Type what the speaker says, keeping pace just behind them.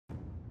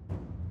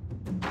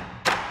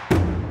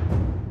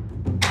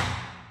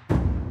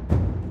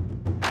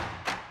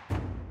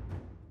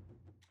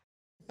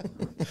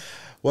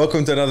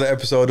Welcome to another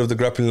episode of the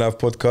Grappling Live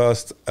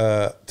podcast.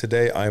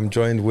 Today I'm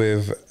joined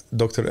with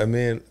Dr.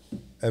 Amir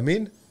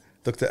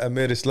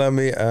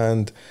Eslami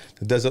and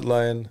the Desert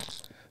Lion,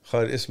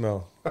 Khalid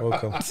Ismail.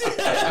 Welcome.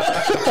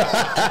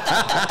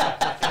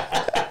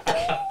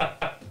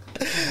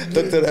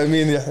 Dr.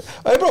 Amir.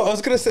 Hey bro, I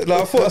was going to say,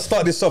 I thought I'd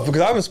start this off because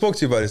I haven't spoken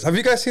to you about this. Have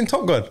you guys seen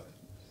Top Gun?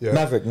 Yeah.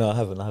 Maverick? No, I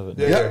haven't.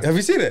 Yeah. Have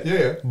you seen it?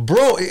 Yeah.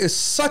 Bro, it is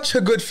such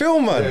a good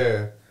film, man.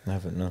 Yeah. I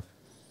haven't, no.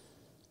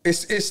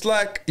 It's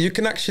like you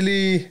can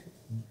actually...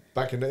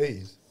 Back in the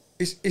 80s.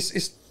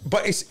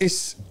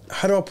 It's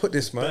how do I put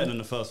this, man? Better than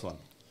the first one.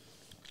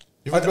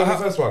 You've heard the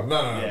first one?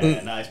 No.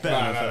 Yeah, it's better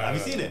than the first. Have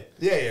you seen it?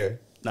 Yeah.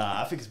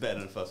 Nah, I think it's better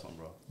than the first one,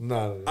 bro.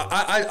 No.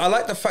 I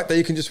like the fact that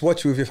you can just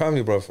watch it with your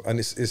family, bro, and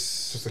it's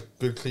just a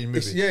good, clean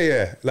movie.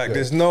 Like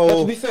there's no.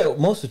 But to be fair,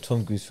 most of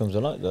Tom Cruise films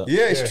are like that.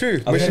 Yeah, it's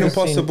true. I've Mission never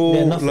seen- Impossible,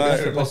 yeah, nothing like.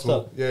 Mission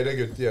Impossible. Yeah, they're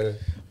good. Yeah.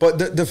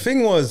 But the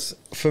thing was,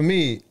 for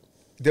me,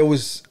 there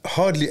was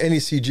hardly any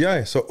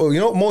CGI. So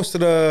most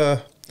of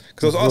the.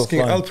 Because I was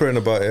asking Alperin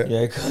about it.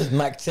 Yeah, because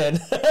Mac 10.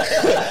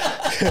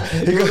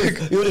 he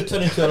would have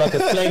turned into like a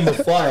flame of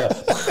fire.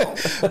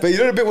 But you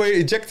know the bit where he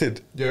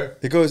ejected? Yeah.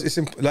 He goes,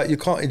 like you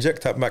can't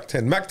eject at Mach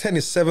 10. Mach 10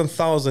 is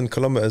 7,000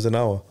 kilometers an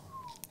hour.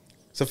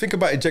 So think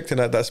about ejecting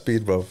at that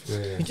speed, bro.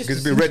 Yeah. Because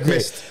it'd be red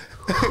mist.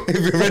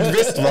 It'd be red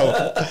mist, bro.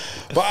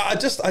 But I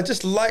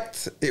just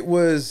liked it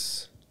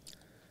was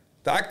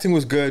the acting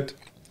was good.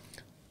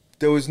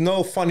 There was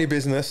no funny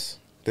business.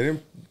 They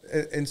didn't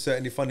insert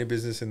any funny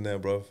business in there,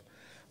 bro.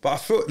 But I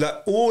felt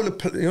like all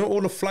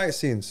the flight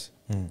scenes,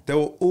 they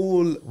were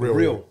all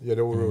real. Yeah,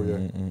 they were real. Yeah.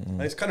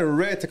 And it's kind of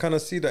rare to kind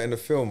of see that in a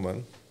film,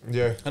 man.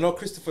 Yeah. I know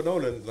Christopher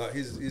Nolan, like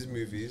his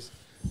movies,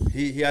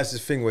 he has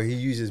this thing where he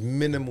uses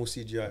minimal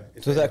CGI.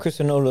 So is that a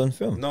Christopher Nolan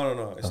film?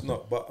 No, it's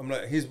not. But I'm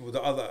like, here's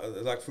the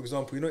other, like for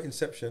example,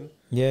 Inception.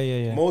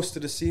 Yeah. Most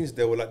of the scenes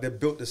there were like they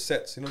built the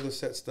sets. The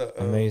sets that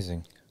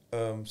Amazing.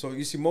 So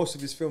you see most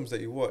of his films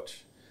that you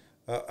watch.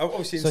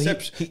 Obviously, So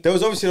Inception. There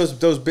was obviously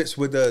those bits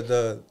with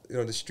the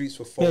streets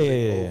were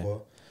falling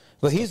over.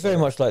 But he's very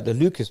much like the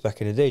Lucas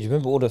back in the day. Do you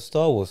remember all the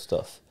Star Wars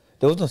stuff?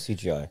 There was no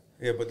CGI.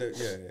 Yeah, but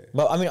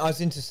But I mean, I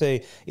was in to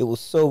say it was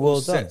so well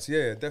done. Sets,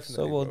 yeah, definitely.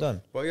 So well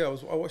done. But yeah,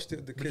 I watched it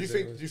with the But kids.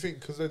 do you think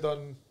because they've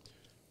done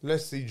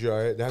less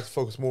CGI, they have to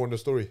focus more on the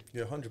story?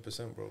 Yeah,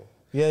 100%, bro.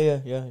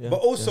 Yeah. But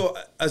also,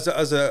 as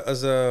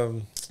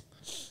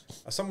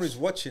someone who's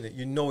watching it,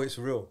 it's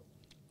real.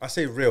 I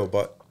say real,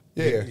 but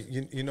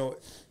you know,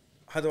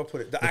 how do I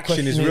put it? The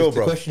action is real,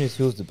 bro. The question is,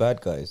 who's the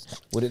bad guys?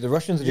 Were it the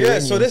Russians or the Yeah,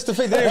 Iranians? so that's the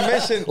thing. They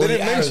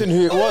didn't mention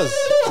who it was.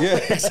 Yeah,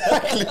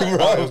 exactly,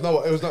 bro. It was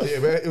not. Yeah,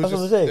 but it was That's what I'm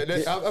just. saying.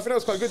 I think that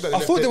was quite good. That I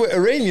thought they were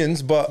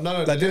Iranians, but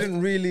No, they didn't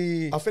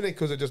really. I think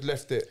because they just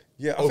left it.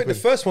 Yeah, I think the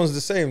first one's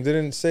the same. They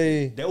didn't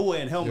say. They're all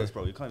wearing helmets,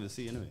 bro. You can't even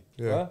see anyway.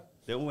 Yeah. Huh?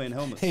 They're all wearing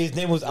helmets. His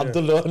name was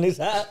Abdullah on his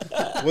hat.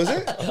 Was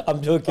it?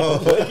 I'm joking.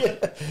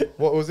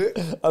 What was it?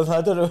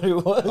 I don't know who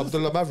it was.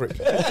 Abdullah Maverick.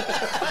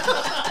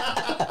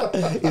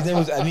 His name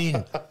was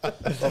Amin.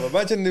 Oh,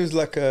 imagine there was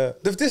like a.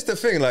 This is the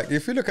thing. Like,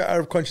 if you look at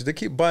Arab countries, they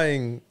keep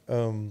buying.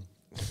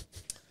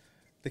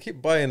 They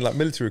keep buying like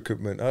military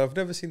equipment. I've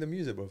never seen them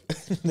use it, bro.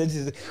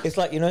 It's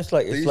like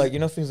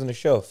things on the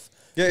shelf.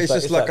 Yeah, it's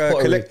just like a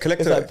pottery.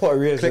 It's like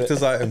pottery, isn't it?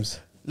 collector's items.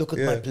 Look at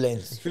Yeah. my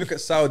planes. If you look at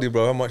Saudi,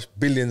 bro, how much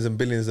billions and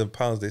billions of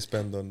pounds they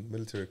spend on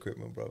military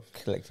equipment, bro.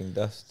 Collecting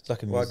dust. It's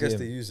like a Well, I museum. guess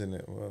they're using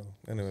it. Well,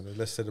 anyway, the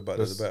less said about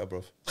it, the better,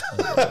 bro.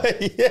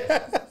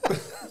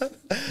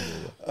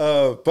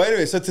 But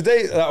anyway, so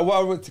today, what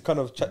I wanted to kind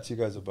of chat to you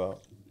guys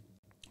about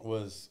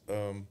was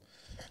I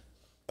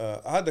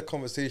had a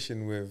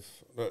conversation with,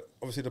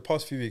 obviously the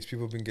past few weeks,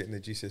 people have been getting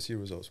their GCSE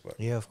results back.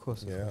 Yeah, of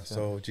course.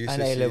 So GCSE,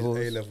 And A-levels.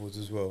 A-levels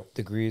as well.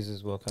 Degrees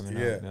as well coming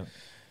out. Yeah.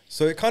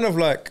 So it kind of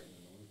like,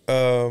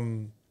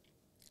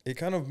 it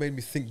kind of made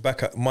me think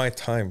back at my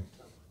time,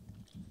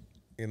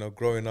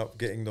 growing up,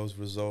 getting those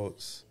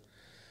results,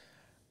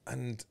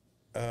 and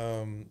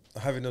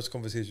having those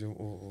conversations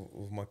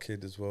with my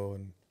kid as well.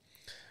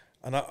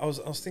 And I was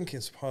thinking,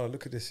 subhanAllah,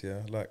 look at this,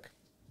 yeah, like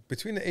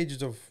between the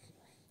ages of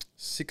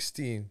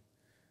 16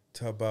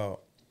 to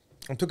about,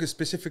 I'm talking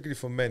specifically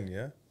for men,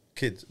 yeah,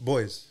 kids,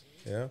 boys,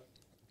 yeah.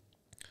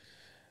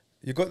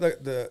 You got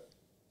like the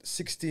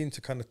 16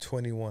 to kind of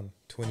 21,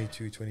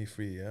 22,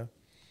 23, yeah.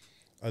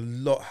 A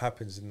lot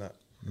happens in that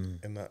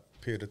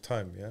period of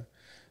time, yeah.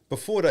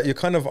 Before that, you're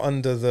kind of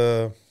under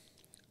the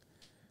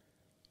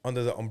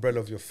umbrella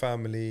of your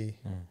family,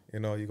 you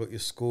got your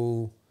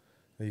school,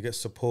 you get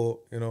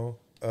support,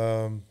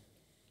 But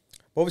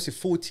obviously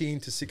 14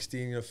 to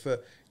 16, you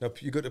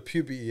got the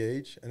puberty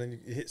age, and then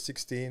you hit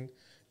 16,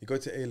 you go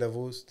to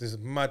A-levels, there's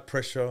mad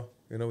pressure,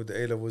 with the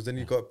A-levels, then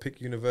you got to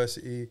pick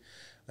university,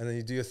 and then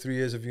you do your 3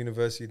 years of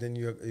university, then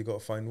you got to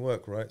find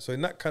work, right? So in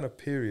that kind of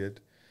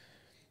period,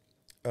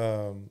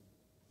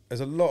 there's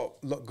a lot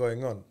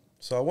going on.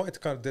 So I wanted to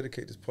kind of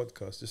dedicate this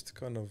podcast just to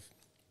kind of,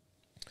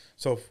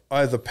 so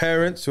either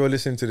parents who are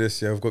listening to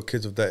this, have got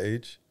kids of that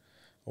age,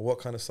 or what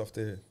kind of stuff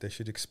they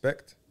should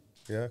expect,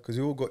 yeah, because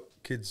we all got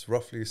kids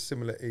roughly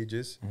similar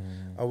ages.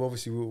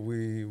 Obviously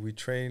we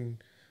train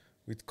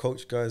we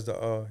coach guys that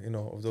are, you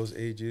know, of those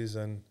ages.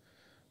 And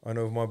I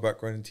know with my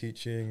background in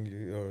teaching,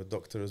 you're a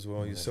doctor as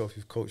well. Yourself,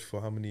 you've coached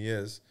for how many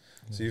years?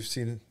 So you've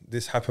seen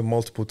this happen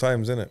multiple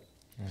times, innit?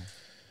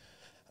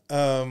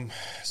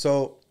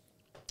 So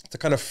to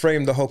kind of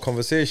frame the whole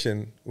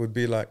conversation would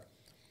be like,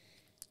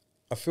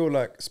 I feel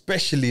like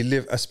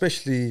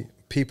especially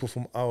people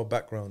from our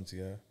backgrounds,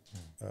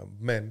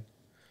 men,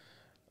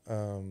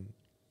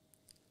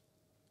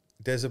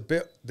 there's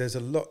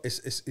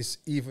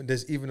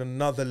even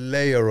another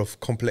layer of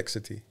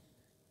complexity.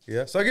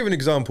 Yeah. So I'll give you an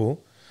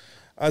example.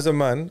 As a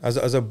man,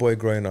 as a boy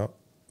growing up,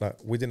 like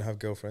we didn't have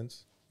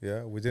girlfriends.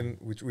 Yeah.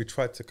 We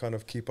tried to kind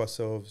of keep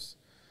ourselves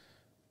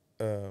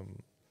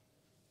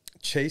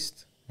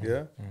chaste.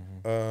 Yeah.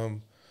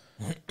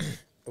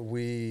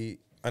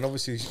 And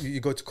obviously you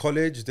go to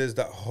college, there's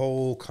that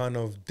whole kind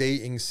of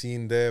dating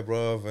scene there,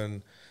 bruv,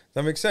 and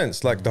that makes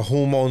sense. Like the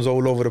hormones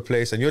all over the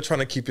place and you're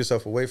trying to keep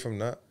yourself away from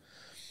that.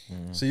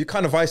 So you're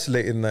kind of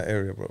isolated in that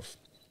area, bruv.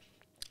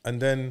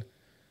 And then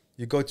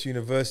you go to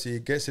university,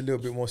 it gets a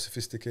little bit more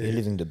sophisticated. You're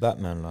living the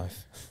Batman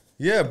life.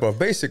 Yeah, bro,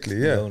 basically,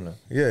 yeah.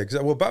 Yeah,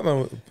 exactly.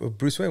 Well,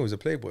 Bruce Wayne was a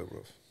playboy,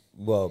 bruv.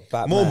 Well,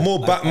 Batman. More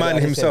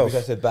Batman himself.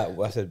 I said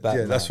Batman.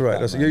 Yeah, that's right.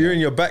 You're in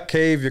your bat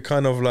cave, you're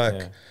kind of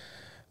like...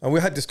 And we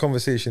had this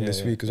conversation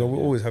this week, because we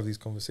always have these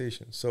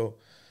conversations. So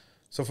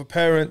for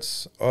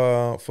parents,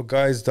 for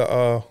guys that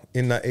are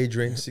in that age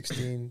range,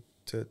 16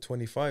 to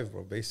 25,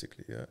 bro,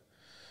 basically,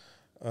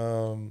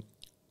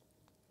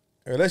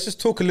 let's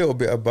just talk a little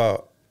bit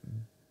about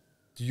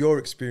your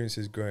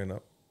experiences growing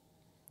up,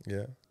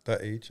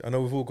 that age. I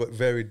know we've all got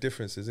varied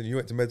differences, and you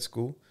went to med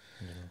school.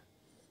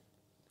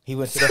 He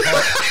went to the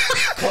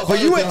hard...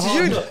 But you went to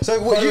uni. So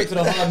what? You went to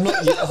the hard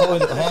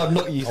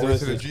knock I went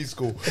to the G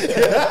school.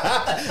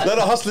 Not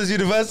a hustlers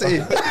university.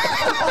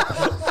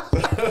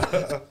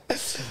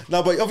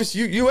 No, but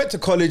obviously you went to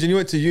college and you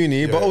went to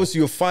uni, but obviously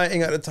you were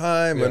fighting at the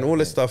time and all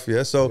this stuff.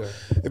 So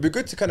it'd be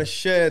good to kind of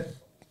share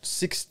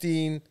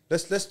 16.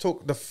 Let's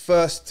talk the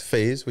first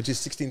phase, which is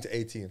 16 to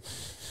 18.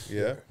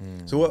 Yeah.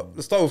 So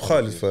let's start with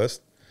Khalid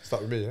first.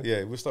 Start with me, yeah?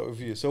 Yeah, we'll start with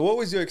you. So what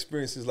was your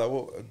experiences like?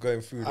 What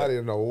going through that? I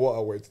didn't know what I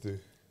wanted to do.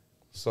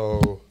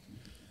 So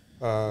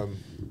I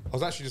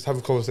was actually just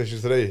having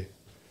conversations today.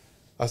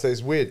 I said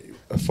it's weird.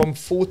 From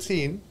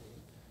 14,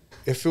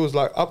 it feels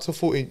like up to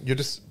 14, you're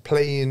just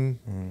playing,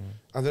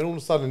 and then all of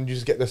a sudden you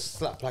just get this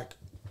slap like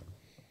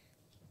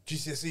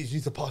GCSEs. You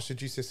need to pass your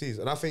GCSEs,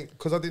 and I think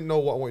because I didn't know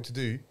what I wanted to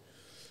do,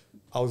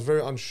 I was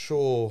very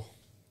unsure,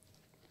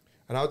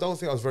 and I don't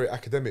think I was very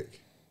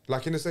academic.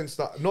 Like in the sense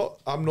that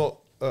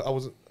I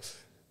wasn't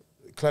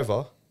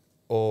clever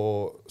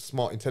or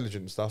smart,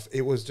 intelligent and stuff.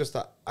 It was just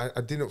that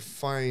I didn't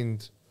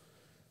find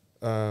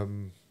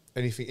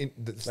anything in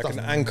the like stuff. An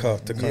anchor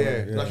to kind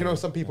of, like you know,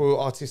 some people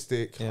are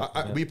artistic.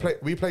 Yeah, we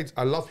played.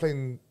 I love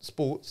playing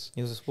sports.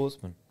 He was a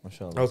sportsman,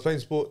 mashallah. I was playing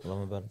sport,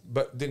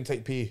 but didn't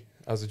take PE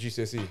as a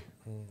GCSE.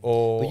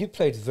 But you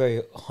played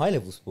very high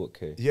level sport,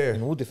 K. Yeah,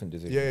 in all different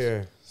divisions.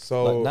 Yeah.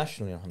 So like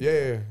nationally,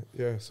 alhamdulillah.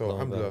 Yeah. So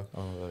alhamdulillah.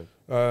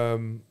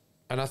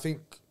 And I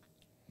think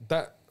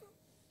that,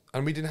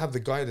 and we didn't have the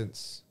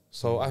guidance.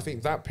 So I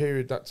think that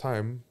period, that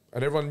time,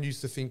 and everyone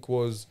used to think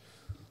was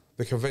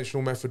the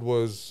conventional method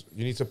was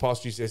you need to pass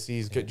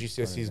GCSEs, get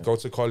GCSEs, go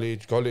to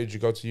college, you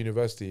go to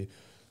university.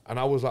 And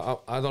I was like,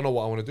 I don't know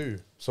what I want to do.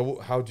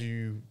 So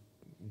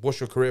what's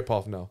your career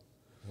path now?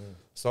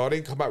 So I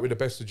didn't come out with the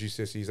best of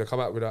GCSEs. I come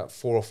out with that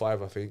 4 or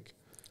 5, I think.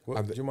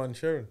 Do you mind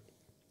sharing?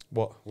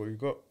 What you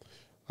got?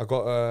 I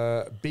got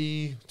a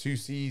B, 2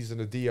 C's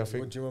and a D, I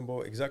think. Do you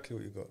remember exactly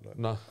what you got? Like,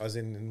 no. As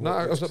in no,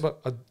 I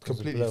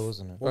completely... Blow,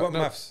 wasn't it? What about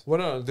maths? Well,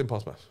 no, I didn't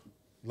pass maths.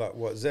 Like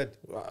what, Z?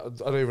 I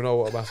don't even know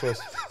what maths was.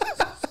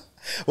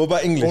 What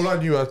about English? All I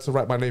knew I had to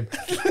write my name.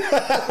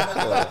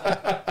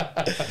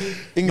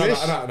 English?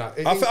 No.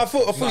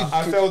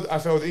 I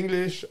failed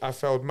English, I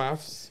failed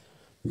maths,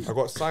 I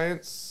got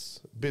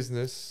science,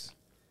 business,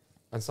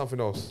 and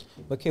something else.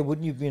 Okay,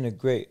 wouldn't you have been a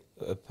great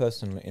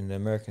person in the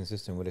American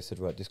system where they said,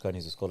 right, this guy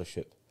needs a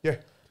scholarship? Yeah.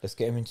 Let's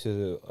get him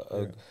into,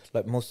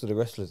 like most of the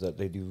wrestlers that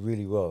they do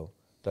really well,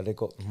 that they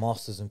got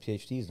masters and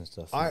PhDs and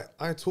stuff. I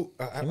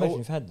imagine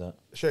you've had that.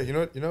 Sure, you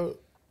know,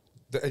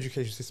 the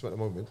education system at the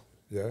moment.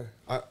 Yeah,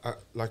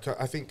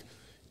 I think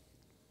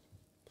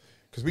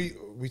because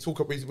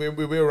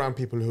we're around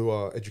people who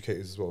are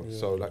educators as well. Yeah.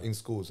 So like in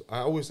schools, I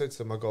always said to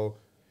them, I go,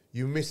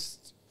 you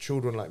missed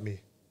children like me,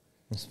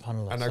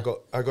 and I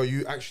go,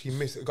 you actually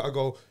miss. I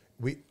go,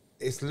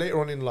 it's later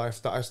on in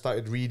life that I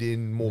started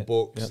reading more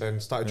books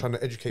and started trying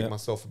to educate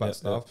myself about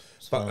stuff.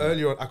 But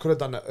earlier on, I could have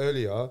done that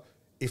earlier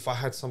if I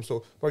had some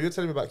sort. Bro, you're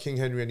telling me about King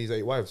Henry and his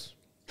 8 wives.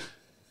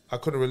 I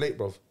couldn't relate,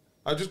 bro.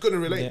 I just couldn't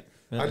relate.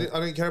 I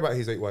didn't care about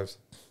his 8 wives.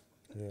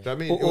 Yeah. Do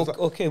you know what I mean?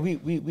 Okay,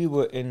 we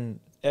were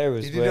in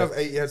eras. He didn't have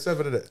 8; he had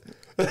 7 in it.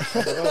 I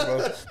don't know,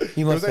 bro.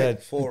 He must have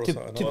had 4 or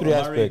something. Tip of the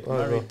iceberg.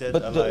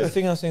 But the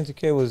thing I was saying to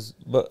Kay was,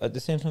 but at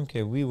the same time,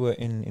 Kay, we were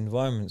in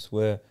environments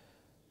where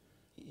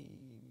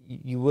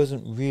you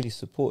wasn't really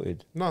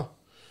supported. No.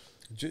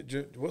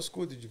 What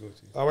school did you go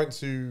to? I went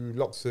to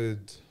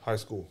Loxford High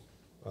School.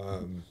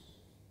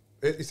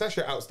 It's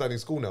actually an outstanding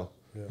school now.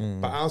 Yeah.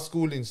 But our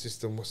schooling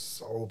system was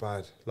so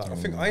bad. Like, I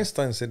think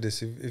Einstein said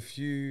this: if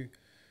you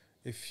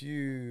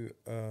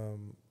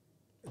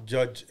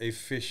judge a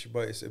fish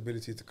by its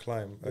ability to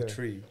climb a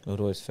tree, It would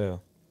always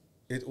fail.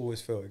 it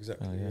always fails.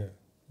 Exactly. Oh, yeah.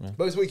 Yeah.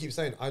 but it's what he keeps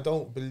saying. I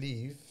don't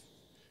believe.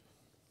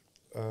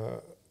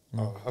 I'll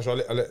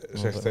let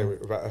Sheikh say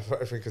about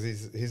everything because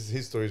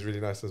his story is really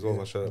nice as well,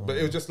 mashallah. But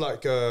it was just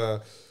like I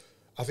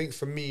think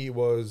for me it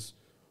was.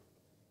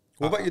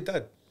 What about your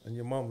dad and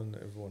your mum and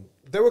everyone?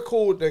 They were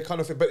cool, they kind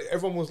of thing, but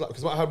everyone was like,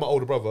 because I had my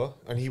older brother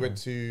and he went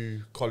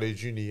to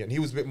college, uni, and he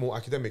was a bit more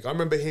academic. I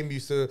remember him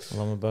used to.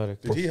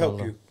 Did he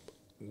help you?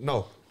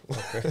 No.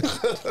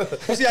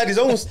 Because he had his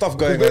own stuff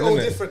going We're on, all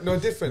innit? different, no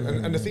different.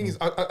 And the thing is,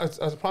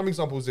 as a prime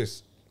example was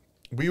this.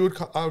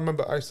 I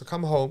remember I used to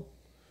come home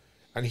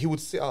and he would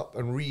sit up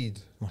and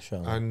read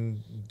Mashallah.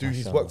 and do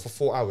his work for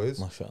 4 hours.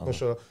 Mashallah.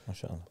 Mashallah.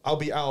 Mashallah. I'll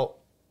be out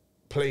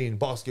playing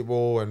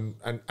basketball and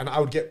I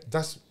would get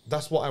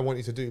that's what I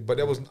wanted to do, but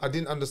I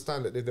didn't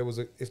understand that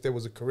if there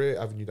was a career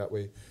avenue that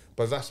way,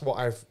 but that's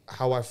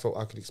how I felt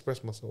I could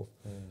express myself,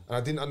 and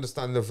I didn't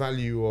understand the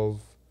value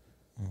of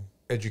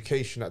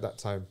education at that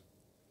time.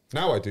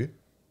 Now I do.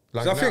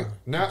 Like So I think-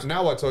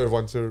 now I tell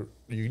everyone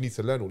you need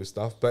to learn all this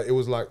stuff, but it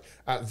was like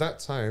at that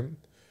time,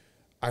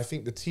 I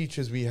think the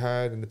teachers we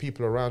had and the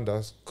people around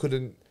us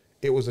couldn't.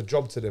 It was a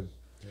job to them.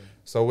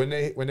 So when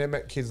they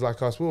met kids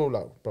like us, we were all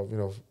like,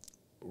 bro,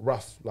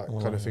 rough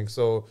kind of thing.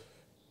 So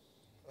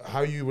how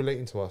are you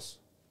relating to us?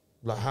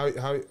 Like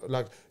how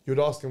like you'd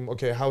ask them,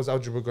 okay, how's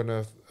algebra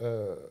gonna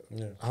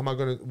how am I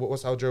gonna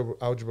what's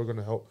algebra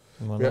gonna help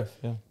My life,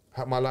 yeah.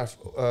 my life?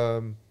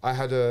 I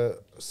had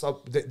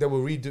they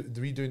were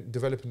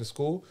developing the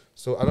school,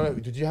 so I don't know,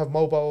 did you have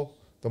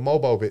the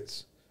mobile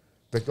bits,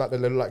 the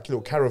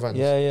little caravans?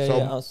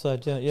 Yeah,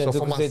 outside, yeah. so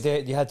for Because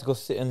you had to go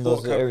sit in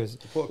those areas.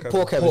 Port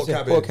Port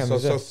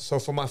cabins, So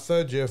for my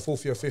 3rd year,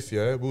 4th year, 5th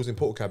year, we was in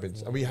port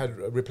cabins, and we had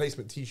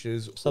replacement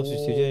teachers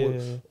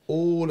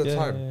all the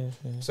time.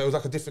 Yeah. So it was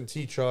like a different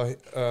teacher.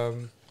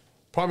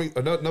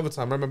 Another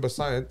time, I remember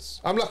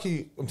science. I'm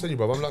lucky. I'm telling you,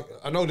 bro.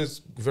 I know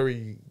there's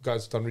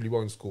guys done really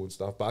well in school and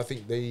stuff, but I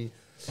think they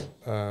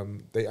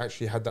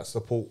actually had that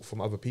support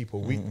from other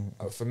people.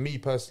 For me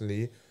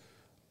personally,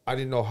 I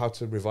didn't know how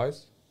to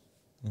revise.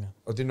 Yeah.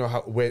 I didn't know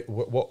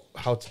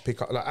how to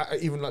pick up. Like I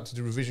even like to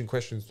do revision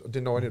questions. I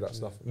didn't know any of that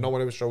stuff. No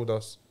one ever showed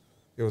us.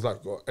 It was like,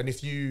 and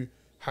if you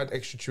had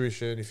extra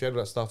tuition, if you had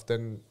that stuff,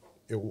 then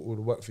it would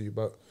work for you.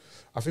 But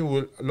I think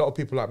a lot of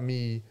people like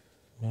me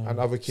and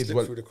other kids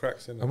Slip through the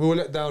cracks, innit? and we were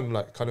let down,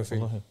 like kind of thing.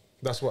 Wallahi.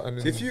 That's what. And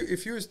So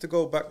if you was to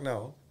go back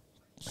now,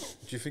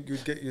 do you think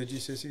you'd get your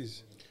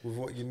GCSEs with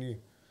what you knew?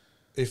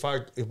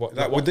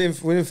 With the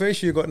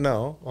information you got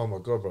now, oh my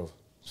god, bro.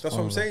 that's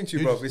what I'm saying to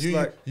you, bro. It's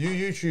like you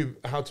YouTube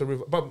how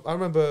to but I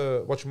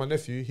remember watching my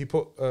nephew. He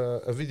put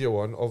a video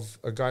on of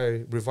a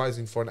guy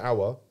revising for an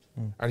hour,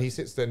 and he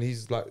sits there and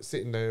he's like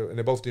sitting there, and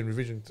they're both doing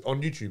revision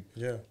on YouTube.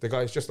 Yeah, the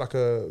guy, it's just like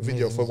a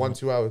video for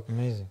 1-2 hours.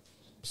 Amazing.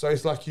 So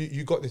it's like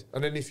you got this,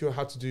 and then if you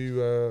had to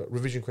do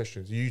revision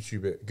questions, you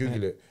YouTube it,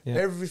 Google it,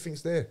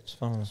 everything's there. It's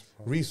fun.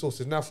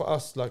 Resources now for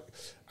us, like,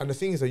 and the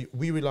thing is that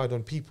we relied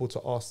on people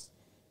to ask.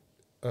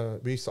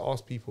 We used to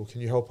ask people, "Can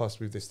you help us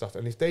with this stuff?"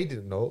 And if they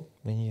didn't know,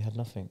 Then you had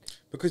nothing.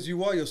 because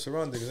you are your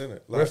surroundings, isn't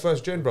it? we're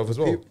first gen, bruv, as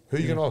well. Who are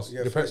you gonna ask?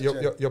 Yeah,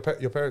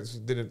 Your parents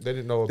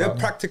didn't know They're about.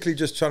 practically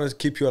just trying to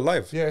keep you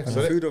alive. Yeah, And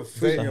so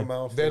food in your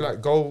mouth. They're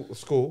like, go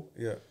school.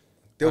 yeah,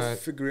 they'll and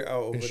figure it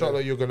out. Over Inshallah,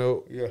 there. you're gonna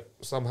Yeah,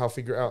 somehow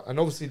figure it out. And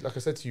obviously, like I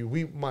said to you,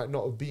 we might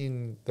not have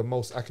been the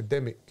most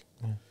academic.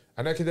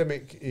 An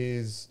academic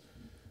is,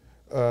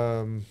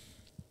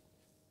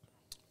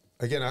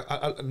 again,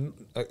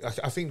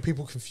 I think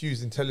people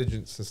confuse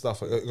intelligence and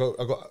stuff. I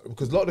got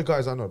because a lot of the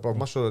guys I know, bro,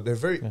 mashallah, they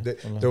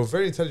were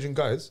very intelligent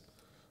guys.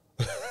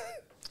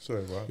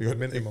 sorry, bro. You got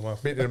mint in my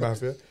mouth. Mint in the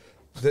mouth, yeah.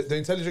 They're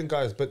intelligent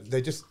guys, but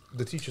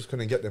the teachers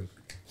couldn't get them.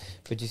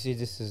 But you see,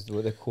 this is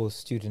what they call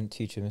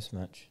student-teacher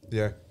mismatch.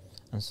 Yeah.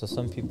 And so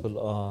some people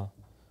are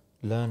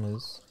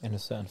learners in a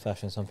certain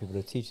fashion, some people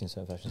are teaching in a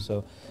certain fashion.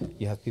 So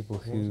you have people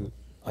who...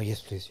 Oh,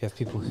 yes, please. You have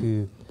people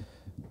who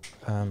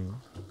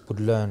would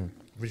learn...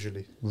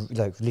 Visually.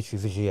 Like,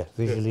 literally,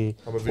 visually.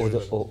 I'm a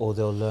visual Or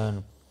they'll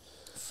learn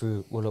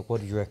through, well, look, what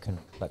do you reckon?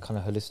 Like, kind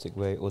of holistic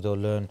way. Or they'll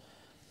learn,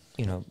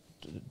 the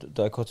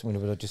dichotomy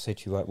will just say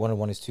to you, right, 1 and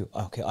 1 is 2.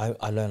 Okay,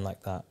 I learn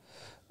like that.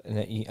 And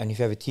if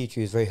you have a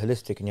teacher who's very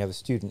holistic and you have a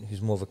student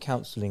who's more of a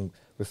counselling,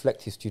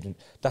 reflective student,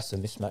 that's a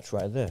mismatch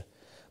right there.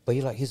 But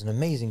you're like, he's an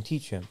amazing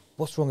teacher.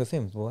 What's wrong with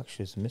him? Well,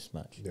 actually, it's a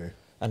mismatch. Yeah.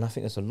 And I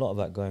think there's a lot of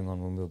that going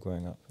on when we were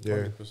growing up.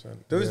 Yeah. 100%.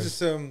 There was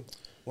this,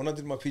 when I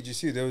did my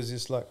PGC, there was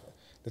this, like,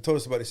 they told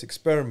us about this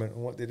experiment,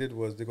 and what they did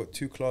was they got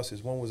 2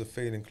 classes. One was a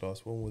failing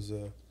class, one was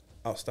a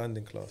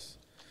outstanding class.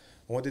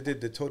 And what they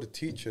did, they told the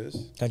teachers...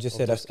 Can I just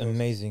say that's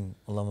amazing,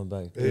 Allahumma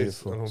barik.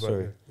 Beautiful.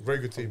 Sorry. Very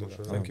good team.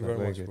 Thank you very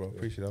much, bro.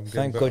 Appreciate it. I'm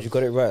Thank getting God you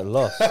got it right at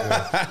last.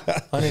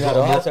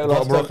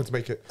 Got Morocco to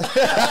make it.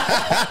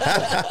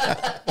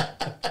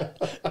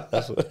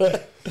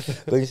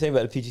 That's what you're saying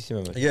about the PGC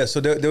members. Yeah, so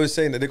they were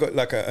saying that they got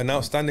like an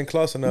outstanding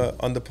class and an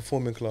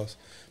underperforming class.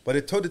 But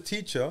they told the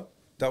teacher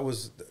that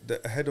was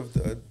the head of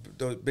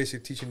the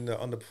basic teaching the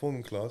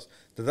underperforming class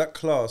that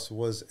class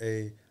was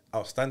a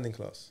outstanding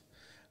class,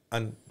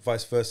 and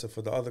vice versa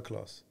for the other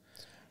class.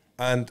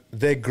 And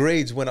their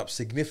grades went up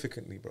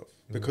significantly, bro,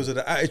 because of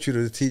the attitude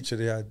of the teacher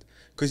they had.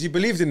 Because he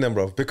believed in them,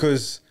 bro.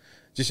 Because,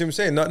 do you see what I'm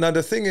saying? Now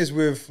the thing is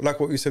with, like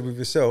what you said with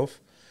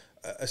yourself,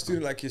 a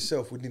student like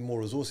yourself would need more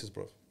resources,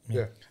 bro.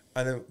 Yeah.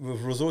 And then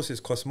with resources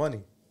cost money.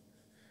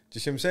 Do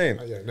you see what I'm saying?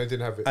 Yeah, they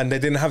didn't have it. And they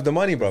didn't have the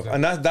money, bruv.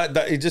 Exactly. And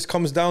that it just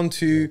comes down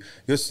to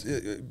your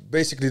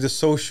basically the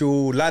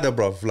social ladder,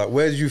 bruv. Like,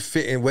 where do you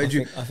fit in?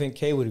 I think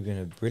Kay would have been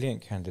a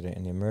brilliant candidate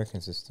in the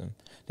American system.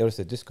 They would have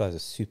said, this guy's a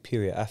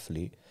superior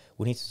athlete.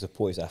 We need to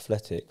support his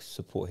athletics,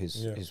 support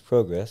his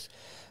progress.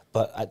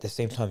 But at the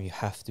same time, you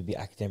have to be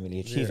academically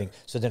achieving. Yeah.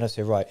 So then I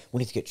say, right, we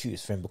need to get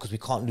tutors for him because we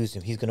can't lose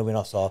him. He's going to win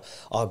us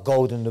our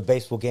gold in the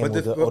baseball game or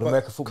the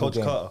American football Coach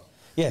game. Carter.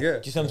 Yeah, do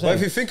you see what I'm saying? But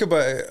if you think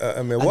about it,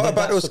 Amir, what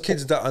about those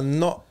kids that are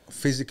not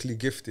physically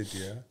gifted,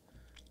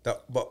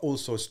 but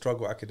also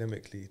struggle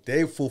academically?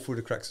 They fall through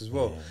the cracks as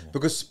well.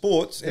 Because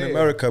sports in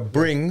America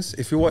brings,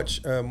 if you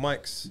watch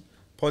Mike's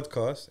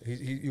podcast,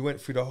 he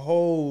went through the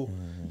whole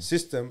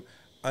system,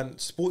 and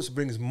sports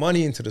brings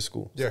money into the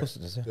school. Yeah. Of course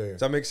it does, yeah. Does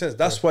that make sense?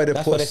 That's why they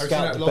That's why they put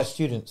scout the best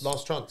students.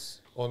 Last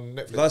Chance on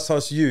Netflix. Last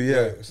House You,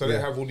 yeah. So they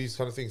have all these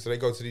kind of things. So they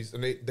go to these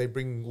and they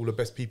bring all the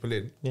best people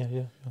in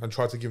Yeah. and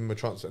try to give them a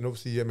chance. And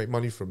obviously, make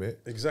money from it.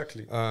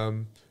 Exactly.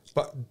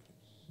 But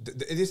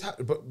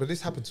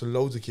this happened to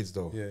loads of kids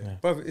though. Yeah.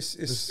 But it's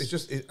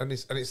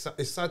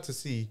it's sad to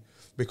see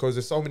because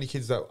there's so many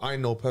kids that I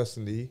know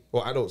personally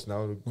or adults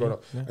now grown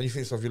up, and you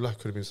think so your life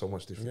could have been so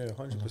much different. Yeah,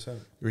 100%.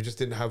 We just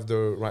didn't have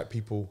the right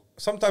people.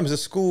 Sometimes the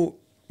school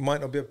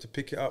might not be able to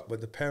pick it up,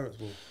 but the parents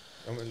will.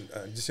 I mean,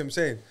 do you see what I'm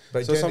saying?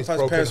 But So again, it's sometimes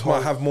broken parents might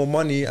home. have more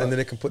money and then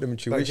they can put them in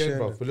But tuition. again,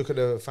 bro, if we look at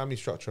the family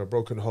structure,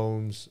 broken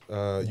homes.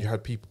 You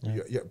had people.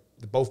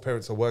 Both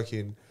parents are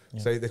working.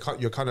 So they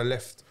can't. You're kind of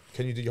left.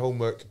 Can you do your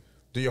homework?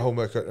 Do your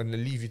homework and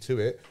then leave you to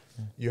it.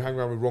 You hang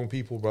around with wrong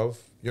people, bro.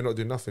 You're not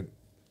doing nothing.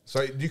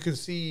 So you can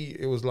see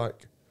it was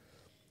like.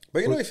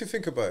 But you know, if you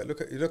think about it,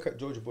 look at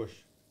George Bush,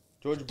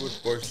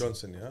 Boris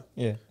Johnson.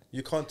 Yeah.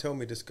 You can't tell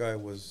me this guy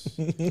was.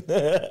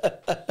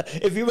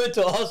 If you went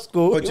to our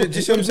school, But do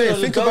you see what I'm saying?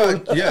 Think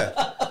about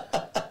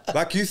it.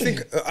 Like you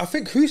think. I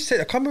think who said?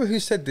 I can't remember who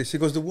said this. He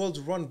goes, "The world's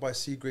run by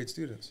C-grade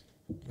students."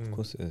 Of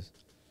course it is.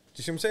 Do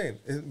you see what I'm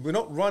saying? We're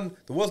not run.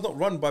 The world's not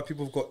run by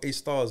people who've got A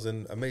stars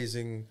and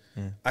amazing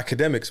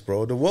academics,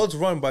 bro. The world's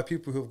run by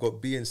people who've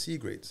got B and C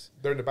grades.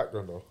 They're in the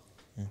background though.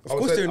 Of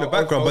course, they're in the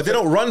background, but they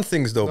don't run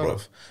things though, No. bro.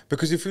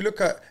 Because if you look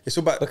at, it's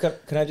about.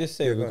 But can I just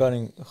say Yeah, go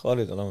regarding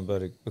Khalid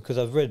Ismail, because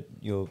I've read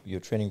your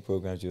training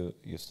programs, your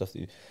stuff that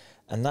you,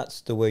 and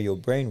that's the way your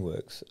brain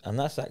works, and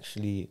that's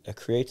actually a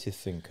creative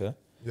thinker,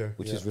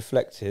 which is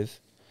reflective,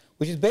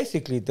 which is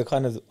basically the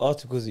kind of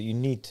articles that you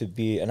need to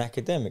be an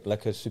academic,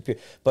 like a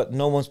superior. But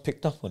no one's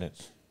picked up on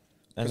it,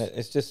 and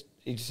it's just.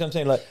 You see what I'm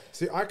saying? Like,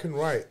 see, I can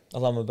write. I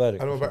know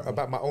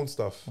about my own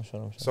stuff.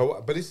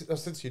 So, but this, I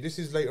said to you, this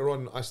is later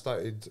on. I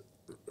started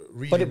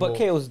reading. But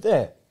Kay was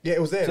there. Yeah,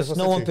 it was there. Just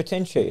no one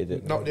potentiated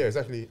it. No, yeah,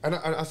 exactly. And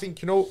I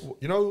think you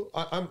know,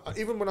 I'm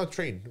even when I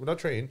train,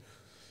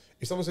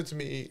 if someone said to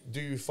me,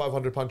 "Do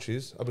 500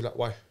 punches," I'd be like,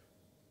 "Why?"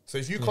 So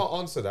if you can't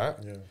answer that,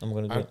 I'm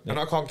gonna do it.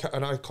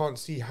 and I can't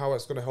see how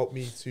it's gonna help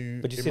me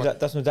to. But you see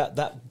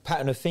that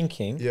pattern of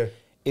thinking. Yeah.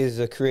 Is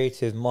a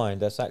creative mind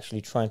that's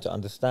actually trying to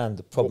understand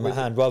the problem at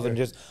hand rather than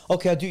just,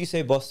 okay, I'll do what you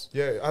say, boss.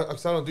 Yeah, I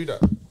don't do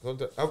that.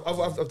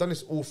 I've done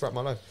this all throughout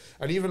my life.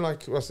 And even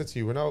like I said to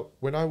you,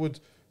 when I would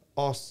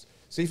ask,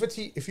 so if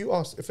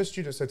a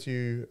student said to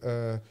you,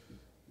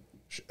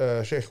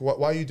 Sheikh,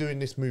 why are you doing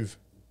this move?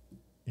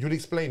 You'll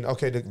explain,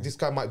 okay, this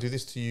guy might do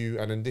this to you,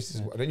 and then this is,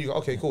 and then you go,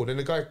 okay, cool. Then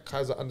the guy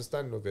has an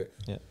understanding of it.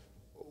 Yeah.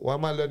 Why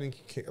am I learning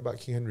about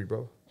King Henry,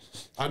 bro?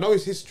 I know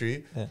his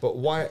history, but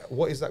why?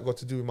 What is that got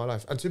to do with my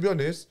life? And to be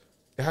honest,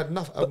 it had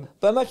nothing.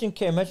 But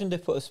imagine they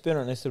put a spin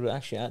on it and said, well,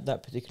 actually, at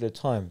that particular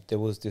time, there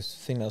was this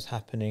thing that was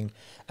happening,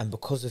 and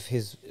because of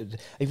his,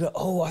 you're like,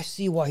 oh, I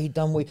see why he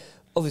done what.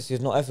 Obviously,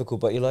 it's not ethical,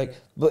 but you're like,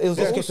 but it was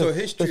also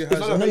history has.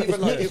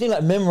 It's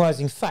like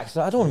memorizing facts.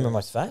 Like, I don't want to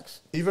memorize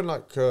facts. Even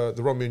like the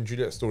Romeo and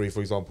Juliet story, for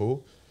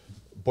example.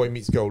 Boy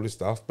meets girl, this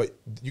stuff, but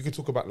you could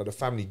talk about like the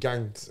family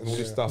gangs and all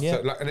this stuff,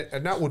 so, like,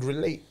 and that would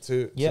relate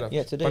to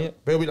today.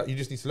 But it'll be like, you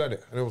just need to learn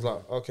it, and it was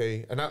like,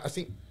 okay, and I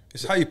think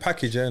It's how you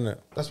package it, isn't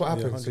it? that's what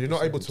happens. So you're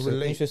not able to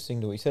relate.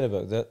 Interesting what you said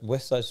about that.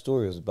 West Side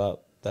Story was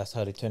about. That's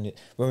how they turned it.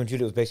 Romeo and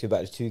Juliet was basically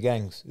about the two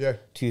gangs. Yeah.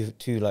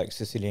 Two like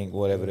Sicilian,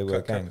 whatever they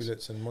were, gangs.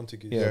 Capulets and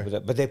Montagues. Yeah,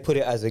 but they put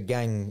it as a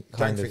gang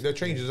kind of. There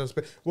changes.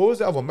 What was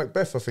the other one?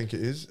 Macbeth, I think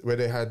it is, where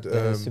they had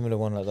a similar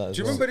one like that. Do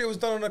you remember it was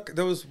done on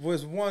there was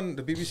one,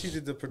 the BBC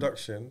did the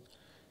production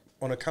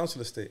on a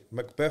council estate,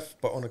 Macbeth,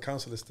 but on a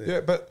council estate. Yeah,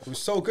 but it was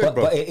so good,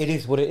 bro. But it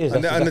is what it is.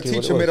 And the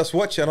teacher made us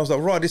watch it, and I was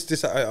like, right,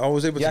 this, I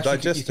was able to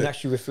digest it. You can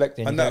actually reflect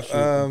it. And that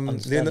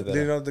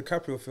Leonardo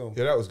DiCaprio film.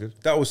 Yeah, that was good.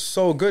 That was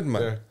so good,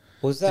 man. Yeah.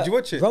 Was that Did you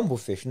watch it?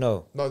 Rumblefish?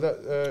 No. No,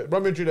 that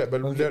Romeo and Juliet,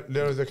 but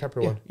Leonardo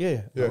DiCaprio one.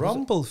 Yeah. Yeah.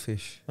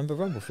 Rumblefish. Remember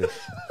Rumblefish?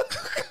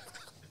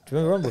 Do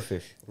you remember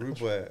Rumblefish? Rude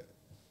boy. Are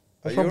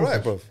What's you alright,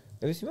 Rumblefish? bro?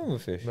 Have you seen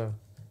Rumblefish? No.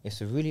 It's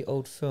a really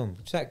old film.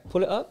 Jack,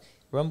 pull it up.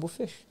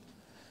 Rumblefish.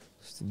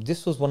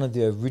 This was one of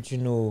the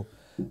original.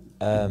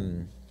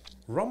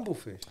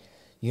 Rumblefish.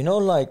 You know,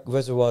 like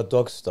Reservoir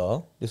Dogs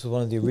style. This was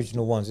one of the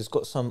original ones. It's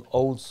got some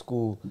old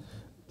school.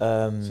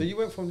 So you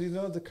went from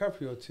Leonardo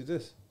DiCaprio to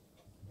this.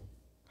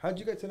 How'd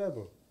you get to that,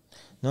 bro?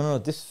 No.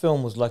 This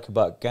film was like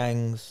about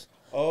gangs.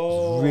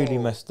 Oh, really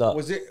messed up.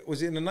 Was it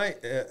in the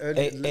night,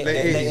 Late late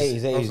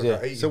 80s? I was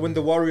like 80s. So when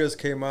the Warriors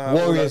came out,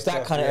 all Warriors, that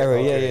stuff, kind of era.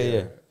 okay,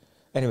 Yeah.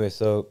 Anyway,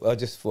 so I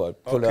just thought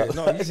I'd pull it Okay,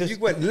 up. no, you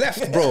went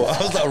left, bro. I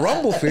was like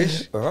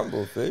Rumblefish.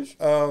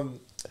 Rumblefish.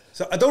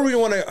 So I don't really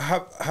want to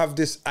have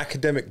this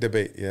academic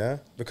debate, yeah,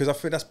 because I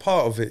think that's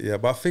part of it, yeah.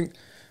 But I think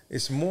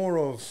it's more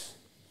of.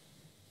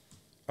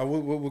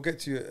 We'll get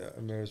to you,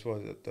 Amir, as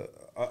well.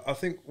 I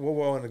think what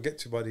I want to get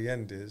to by the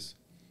end is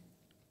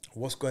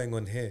what's going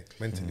on here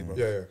mentally, bro.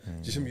 Yeah.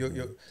 Just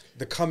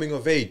the coming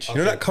of age. You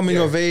know Okay, that coming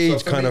yeah. of age So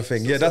for kind me- of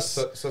thing. so- Yeah,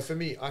 so- that's so for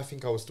me. I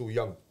think I was still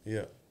young.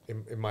 yeah.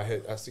 In my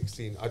head at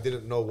 16, I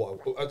didn't know what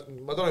I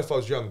don't know if I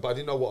was young, but I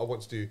didn't know what I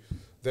wanted to do.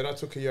 Then I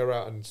took a year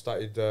out and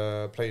started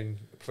playing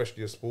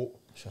professionally a sport,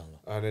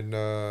 and then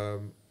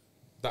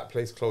that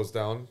place closed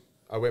down.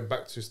 I went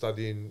back to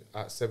studying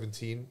at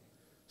 17.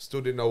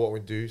 Still didn't know what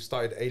we'd do.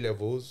 Started A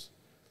levels.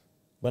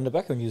 When the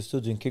back when you were still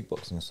doing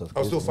kickboxing and stuff. I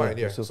was still fighting,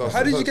 yeah. Still So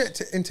fighting. How did you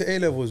get into A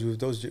levels with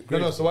those grades?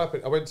 No. So what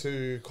happened? I went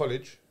to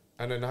college,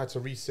 and then I had to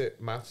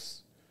resit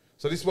maths.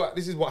 So this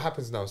is what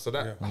happens now. So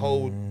that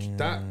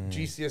that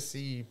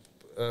GCSE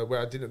where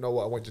I didn't know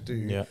what I wanted to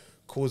do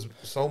caused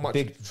so much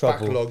Big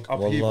trouble. backlog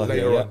Wallahi,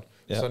 later on.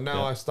 yeah, So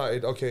now yeah. I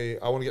started. Okay,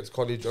 I want to get to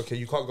college. Okay,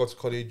 you can't go to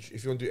college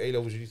if you want to do A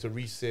levels. You need to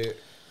resit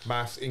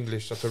maths,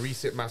 English. So to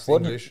resit maths,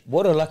 English.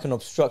 What a like an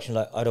obstruction.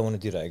 Like I don't want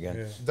to do that again.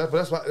 Yeah. But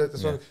that's why.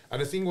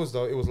 And the thing was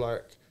though, it was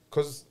like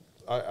because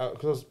I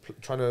was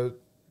trying to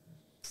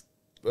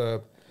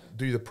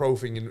do the pro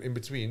thing in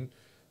between.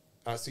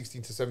 At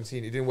 16 to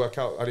 17, it didn't work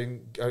out.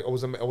 I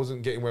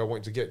wasn't getting where I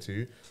wanted to get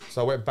to.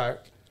 So I went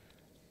back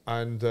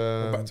and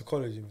back to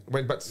college. You mean?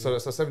 went back to so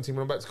 17 when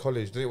I went back to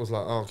college. Then it was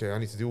like, oh, okay, I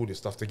need to do all this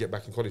stuff to get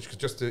back in college because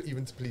just to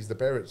please the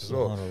parents as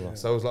well. Subhanallah.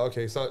 So I was like,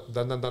 okay, so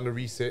done the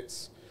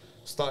resits,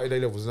 started A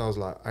levels, and I was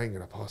like, I ain't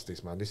gonna pass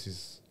this, man. This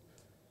is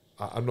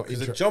I'm not. Because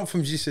the interested. jump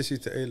from GCSE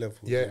to A levels.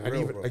 Yeah, is and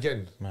real, even bro.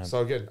 again, Man.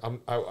 so again,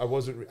 I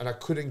wasn't, and I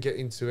couldn't get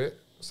into it.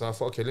 So I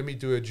thought, okay, let me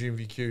do a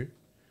GMVQ.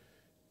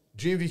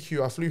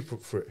 GMVQ, I flew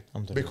for it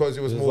Alhamdulillah. because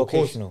it was It was more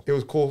vocational. It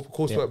was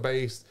coursework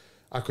based.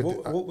 I could.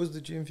 What was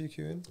the GMVQ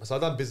in? So I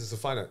done business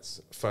and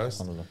finance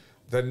first. Subhanallah.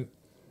 Then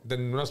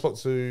when I spoke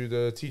to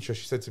the teacher,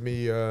 she said to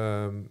me,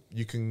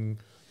 "You can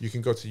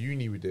go to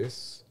uni with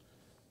this."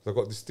 So I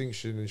got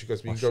distinction, and she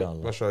goes, "You can go."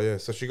 Mashallah. Mashallah, yeah.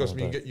 So she goes,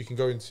 Well done. "You can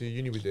go into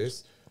uni with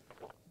this."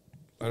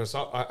 And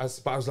so I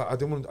was like, I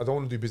don't want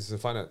to do business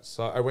and finance.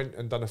 So I went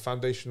and done a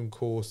foundation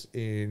course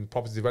in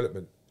property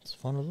development.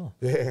 Subhanallah.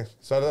 Yeah,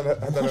 so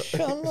I done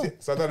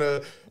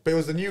Mashallah. but it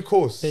was a new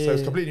course, so Yeah, it's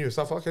yeah. completely new.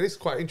 So I thought, okay, this is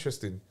quite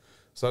interesting.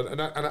 So and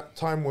that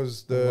time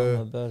was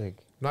Allahumma the barik.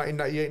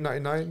 1998,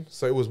 99.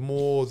 So it was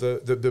more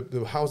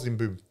the housing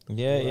boom.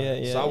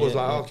 Yeah. So I was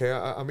yeah, like, yeah.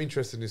 okay, I'm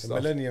interested in this The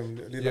stuff. millennium.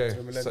 lead up to Yeah.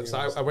 the millennium. So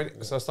I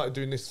went. So I started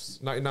doing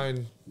this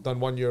 99. Done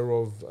 1 year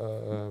of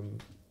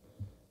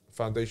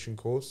foundation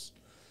course,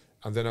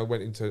 and then I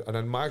went into. And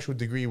then my actual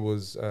degree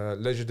was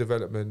leisure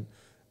development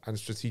and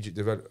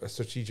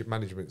strategic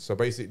management. So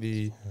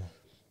basically,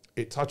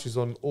 it touches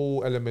on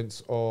all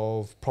elements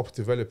of property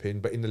developing,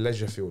 but in the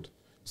leisure field.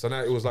 So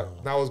now it was like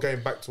now I was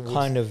going back towards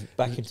Kind of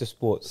back into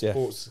sports, yeah.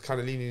 sports, kind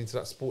of leaning into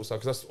that sports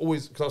side because I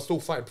was still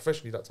fighting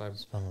professionally that time.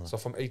 Subhanallah. So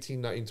from 18,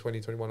 19,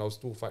 20, 21, I was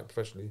still fighting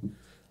professionally,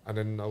 and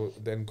then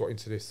then got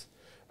into this.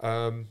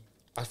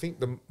 I think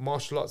the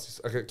martial arts.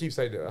 I keep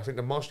saying it. I think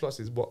the martial arts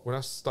is what when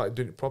I started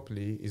doing it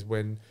properly is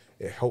when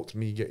it helped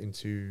me get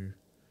into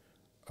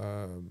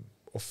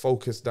or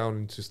focus down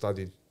into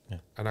studying,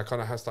 and I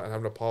kind of started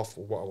having a path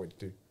for what I want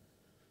to do.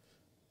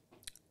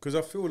 Because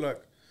I feel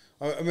like,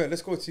 I mean,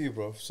 let's go to you,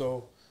 bro.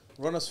 So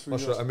run us through.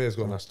 Mashallah, Amir's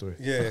got a nice story.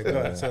 Yeah, go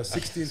ahead. So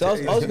 16 So to I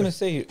was 18. going to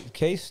say,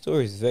 Kay's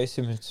story is very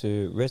similar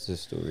to Reza's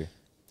story.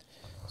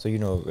 So you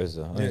know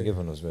Reza. I mean,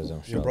 everyone knows Reza. Your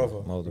inshallah,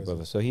 brother, my older Reza.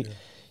 brother. So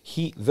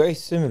he very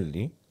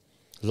similarly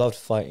loved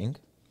fighting,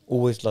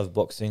 always loved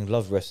boxing,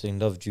 loved wrestling,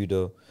 loved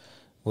judo.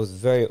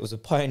 Was a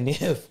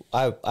pioneer.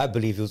 I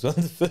believe he was one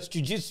of the first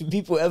jiu-jitsu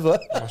people ever.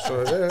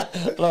 Mashallah,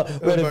 yeah. Like,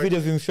 we had a video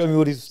of him showing me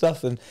all this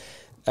stuff and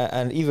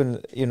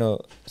even, you know,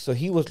 so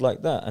he was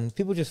like that and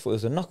people just thought he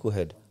was a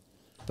knucklehead.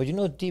 But you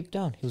know, deep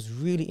down, he was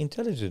really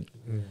intelligent.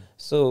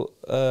 So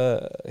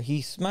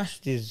he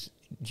smashed his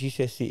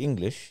GCSE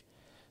English,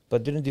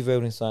 but didn't do very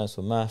well in science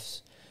or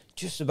maths,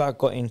 just about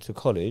got into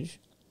college.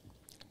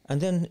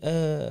 And then,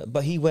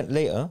 but he went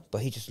later,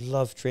 but he just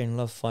loved training,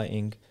 loved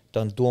fighting,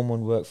 done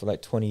doorman work for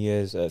like 20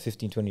 years,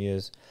 15, 20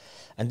 years.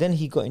 And then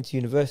he got into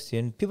university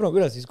and people don't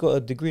realize he's got a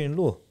degree in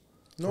law.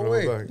 No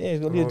way. Yeah, he's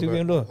got a degree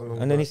in law.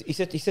 And then he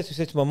said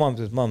to my mum,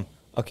 he says, "Mum,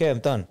 Okay, I'm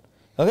done.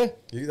 Okay,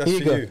 That's here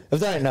you for go. you. I've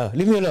done it now.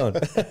 Leave me alone.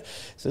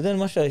 So then,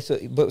 mashallah. So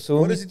What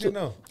when does we he do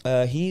took-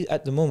 now? He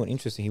at the moment,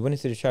 interesting. He went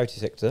into the charity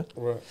sector,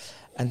 Right.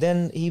 and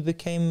then he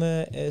became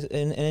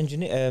an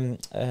engineer,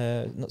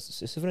 not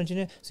civil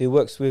engineer. So he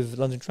works with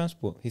London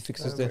Transport. He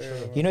fixes the.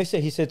 You know,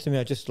 he said to me,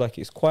 I just like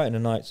it's quiet in the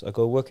nights. I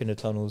go work in the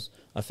tunnels.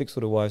 I fix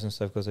all the wires and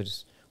stuff because I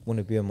just want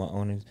to be on my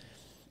own.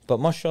 But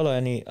mashallah,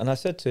 and I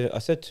said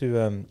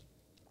to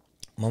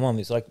my mum,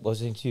 it's like I was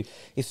saying to you,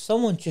 if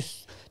someone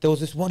there was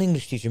this one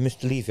English teacher,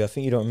 Mr. Levy, I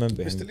think you don't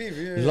remember him. Mr.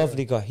 Levy, yeah.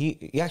 Lovely guy.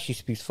 He actually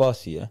speaks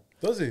Farsi, yeah?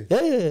 Does he? Yeah.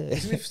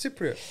 Isn't he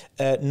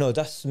Cypriot? No,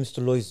 that's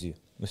Mr. Loizy.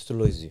 Mr.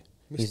 Loizy.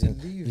 He's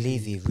Mr. in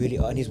Levy, really,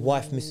 and his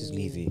wife, Mrs.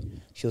 Levy.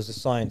 She was a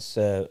science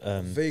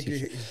Vaguely,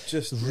 teacher. he's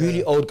just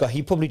Really old guy.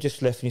 He probably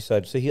just left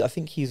Nisad. So I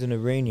think he's an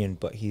Iranian,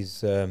 but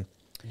he's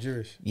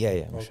Jewish.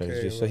 yeah. I'm sure he's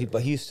Okay, Jewish. So right,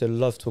 but he used to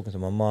love talking to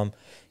my mum.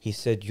 He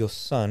said, "Your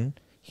son,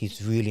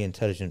 he's really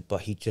intelligent,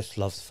 but he just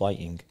loves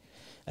fighting."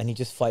 And he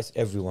just fights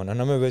everyone. And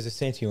I remember as I was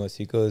saying to him once,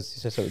 he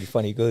said something really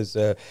funny. He goes,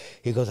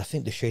 I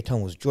think the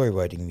shaitan was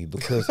joyriding me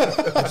because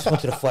I just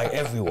wanted to fight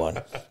everyone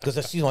because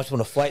I just want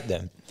to fight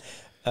them.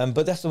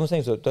 But that's what I'm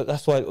saying. So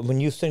that's why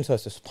when you're saying to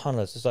us,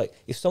 subhanAllah, it's like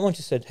if someone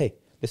just said, hey,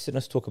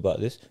 let's talk about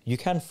this. You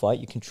can fight,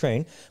 you can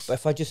train. But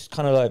if I just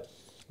kind of like,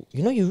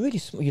 you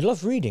you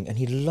love reading, and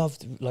he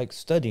loved like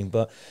studying.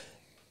 But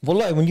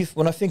wallahi,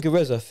 when I think of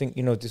Reza, I think,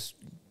 this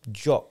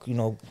jock,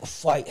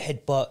 fight,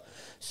 headbutt,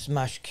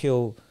 smash,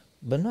 kill.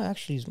 But no,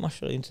 actually, he's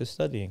mashallah into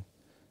studying.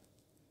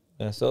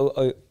 Yeah,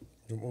 so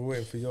We're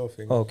waiting for your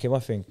thing. oh, okay,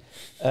 my thing.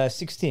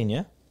 16,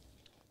 yeah.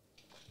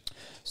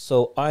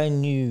 So I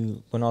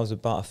knew when I was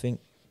about, I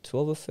think,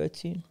 12 or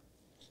 13.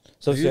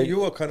 So you were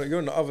you're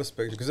on the other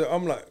spectrum because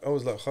I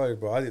was like, hi,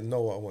 bro. I didn't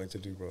know what I wanted to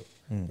do, bro.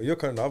 But you're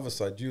kind of the other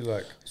side. You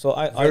like so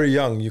very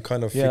young. You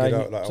kind of figured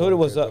out like. So it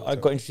was that I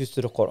got introduced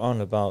to the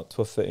Quran about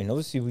 12, 13.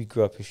 Obviously, we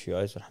grew up as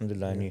Shiites,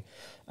 alhamdulillah.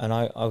 And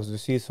I was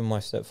received from my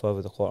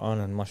stepfather the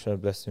Quran, and mashallah,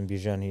 blessed him,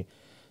 Bijani.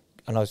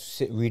 And I would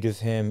read with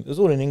him. It was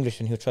all in English,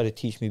 and he'll try to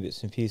teach me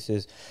bits and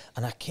pieces.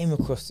 And I came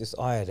across this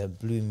ayah that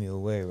blew me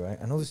away, right?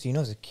 And obviously,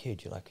 as a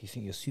kid, you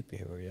think you're a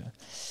superhero, yeah?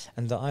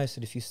 And the ayah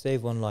said, if you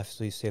save one life,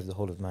 so you save the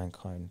whole of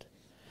mankind.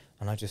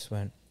 And I just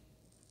went,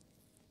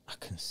 I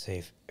can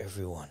save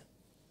everyone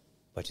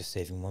by just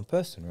saving one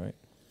person, right?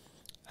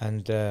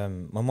 And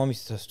my mom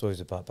used to tell stories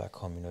about back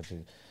home, to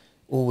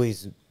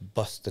always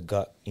bust the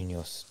gut in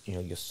your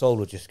soul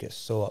will just get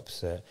so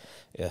upset.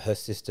 Yeah, her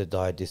sister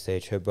died this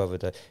age, her brother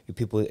died.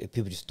 People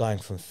just dying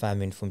from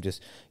famine, from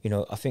just,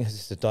 I think her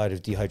sister died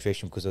of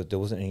dehydration because there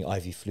wasn't any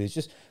IV fluids.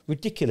 Just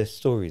ridiculous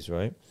stories,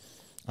 right?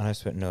 And I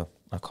just went, no,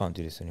 I can't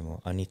do this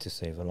anymore. I need to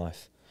save a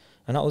life.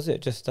 And that was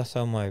it. That's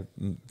how my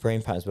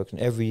brain patterns worked. And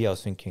every year I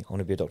was thinking, I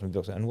want to be a doctor,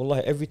 And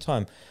wallahi, every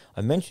time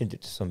I mentioned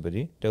it to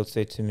somebody, they would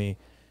say to me,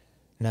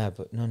 nah,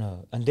 but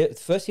no. And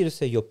first he'd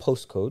say your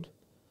postcode,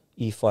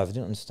 E5. I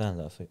didn't understand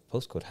that. I thought,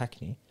 postcode,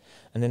 Hackney.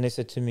 And then they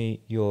said to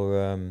me,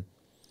 your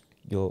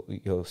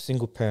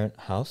single parent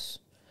house,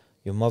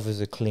 your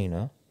mother's a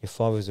cleaner, your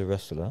father's a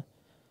wrestler.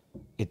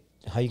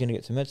 How are you going to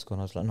get to med school?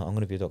 And I was like, no, I'm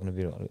going to be a doctor.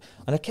 And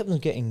I kept on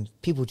getting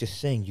people just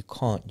saying, you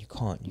can't.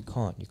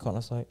 I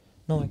was like,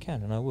 no, I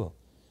can, and I will.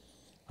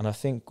 And I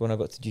think when I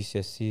got to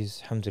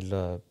GCSEs,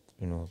 alhamdulillah,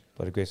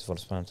 by the grace of Allah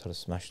subhanahu wa ta'ala,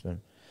 smashed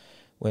them.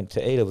 Went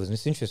to A-levels, and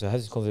it's interesting, I had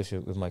this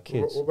conversation with my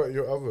kids. What about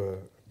your other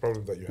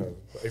problem that you have?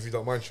 If you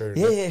don't mind sharing.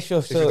 Yeah, sure.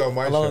 If you don't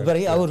mind sharing. But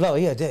I would love,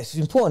 it's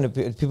important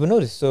that people know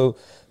this. So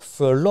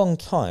for a long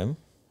time,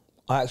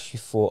 I actually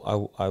thought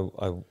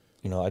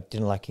I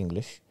didn't like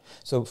English.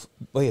 So,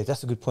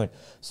 that's a good point.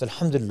 So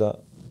alhamdulillah,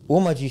 all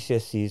my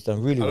GCSEs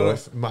done really well.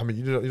 Mohammed,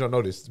 you don't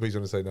know this, but he's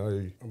going to say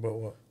no. About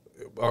what?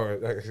 All right,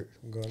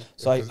 go on.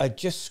 So I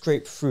just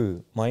scraped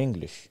through my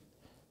English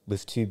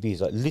with 2 Bs,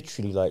 like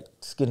literally like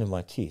skin of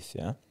my teeth,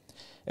 yeah?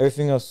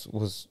 Everything else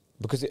was,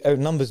 because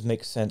numbers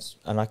make sense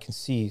and I can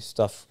see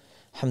stuff,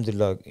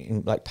 alhamdulillah,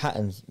 in like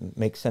patterns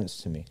make sense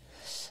to me.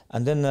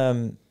 And then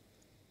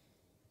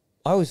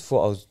I always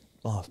thought I was,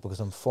 because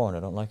I'm foreign,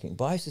 I don't like it.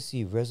 But I used to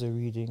see Reza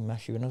reading,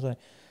 Mashi, and I was like,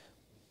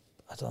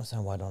 I don't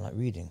understand why I don't like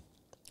reading.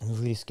 I'm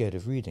really scared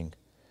of reading.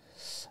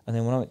 And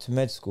then when I went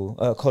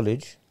to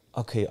college,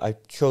 okay, I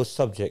chose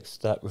subjects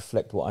that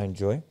reflect what I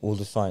enjoy, all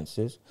the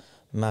sciences,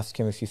 maths,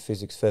 chemistry,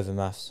 physics, further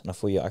maths, and I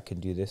thought, I can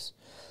do this.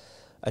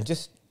 And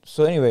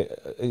so anyway,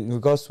 in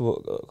regards to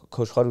what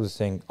Coach Khalid was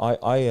saying,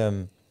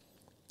 I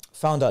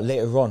found out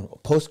later on,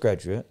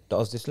 postgraduate, that I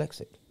was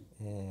dyslexic.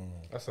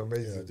 That's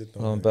amazing. Yeah, I did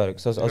know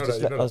that.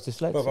 I was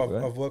dyslexic, Bro,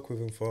 right? I've worked with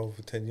him for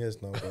over 10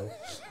 years now, bro.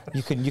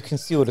 You can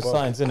see all the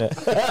signs, innit?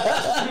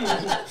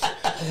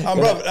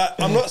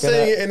 I'm not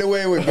saying it in a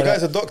way where the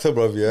guy's a doctor,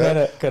 bro. Yeah.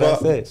 No, can I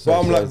say it? But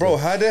I'm like, bro,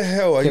 how the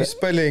hell are you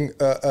spelling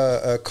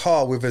a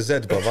car with a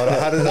Z, bro?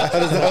 How does that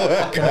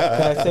work? Can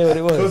I say what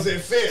it was? Because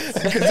it fits.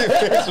 Because it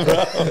fits,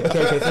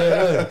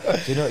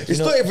 bro. It's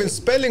not even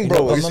spelling,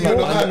 bro. It's more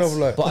kind of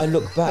like. But I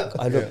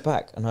look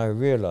back, and I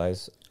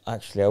realise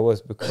actually I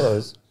was,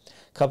 because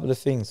couple of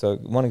things. So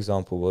one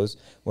example was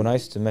when I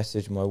used to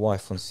message my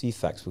wife on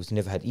CFAX, because we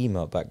never had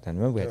email back then.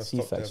 Remember we had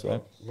CFAX,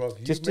 right? Bro,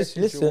 Just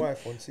messaged listen. your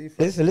wife on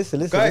C-Fax. Listen.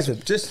 Guys,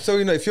 listen. just so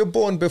you know, if you're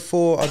born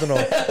before, I don't know,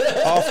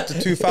 after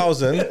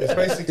 2000, It's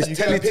basically you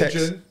get a teletext.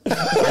 pigeon and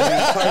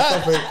you type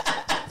something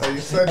and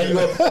you send it.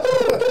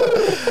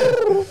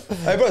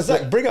 Hey, bro,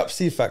 Zach, bring up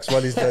CFAX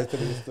while he's there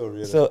telling the story. You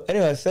know? So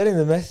anyway, I was sending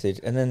the message,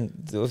 and then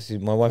obviously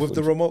my wife With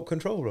the remote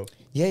control, bro.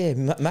 yeah,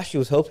 Mashi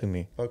was helping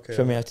me, Okay,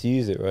 showing me how to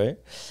use it, right?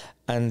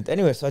 And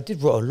anyway, so I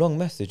did write a long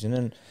message, and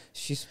then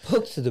she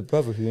spoke to the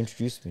brother who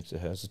introduced me to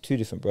her. So 2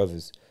 different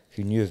brothers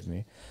who knew of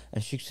me,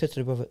 and she said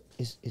to the brother,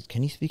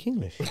 "Can you speak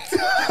English?"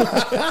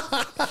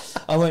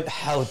 I went,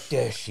 "How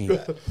dare she?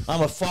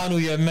 I'm a final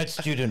year med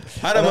student."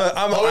 I'm an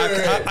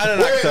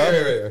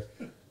actor.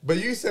 Wait. But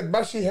you said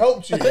Mashi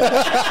helped you.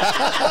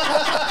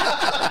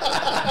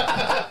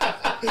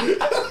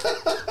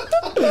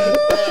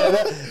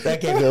 That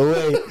gave it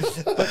away.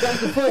 But that's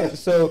the point.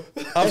 So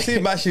I've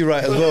seen Mashi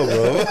right as well,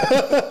 bro.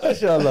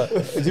 inshallah.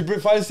 Did you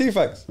find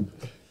CFAX?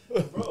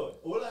 Bro,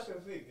 all I can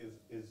think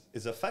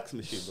is a fax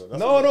machine, bro. That's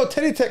No,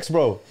 teletext,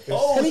 bro.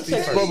 Oh,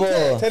 Teletext,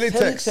 Bobo.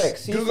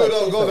 Teletext. Google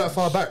don't go that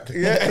far back.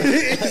 Yeah,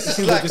 it's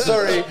like,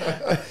 sorry.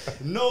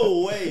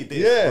 no way, this,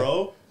 Yeah.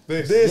 bro.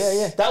 This.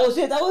 Yeah. That was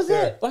it.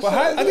 But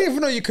I didn't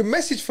even know you can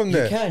message from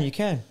there. You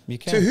can.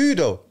 To who,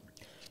 though?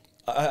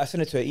 I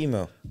sent it to her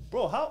email.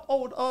 Bro, how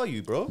old are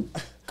you, bro?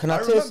 Can I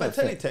tell you remember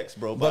something? teletext,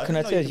 bro. But can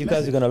I tell you, you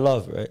guys are gonna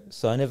laugh, right?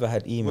 So I never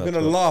had email. We're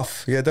going to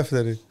laugh. Yeah,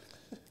 definitely.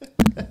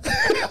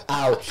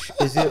 Ouch!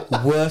 Is it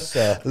worse?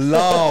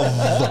 Love.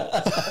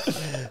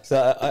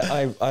 So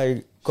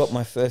I got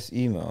my first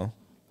email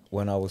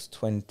when I was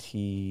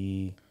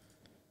 26,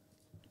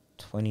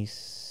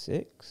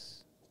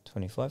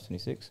 25,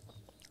 26.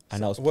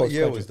 And I was What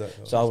year was postgraduate.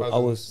 that? So I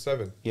was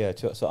 7. yeah.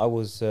 So I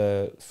was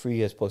 3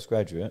 years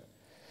postgraduate.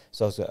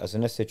 So I was as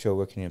an SHO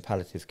working in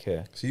palliative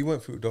care. So you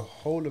went through the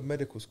whole of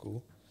medical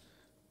school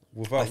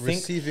without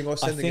receiving or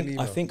sending an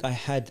email? I think I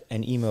had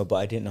an email, but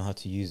I didn't know how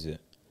to use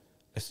it.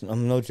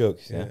 I'm no joke.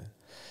 Yeah.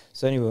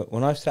 So anyway,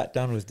 when I sat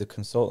down with the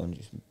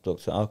consultant,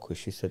 Dr. Alquist,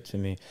 she said to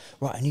me,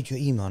 "Right, I need your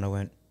email." And I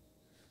went,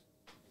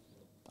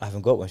 "I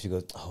haven't got one." She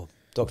goes, "Oh,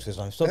 Dr.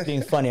 Islam, stop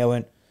being funny." I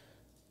went,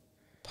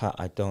 "Pat,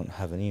 I don't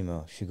have an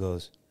email." She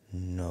goes,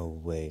 "No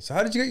way." So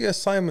how did you get your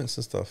assignments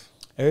and stuff?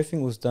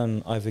 Everything was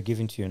done either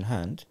given to you in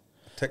hand,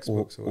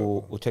 Textbooks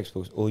or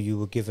textbooks, or you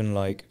were given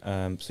like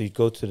so you'd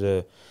go to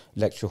the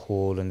lecture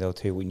hall and they'll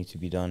tell you what you need to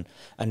be done.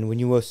 And when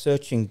you were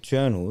searching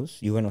journals,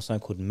 you went on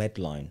something called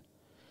Medline.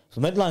 So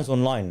Medline's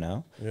online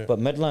now, but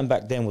Medline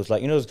back then was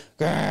like, you know, those,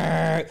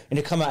 and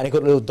they come out and they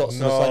got little dots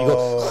on the side. You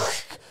go,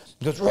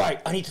 he goes,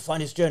 "Right, I need to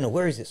find this journal.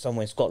 Where is it?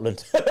 Somewhere in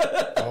Scotland."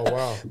 Oh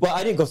wow! Well,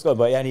 I didn't go to Scotland,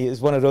 but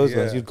it's one of those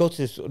ones. You'd go to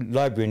this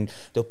library and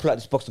they'll pull out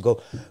this box and go,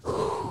 and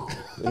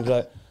you'd be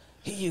like,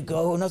 "Here you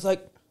go," and I was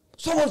like,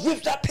 "Someone's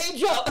ripped that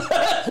page up,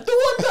 the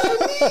one that I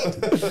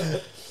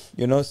need."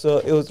 You know, so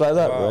it was like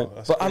that, right?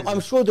 But I'm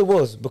sure there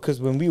was,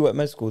 because when we were at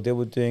med school, they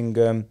were doing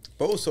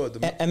but also at the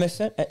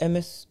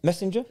MS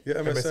Messenger. yeah,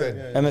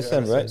 MSN. MSN.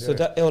 MSN, right? So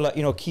that they were like,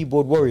 you know,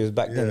 keyboard warriors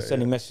back then,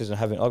 sending messages and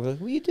having. I was like,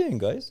 "What are you doing,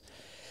 guys?"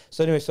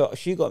 So anyway, so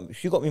she got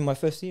me my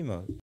first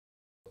email.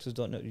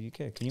 Doctors.net.uk. Can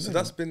you imagine? So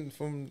that's been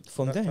from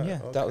then, time?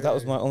 yeah. Okay. That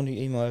was my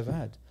only email I ever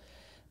had.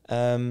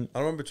 I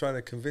remember trying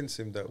to convince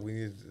him that we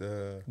need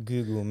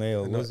Google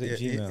Mail. no, Was it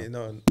Gmail?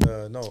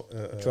 No,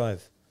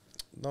 Drive.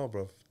 No,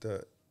 bro.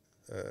 The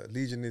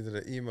Legion needed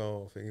an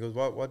email thing. He goes,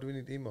 "Why do we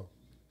need email?"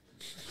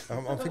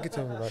 I'm thinking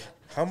to him like,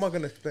 how am I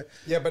gonna explain?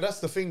 Yeah, but that's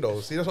the thing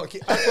though. See, that's like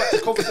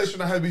the conversation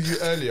I had with you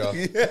earlier.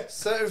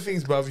 Certain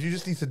things, bruv, you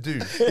just need to do.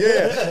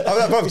 Yeah. I'm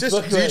like, bro, I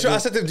said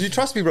to him, "Do you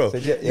trust me, bro?"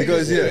 He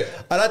goes, "Yeah."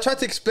 And I tried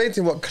to explain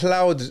to him what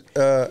cloud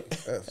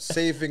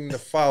saving the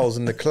files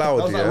in the cloud.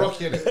 That was like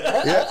Rocky, innit?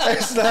 Yeah,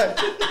 it's like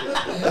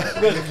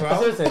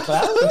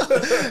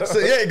so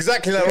yeah,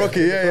 exactly like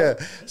Rocky. Yeah.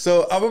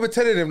 So I remember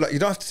telling him like, you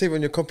don't have to save it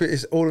on your computer.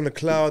 It's all in the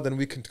cloud, and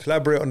we can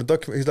collaborate on the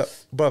document. He's like,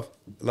 "Bruv,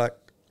 like."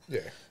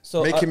 Yeah.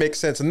 So it make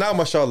sense. And now,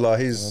 mashallah,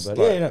 he's like,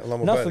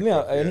 no, for me,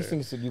 anything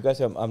that you guys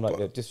have, I'm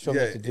like, just show me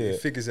how to do he it.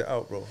 figures it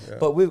out, bro. Yeah.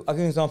 But I'll give you an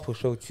example.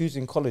 So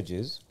choosing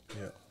colleges,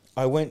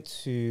 I went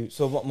to,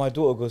 my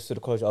daughter goes to the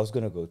college I was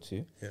going to go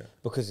to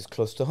because it's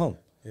close to home.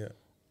 Yeah.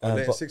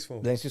 But sixth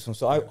form. Then sixth form.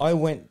 So I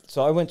went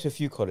to a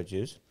few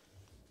colleges,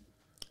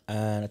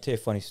 and I'll tell you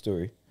a funny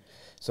story.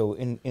 So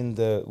in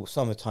the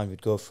summertime,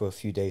 we'd go for a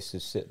few days to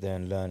sit there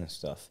and learn and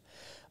stuff.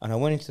 And I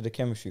went into the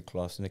chemistry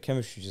class, and the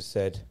chemistry just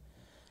said,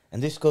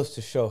 and this goes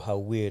to show how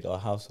weird our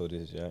household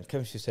is. Yeah,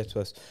 chemistry said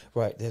to us,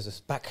 "Right, there's a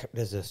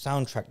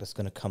soundtrack that's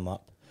going to come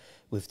up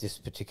with this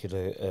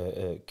particular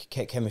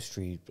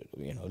chemistry,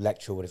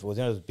 lecture or whatever. It was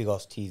one of those big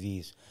ass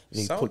TVs.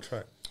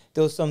 Soundtrack.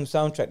 There was some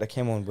soundtrack that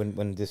came on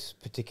when this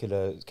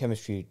particular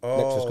chemistry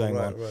lecture was going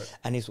on,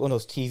 and it's one of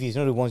those TVs,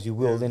 the ones you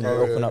wheel in and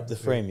open up the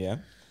frame,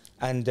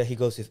 And he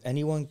goes, "If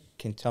anyone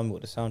can tell me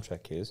what the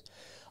soundtrack is,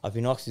 I've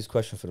been asked this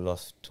question for the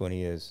last 20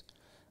 years.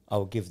 I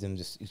would give them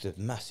this. It's a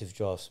massive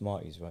jar of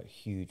Smarties, right?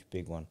 Huge,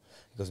 big one.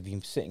 Because I've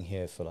been sitting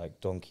here for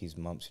like donkey's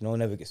months. No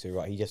one ever gets it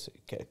right. He just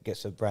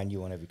gets a brand new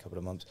one every couple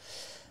of months.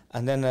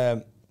 And then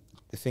the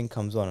thing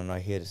comes on, and I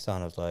hear the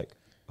sound. I was like,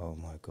 oh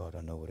my God,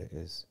 I know what it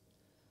is.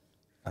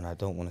 And I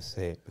don't want to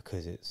say it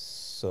because it's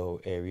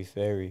so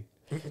airy-fairy.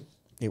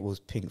 It was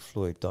Pink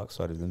Floyd, Dark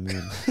Side of the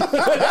Moon.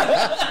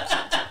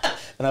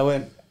 And I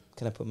went,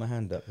 can I put my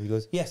hand up? He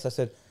goes, yes. I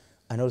said,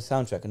 I know the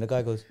soundtrack. And the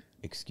guy goes,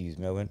 excuse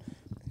me. I went,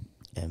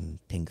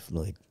 Pink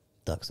Floyd,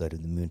 Dark Side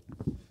of the Moon.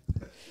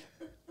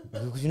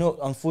 Because, you know,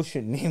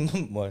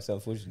 unfortunately, well, it's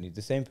unfortunately,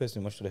 the same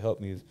person who should have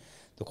helped me with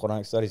the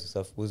Quranic studies and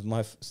stuff was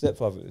my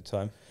stepfather at the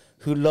time,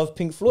 who loved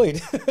Pink Floyd.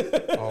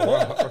 Oh,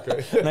 wow,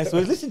 okay. And I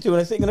was listening to it when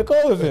I was sitting in the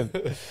car with him.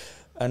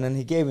 And then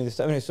he gave me this.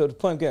 I mean, so the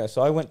point I'm getting,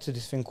 so I went to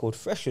this thing called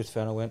Freshers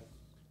Fair, and I went,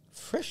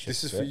 Freshers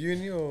This is Fair? for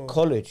uni or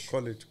College.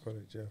 College,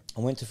 yeah. I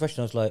went to Freshers,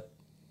 and I was like,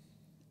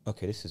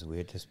 okay, this is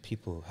weird. There's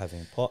people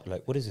having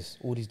like, what is this?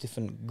 All these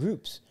different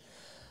groups.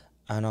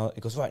 And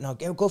it goes, right, now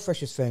go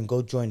Freshers Fair and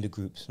go join the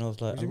groups. And I was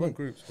like, What do you mean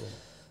groups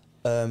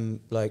for?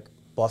 like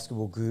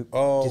basketball group,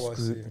 Oh, I this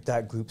group, see.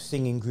 that group,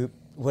 singing group,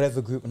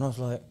 whatever group. And I was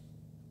like,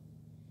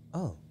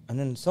 oh. And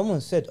then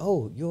someone said,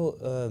 oh,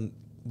 you're,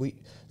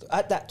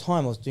 at that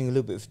time I was doing a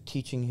little bit of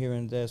teaching here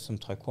and there, some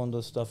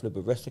taekwondo stuff, a little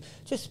bit of wrestling,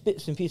 just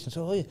bits and pieces. And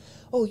so,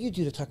 you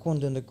do the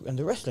taekwondo and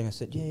the wrestling. I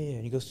said, yeah.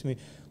 And he goes to me,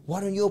 why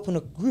don't you open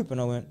a group?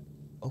 And I went,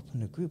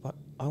 open a group?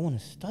 I want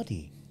to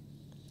study.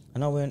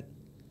 And I went,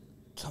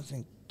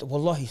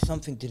 wallahi,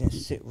 something didn't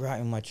sit right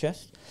in my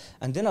chest.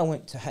 And then I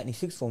went to Hackney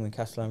Sixth Form in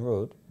Castellan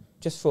Road,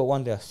 just for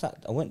one day.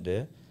 I went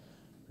there,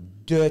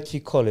 dirty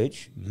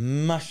college,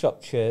 mash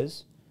up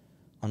chairs,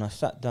 and I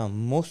sat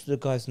down. Most of the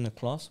guys in the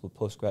class were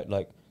postgrad,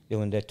 like they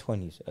were in their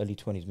 20s, early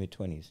 20s, mid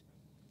 20s.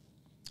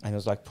 And it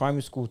was like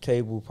primary school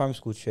table, primary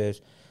school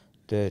chairs.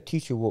 The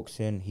teacher walks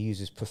in, he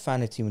uses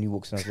profanity when he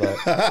walks in. I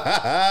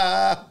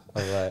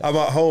was like, I'm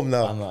at home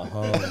now. I'm at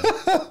home.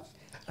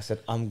 I said,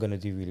 I'm gonna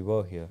do really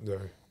well here. Yeah.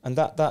 And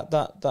that's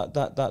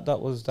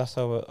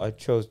how I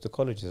chose the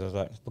colleges. I was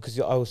like, because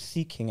I was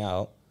seeking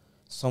out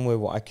somewhere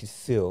where I could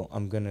feel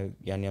I'm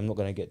not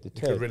gonna get You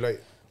deterred. could relate.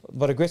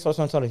 But the grace of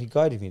Allah, he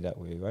guided me that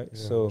way, right? Yeah,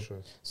 so, sure.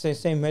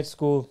 same med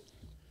school.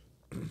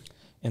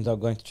 Ended up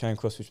going to Charing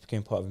Cross, which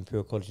became part of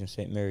Imperial College in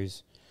St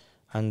Mary's,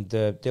 and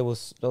there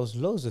was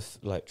loads of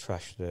like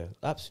trash there.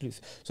 Absolutely.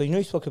 So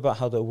you spoke about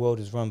how the world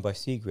is run by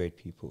C grade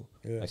people,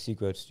 like C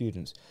grade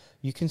students.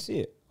 You can see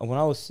it. And when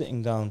I was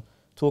sitting down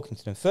talking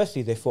to them,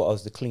 firstly they thought I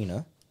was the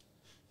cleaner.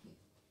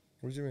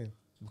 What do you mean?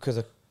 Because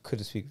I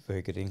couldn't speak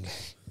very good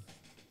English.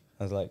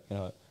 I was like,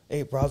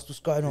 hey, bros, what's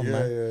going on,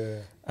 man? Yeah.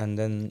 And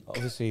then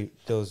obviously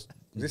there was.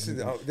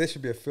 There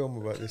should be a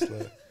film about this.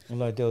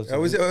 Like there was.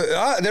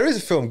 There is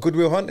a film, Good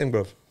Will Hunting,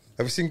 bro.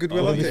 Have you seen Good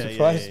Will Hunting?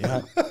 Surprised,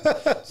 man.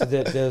 So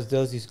there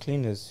was these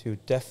cleaners who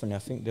definitely, I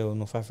think they were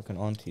North African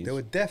aunties. They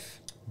were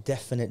deaf.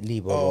 Definitely,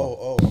 bro.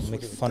 Oh,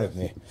 make fun of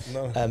me.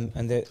 No.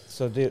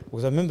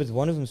 Because I remember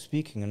one of them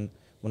speaking, and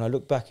when I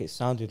look back, it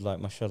sounded like,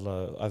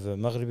 mashallah, either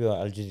Maghribi or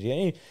Al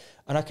Jazeera.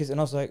 And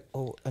I was like,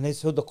 oh, and they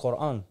said the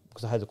Quran,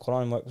 because I had the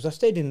Quran in my, because I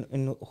stayed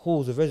in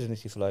halls of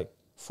residency for like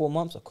 4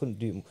 months. I couldn't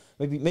do,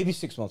 maybe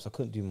 6 months. I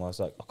couldn't do more. I was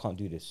like, I can't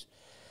do this.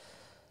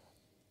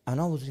 And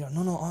I was like,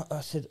 no.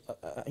 I said,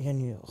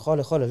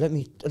 Khalid, let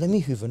me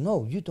hoover.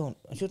 No, you don't.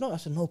 She said, no. I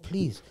said, no,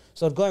 please.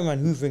 So I'd go around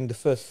hoovering the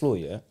first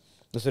floor,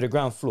 so the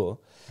ground floor.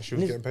 She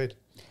was getting paid.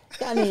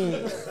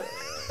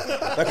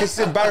 Like it's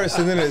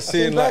embarrassing, isn't it?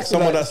 Seeing like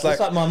someone that's like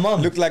my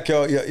mum. Look like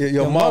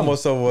your mum or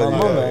someone. My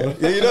mum, man.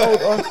 Yeah, you know.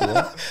 Old auntie,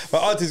 yeah. My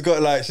auntie's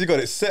got she got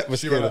it set for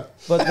skin.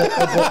 But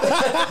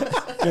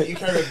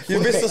You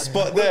missed the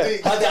spot there.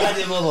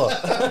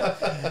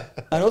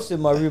 And also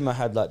in my room I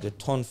had like the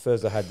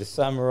tonfers, I had the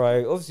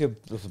samurai. Obviously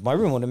my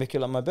room, I want to make it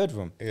like my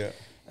bedroom. Yeah.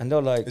 And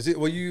they're like, did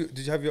you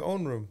have your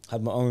own room?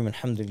 Had my own room,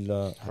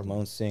 alhamdulillah, had my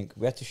own sink.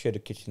 We had to share the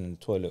kitchen and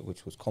the toilet,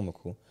 which was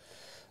comical.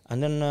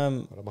 And then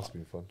that must have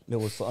been fun. it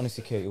was,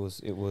 honestly, Kate,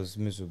 it was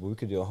miserable. We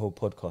could do a whole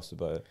podcast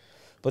about it.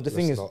 But the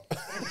thing is, I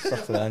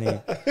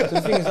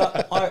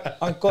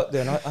got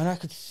there and I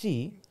could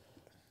see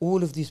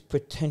all of these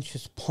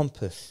pretentious,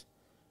 pompous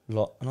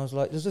lot, and I was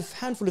like, there's a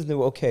handful of them that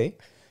were okay.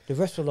 The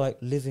rest were like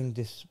living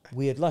this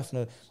weird life.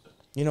 And,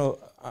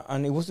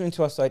 and it wasn't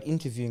until I started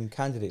interviewing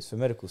candidates for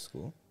medical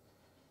school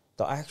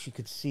that I actually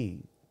could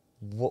see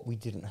what we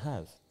didn't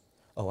have.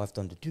 Oh, I've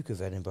done the Duke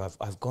of Edinburgh.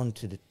 I've gone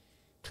to the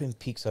Twin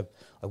Peaks. I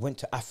went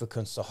to Africa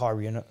and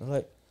Sahara, and I'm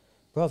like,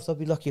 bruv, I'd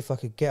be lucky if I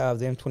could get out of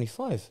the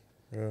M25.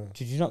 Yeah.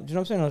 Do you know what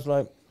I'm saying? I was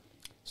like,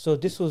 so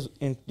this was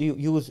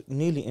you was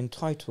nearly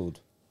entitled,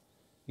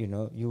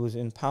 you was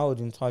empowered,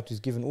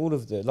 entitled, given all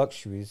of the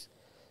luxuries,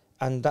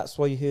 and that's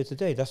why you're here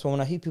today. That's why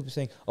when I hear people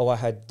saying, "Oh, I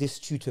had this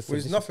tutor for,"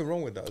 there's this, nothing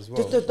wrong with that as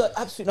well. there's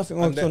absolutely nothing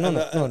wrong.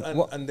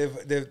 And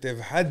they've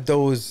had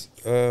those.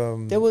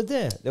 They were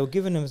there. They were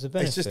giving them as a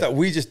benefit. It's just that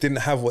we just didn't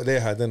have what they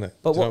had, innit?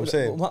 But what I'm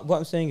saying? What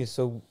I'm saying is,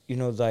 so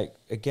like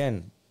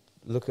again,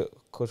 look at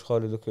Coach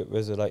Khalid, look at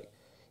Reza. Like,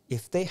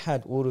 if they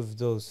had all of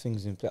those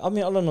things in place, I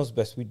mean, Allah knows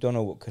best. We don't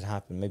know what could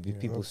happen. Maybe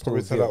people still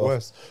probably would said veer that off.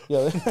 worse.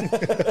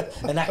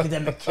 Yeah, an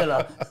academic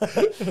killer.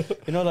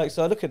 You know, like,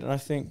 so I look at it and I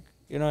think,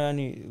 you know,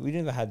 we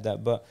never had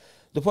that. But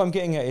the point I'm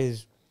getting at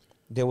is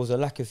there was a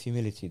lack of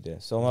humility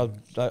there. So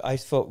I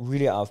felt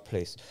really out of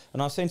place.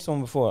 And I was saying to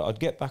someone before, I'd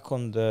get back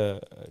on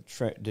the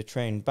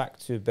train back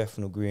to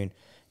Bethnal Green,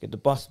 get the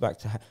bus back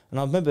to... and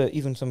I remember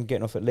even someone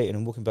getting off at Leighton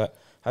and walking back,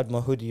 had my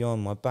hoodie on,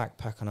 my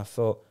backpack, and I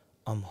felt,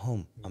 I'm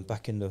home. I'm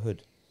back in the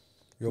hood.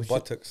 Your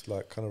buttocks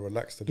like kind of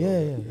relaxed a Yeah,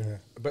 little bit. yeah.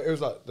 But it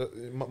was like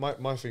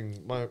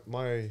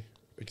my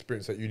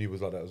experience at uni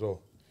was like that as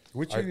well.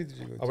 Which uni did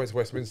you go to? I went to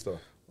Westminster.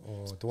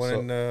 Oh, the one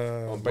in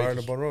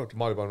Marylebone Road.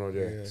 Marylebone Road,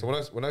 yeah. Yeah. So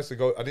when I used to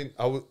go,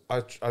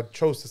 I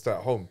chose to stay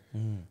at home.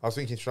 I was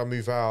thinking, should I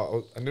move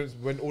out? And then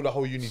when all the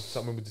whole uni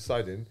something was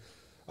deciding,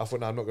 I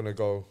thought, no, I'm not gonna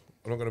go.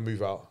 I'm not gonna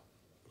move out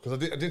because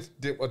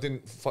I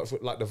didn't fight for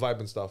like the vibe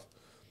and stuff.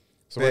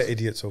 So They're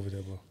idiots over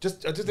there, bro. I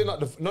just didn't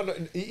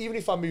like even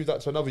if I moved out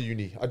to another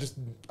uni,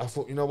 I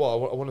thought, you know what,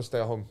 I want to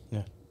stay at home.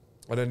 Yeah.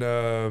 And then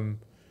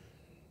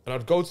and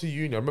I'd go to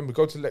uni. I remember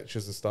go to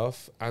lectures and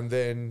stuff, and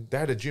then they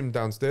had a gym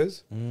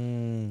downstairs,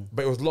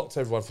 but it was locked to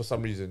everyone for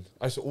some reason.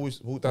 I used to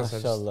always walk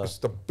downstairs,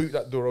 just to boot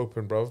that door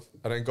open, bruv,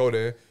 and then go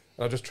there.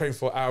 And I just trained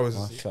for hours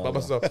by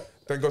myself.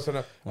 Then go to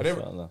and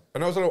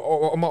I was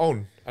on my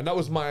own, and that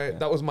was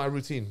my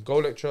routine. Go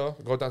lecture,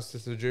 go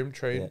downstairs to the gym,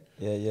 train,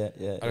 Yeah.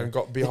 and then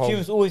be the home. gym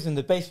was always in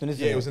the basement,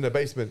 isn't it? Yeah, it was in the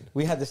basement.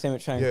 We had the same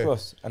at Charing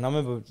Cross, and I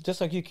remember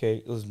just like UK,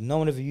 it was no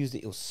one ever used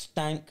it. It was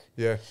stank.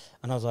 Yeah,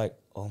 and I was like,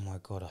 oh my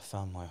god, I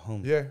found my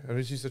home. yeah, and I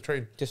just used to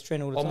train. Just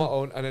train all the on time my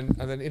own,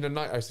 and then in the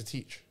night I used to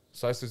teach.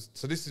 So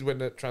this is when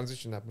the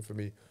transition happened for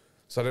me.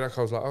 So then I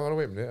was like, oh no,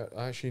 wait a minute,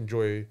 I actually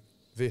enjoy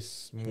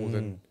this more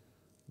than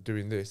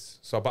doing this.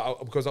 So,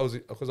 because I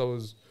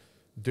was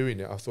doing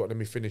it, I thought, let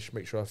me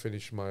make sure I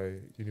finish my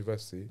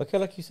university. Okay,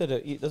 like you said,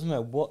 it doesn't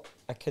matter what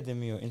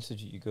academy or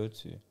institute you go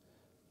to.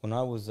 When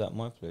I was at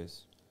my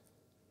place,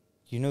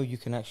 you know, you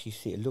can actually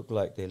see it looked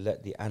like they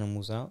let the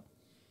animals out.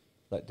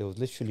 Like they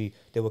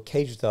were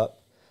caged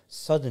up.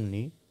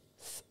 Suddenly,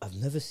 I've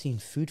never seen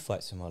food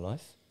fights in my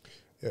life.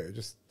 Yeah,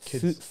 just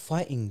kids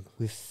fighting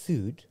with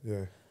food.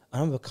 Yeah, I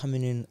remember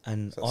coming in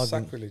and That's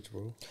arguing. sacrilege,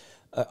 bro.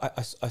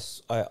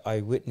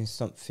 I witnessed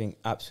something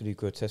absolutely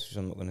grotesque, which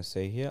I'm not going to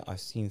say here. I've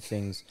seen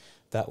things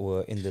that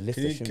were in the lift.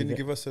 Can you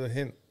give us a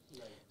hint?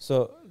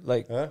 So,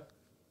 like,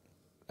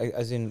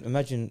 as in,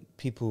 imagine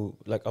people,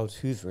 like, I was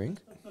hoovering.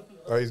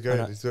 Oh, he's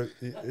going. He's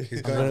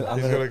going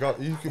to go.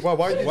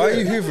 Why are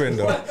you hoovering,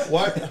 though?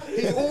 Why?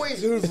 He's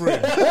always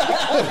hoovering.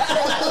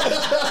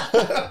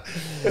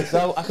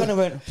 So I kind of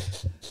went,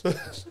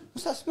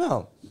 what's that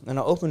smell? And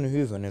I opened the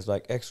hoover and there's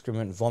like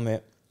excrement,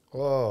 vomit.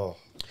 Oh.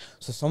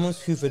 So someone's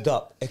hoovered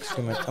up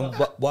excrement. And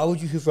why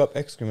would you hoover up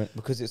excrement?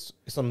 Because it's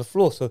on the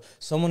floor. So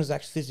someone has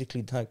actually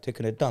physically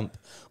taken a dump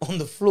on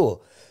the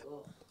floor.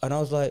 And I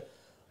was like,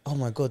 oh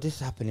my God, this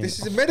is happening. This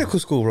is a medical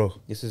school, bro.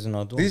 This is in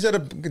our dorm. These are the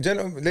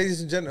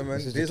ladies and gentlemen.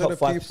 These are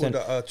the people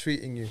that are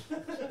treating you.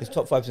 It's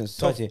top 5%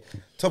 society.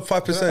 Top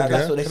 5%.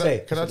 That's what they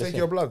say. Can I take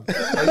your blood? Are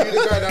you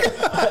the guy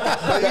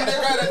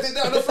that did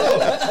that on the floor?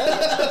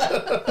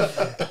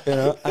 You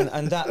know,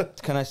 and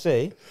that, can I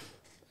say,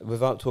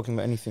 without talking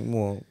about anything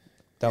more,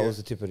 that was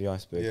the tip of the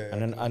iceberg. Yeah,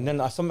 and then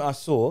something I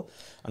saw,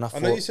 and I thought,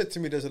 I know you said to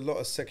me there's a lot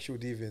of sexual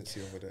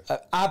deviancy over there.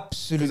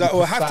 Absolutely. I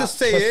will have to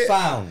say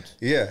profound.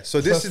 Yeah.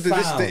 So this is the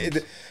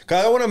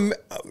because I want to.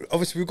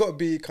 Obviously, we've got to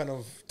be kind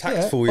of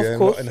tactful,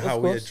 in how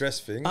we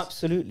address things.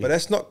 Absolutely. But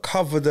let's not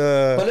cover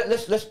the. But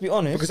let's be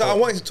honest. Because I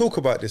wanted to talk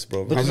about this,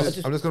 bro. I'm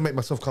just going to make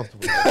myself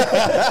comfortable. Go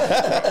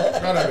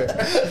on a bit.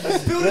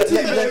 Spill the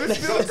tea, baby.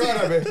 Go on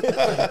a bit.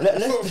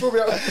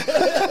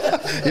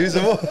 Use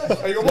them more.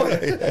 You got more?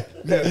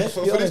 Yeah.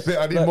 For this bit,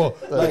 I need more.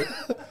 Like,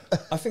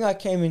 I think I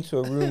came into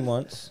a room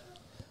once,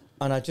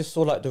 and I just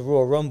saw like the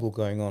Royal Rumble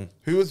going on.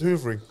 Who was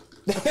hoovering?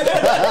 But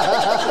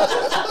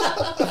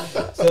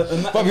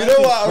you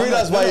know what? I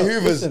realised why he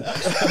hoovers. I'm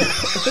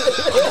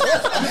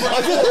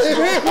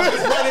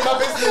just minding my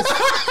business.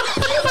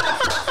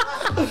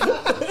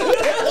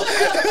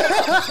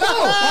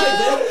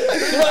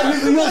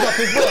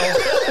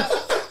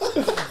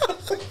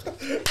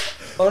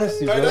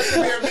 Honestly, bro. That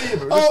should be a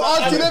meme.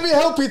 Oh, Auntie, let me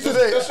help you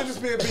today. That should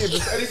just be a meme.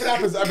 Just anything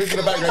happens, I'm into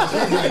the background.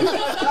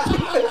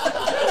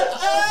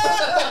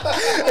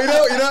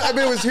 You know,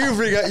 Amir was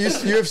hoovering at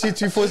UFC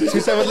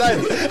 279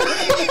 Live.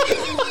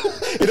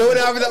 You know when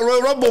they're having that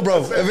Royal Rumble, bro?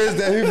 Amir's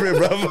there hoovering,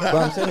 bro. But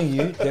I'm telling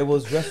you, there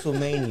was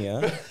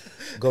WrestleMania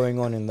going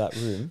on in that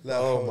room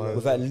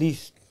with at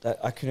least,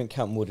 I couldn't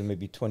count more than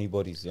maybe 20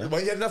 bodies, yeah?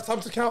 But you had enough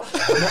time to count?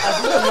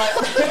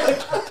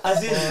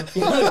 As in,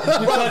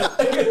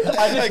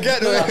 I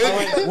get it.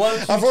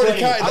 I've already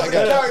counted that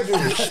guy.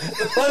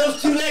 Oh,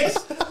 those 2 legs.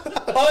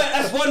 Oh,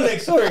 that's 1 leg,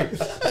 sorry.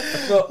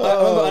 So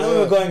I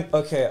remember going,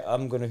 okay,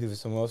 I'm going to hoover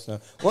somewhere else now.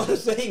 What I'm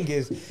saying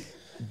is,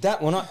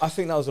 that one, I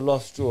think that was the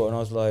last straw, and I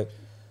was like,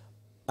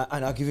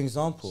 and I'll give you an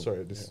example.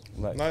 Sorry, this.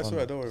 Like, No, it's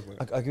alright, don't worry about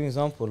it. I'll give you an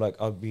example. Like,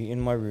 I'll be in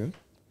my room.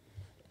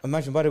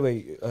 Imagine, by the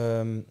way,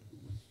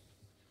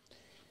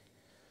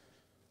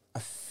 I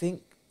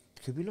think,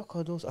 could we lock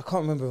our doors? I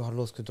can't remember if our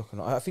doors could lock or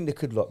not. I think they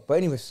could lock. But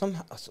anyway,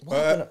 somehow...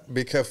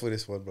 Be careful with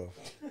this one, bro.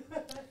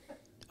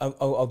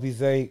 I'll be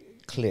very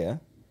clear.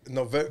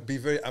 No, be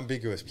very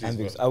ambiguous, please.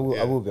 Ambiguous. Bro.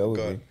 I will be.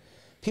 on.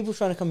 People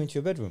trying to come into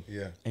your bedroom.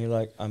 Yeah. And you're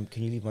like,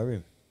 can you leave my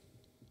room?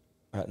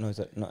 No, is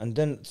that no? And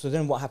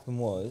then what happened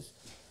was,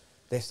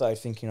 they started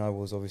thinking I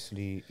was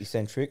obviously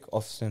eccentric,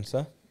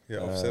 off-censor. Yeah,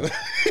 off-center.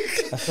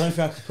 That's the only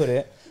thing I could put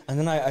it. And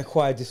then I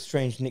acquired this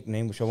strange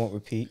nickname, which I won't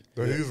repeat.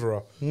 The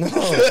Hooverer. No,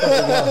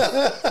 something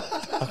else.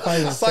 I can't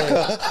even say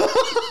it.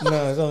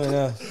 No, something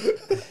else.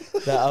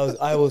 That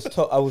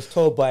I was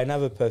told by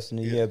another person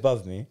a year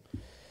above me,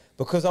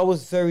 because I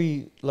was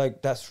very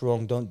like, that's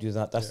wrong, don't do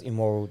that, that's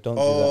immoral, don't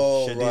do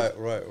that.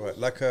 Oh, right.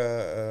 Like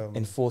a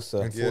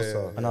enforcer.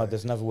 I know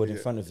there's another word in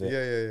front of it.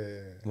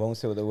 Yeah. I won't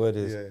say what the word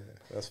is. Yeah,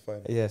 that's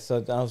fine. Yeah,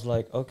 so I was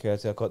like, okay,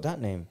 I got that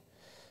name,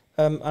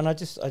 and I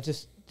just,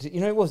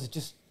 it was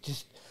just.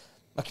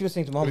 I keep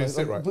saying to my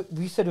mum,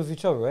 we said with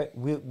each other, right?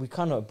 We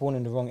kind of born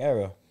in the wrong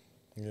era.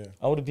 Yeah,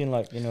 I would have been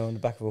like, on the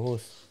back of a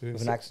horse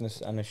with an axe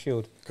and a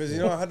shield. Because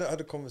I had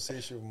a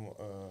conversation with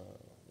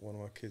one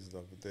of my kids the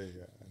other day,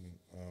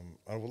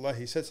 and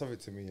wallahi, he said something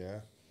to me,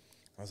 I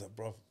was like,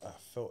 bro, I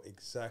felt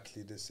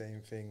exactly the same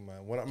thing,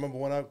 man. I remember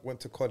when I went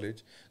to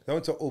college, I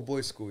went to all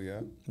boys school, yeah.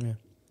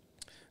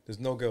 There's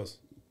no girls,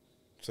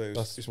 so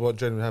that's what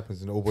generally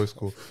happens in all boys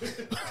school.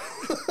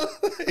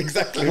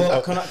 Exactly.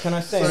 Well, can I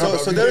say?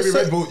 So there is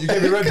Red Bull. You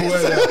gave me Red Bull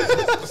earlier.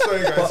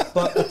 Sorry, guys.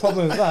 But the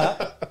problem with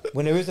that,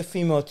 when there is a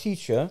female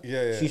teacher,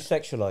 she's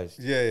sexualized.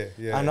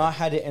 Yeah. And I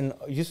had it in.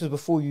 This was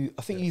before you.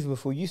 I think even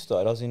before you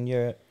started. I was in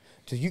year.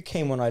 So you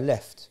came when I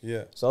left.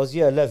 Yeah. So I was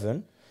year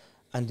 11,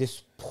 and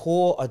this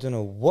poor, I don't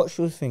know what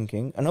she was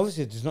thinking, and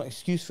obviously there's no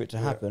excuse for it to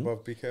happen.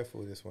 But be careful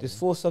with this one. This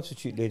 4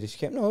 substitute ladies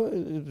came. No,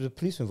 the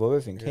police involved.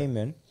 Everything came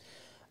in,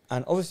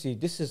 and obviously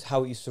this is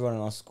how it used to run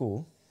in our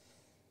school.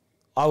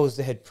 I was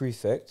the head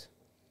prefect.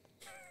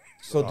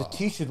 So the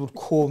teachers would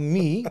call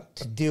me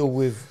to deal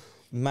with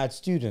mad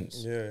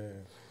students. Yeah.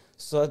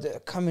 So they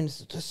come in,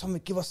 someone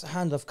give us a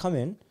hand, I've come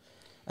in.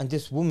 And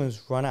this woman's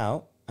run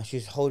out and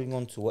she's holding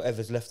on to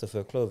whatever's left of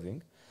her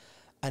clothing.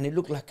 And it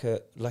looked like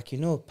a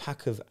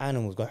pack of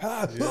animals going,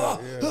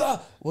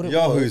 What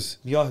Yahoos.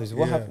 Yahoos.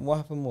 What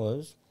happened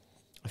was,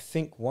 I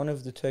think one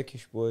of the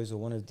Turkish boys or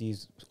one of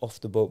these off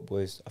the boat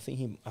boys, I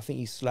think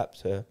he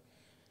slapped her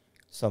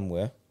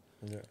somewhere.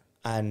 Yeah.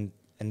 And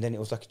then it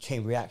was like a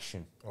chain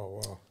reaction. Oh,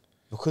 wow.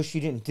 Because she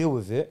didn't deal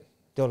with it,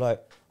 they were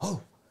like,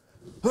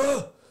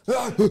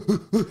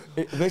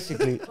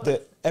 basically,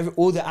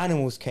 all the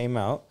animals came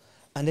out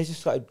and they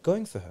just started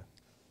going for her.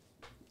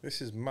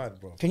 This is mad,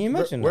 bro. Can you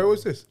imagine? Where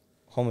was this?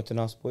 Homerton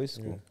House Boys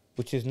School,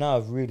 which is now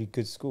a really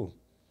good school.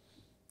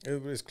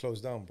 Everybody's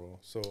closed down, bro.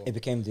 So it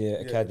became the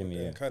academy.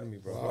 The academy,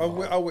 bro.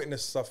 Wow. I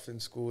witnessed stuff in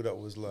school that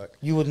was like,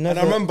 you would never.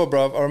 And I remember,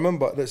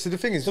 bro. So the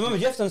thing is, so remember,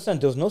 you have to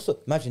understand. There was no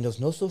imagine. There was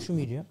no social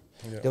media.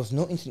 Yeah. There was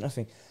no internet.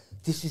 Nothing.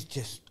 This is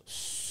just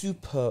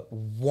super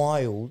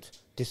wild,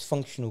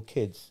 dysfunctional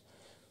kids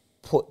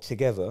put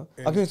together.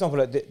 I'll give you an example.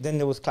 Like then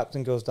there was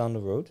Clapton Girls down the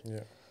road.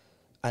 Yeah.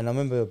 And I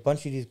remember a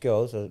bunch of these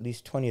girls, at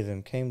least 20 of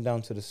them, came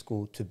down to the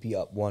school to beat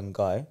up one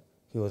guy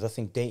who was, I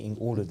think, dating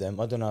all of them.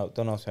 I don't know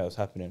how it was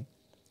happening.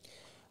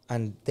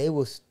 And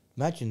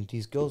imagine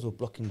these girls were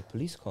blocking the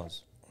police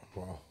cars.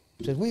 Wow.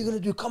 Said, what are you going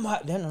to do? Come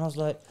out then. And I was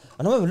like,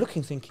 and I remember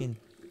looking, thinking,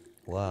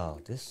 wow,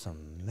 there's some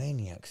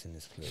maniacs in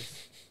this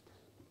place.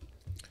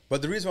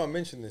 But the reason why I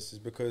mention this is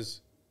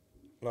because,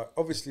 like,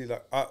 obviously,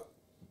 like,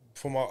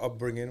 from our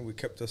upbringing, we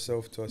kept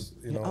ourselves to us,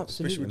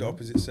 especially with the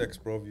opposite sex,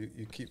 bro.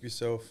 You keep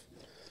yourself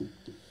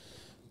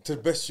to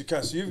the best you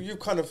can. So you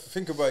kind of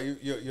think about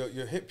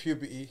your hit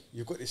puberty.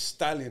 You've got this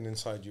stallion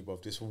inside you, bro.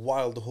 This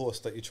wild horse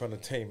that you're trying to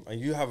tame,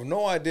 and you have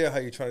no idea how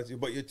you're trying to do.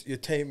 But you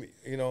tame.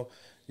 You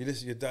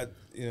listen. Your dad,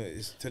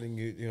 is telling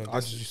you. I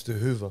just used to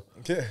hoover.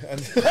 Yeah,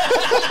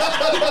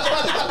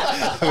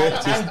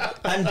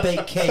 and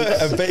bake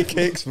cakes. And bake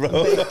cakes,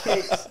 bro. Bake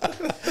cakes.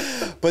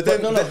 But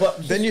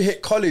then you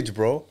hit college,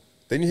 bro.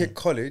 Then you hit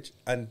college,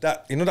 and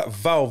that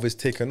valve is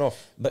taken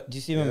off. But do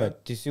you see? Remember?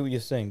 Do you see what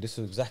you're saying? This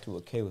is exactly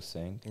what Kay was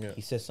saying. Yeah.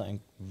 He said something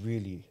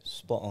really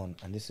spot on,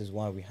 and this is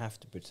why we have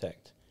to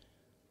protect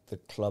the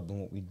club and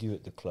what we do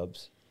at the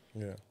clubs.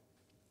 Yeah.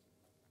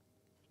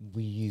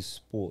 We use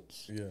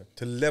sports. Yeah.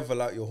 To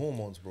level out your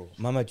hormones, bro.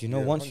 Mama, do you know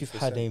once 100%. you've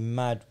had a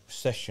mad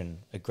session,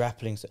 a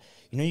grappling,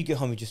 you get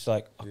home, you're just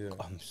like,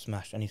 I'm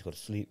smashed. I need to go to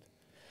sleep.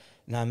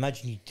 Now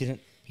imagine you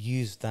didn't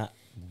use that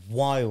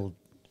wild.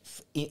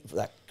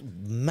 That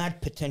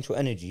mad potential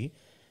energy,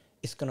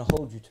 it's gonna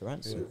hold you to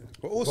ransom. Yeah.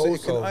 But also,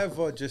 it can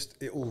either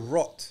it will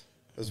rot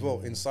as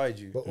well inside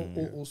you. But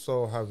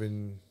also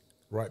having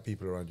right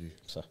people around you.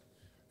 So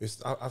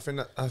I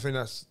think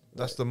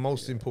that's the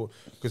most important,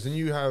 because then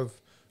you have,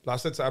 like I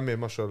said to Amir,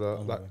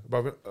 mashallah,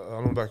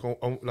 I'm back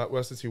on like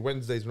I said to you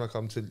Wednesdays when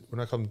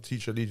I come to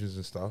teach allegiance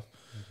and stuff.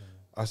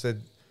 I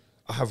said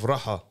I have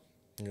raha.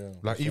 Yeah.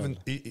 Like even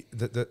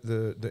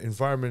the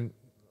environment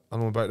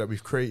that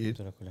we've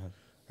created.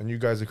 And you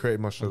guys have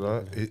created,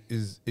 mashallah,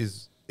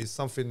 is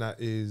something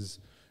that is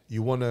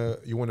you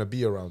wanna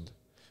be around.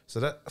 So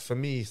that for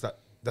me, it's like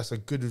that's a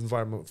good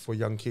environment for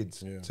young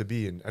kids to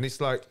be in. And it's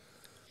like,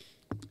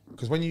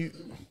 because when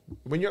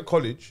you're at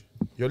college,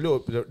 you're a little,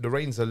 the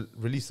reins are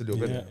released a little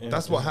bit.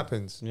 That's what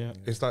happens. Yeah.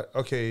 It's like,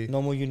 okay,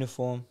 Normal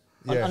uniform.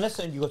 Yeah. Unless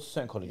you go to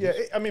certain colleges.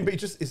 yeah. I mean, but it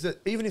just is that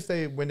even if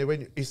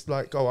when it's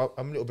like, oh,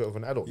 I'm a little bit of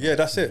an adult. Yeah,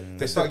 that's it.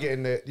 They start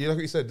getting there. You know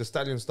what you said. The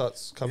stallion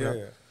starts coming up,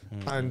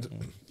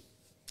 and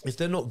if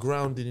they're not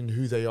grounded in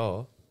who they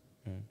are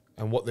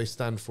and what they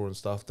stand for and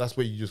stuff, that's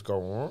where you just go.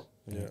 Oh.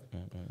 Yeah.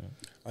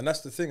 And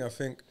that's the thing. I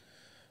think.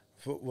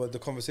 The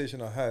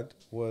conversation I had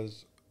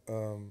was,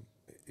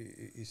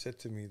 he said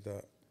to me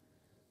that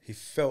he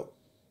felt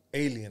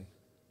alien.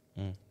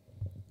 Do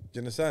you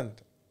understand?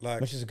 Like,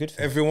 which is a good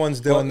thing.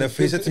 Everyone's there on their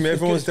phone. He said to me,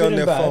 everyone's there on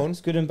their phone.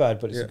 It's good and bad,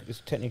 but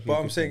it's technically. But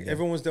I'm saying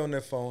everyone's there on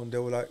their phone. They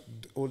were like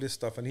all this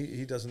stuff, and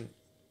he doesn't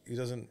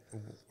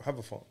have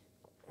a phone.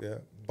 Yeah,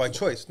 by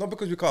choice, not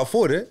because we can't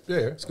afford it. Yeah,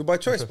 it's good by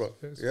choice, bro.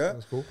 Yeah,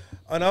 that's cool.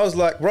 And I was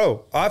like,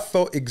 bro, I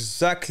felt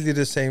exactly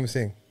the same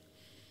thing.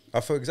 I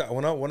felt exactly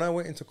when I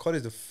went into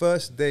college the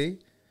first day.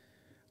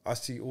 I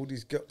see all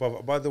these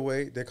girls. By the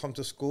way, they come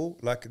to school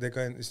like they're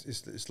going.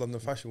 It's London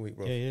Fashion Week,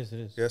 bro. Yeah, it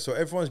is. Yeah, so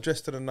everyone's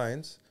dressed to the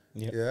nines.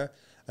 Yep. Yeah,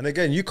 and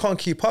again, you can't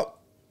keep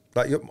up.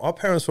 Like our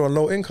parents were on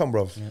low income,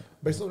 bro. Yeah.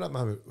 But it's not that,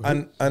 Mohammed.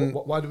 And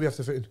why do we have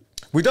to fit in?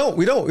 We don't.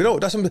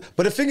 That's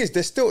but the thing is,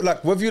 there's still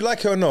like whether you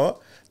like it or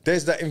not,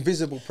 there's that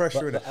invisible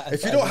pressure in it.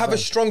 If you don't have a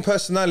strong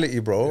personality,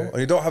 bro, and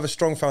you don't have a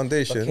strong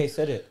foundation. But Kay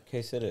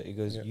said it. He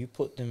goes, you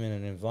put them in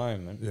an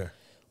environment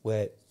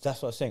where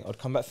that's what I was saying. I'd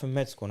come back from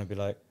med school and I'd be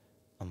like,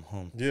 I'm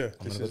home. Yeah,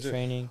 I'm gonna go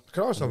training.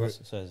 Can I ask something?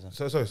 Sorry,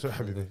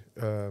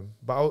 Habibi.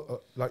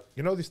 But like,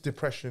 you know, this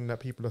depression that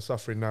people are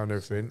suffering now and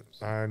everything,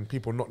 and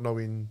people not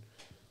knowing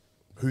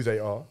who they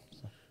are,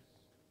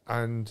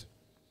 and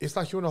it's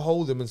like you want to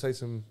hold them and say to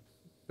them,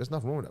 "There's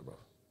nothing wrong with that, bro.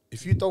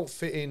 If you don't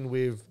fit in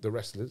with the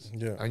wrestlers,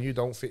 and you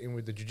don't fit in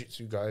with the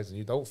jiu-jitsu guys, and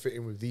you don't fit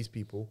in with these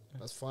people,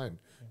 that's fine.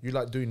 You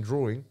like doing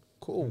drawing,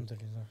 cool.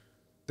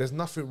 There's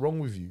nothing wrong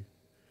with you.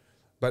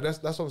 But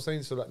that's what I'm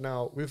saying. So like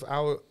now with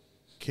our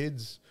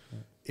kids,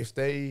 if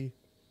they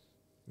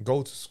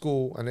go to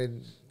school and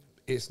then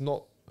it's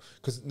not,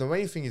 because the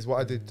main thing is what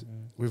I did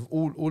with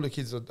all the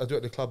kids I do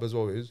at the club as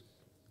well is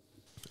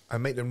I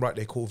make them write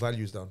their core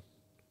values down.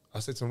 I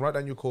said to them, write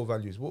down your core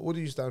values. What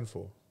do you stand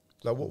for?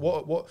 Like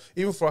what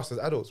even for us as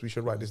adults, we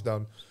should write this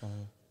down.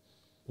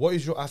 What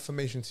is your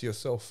affirmation to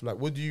yourself? Like,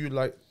 what do you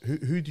like?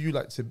 Who do you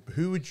like to?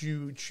 Who would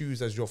you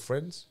choose as your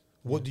friends?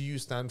 What do you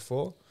stand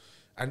for?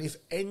 And if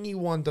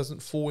anyone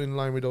doesn't fall in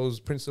line with those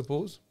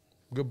principles,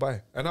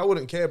 goodbye. And I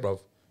wouldn't care, bruv.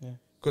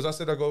 Because I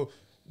said,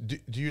 do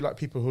you like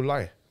people who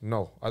lie?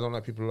 No, I don't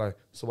like people who lie.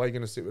 So why are you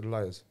going to sit with the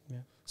liars?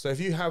 So if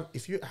you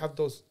have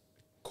those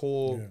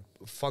core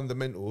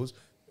fundamentals,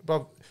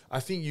 bruv,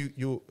 I think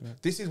you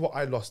this is what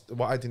I lost,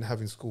 what I didn't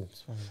have in school.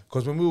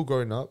 Because when we were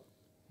growing up,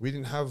 we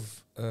didn't have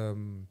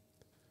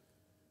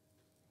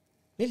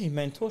really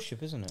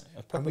mentorship, isn't it?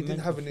 And we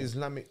didn't have an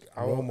Islamic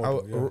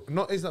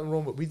not Islam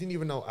role, but we didn't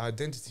even know our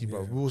identity,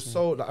 bro. We were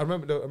so like, I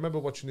remember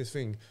watching this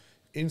thing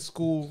in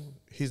school.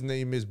 His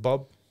name is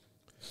Bob,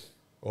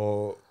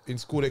 or in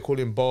school they call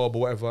him Bob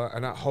or whatever,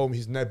 and at home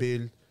he's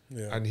Nabil.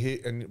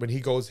 And when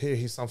he goes here,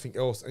 he's something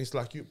else, and it's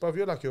like you, bruv,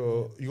 you're like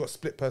you got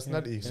split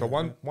personality. So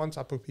one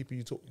type of people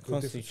you talk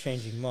constantly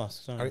changing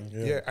masks, aren't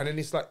you? And then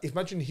it's like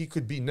imagine he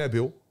could be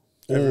Nabil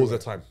all the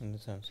time.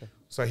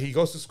 So he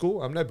goes to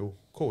school, I'm Nabil.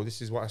 Cool,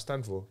 this is what I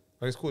stand for.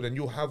 And it's cool. Then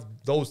you'll have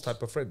those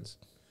type of friends.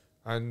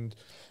 And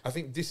I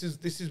think this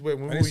is where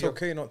when it's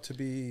okay not to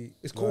be.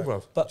 It's cool,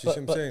 bruv. But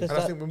and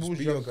I think when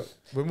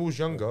we was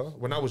younger,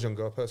 when I was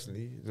younger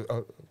personally,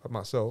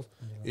 myself,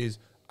 is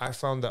I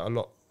found that a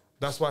lot.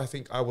 That's why I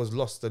think I was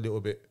lost a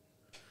little bit,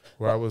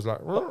 where I was like.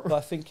 But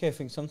I think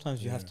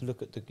sometimes you have to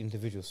look at the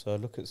individual. So I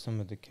look at some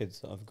of the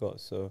kids that I've got.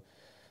 So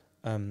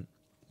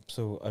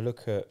I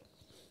look at.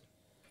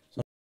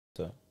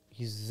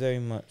 He's very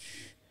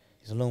much,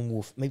 he's a lone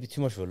wolf, maybe too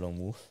much of a lone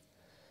wolf.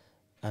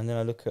 And then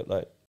I look at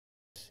like,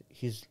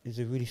 he's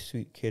a really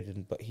sweet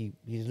kid, but he's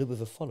a little bit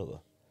of a follower.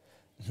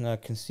 And I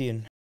can see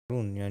in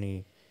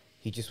Harun,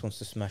 he just wants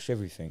to smash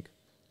everything.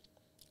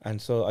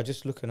 And so I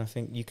just look and I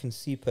think you can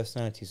see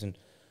personalities and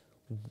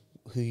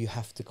who you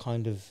have to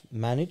kind of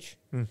manage.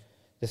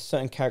 There's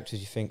certain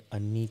characters you think I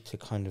need to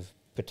kind of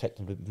protect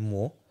them a bit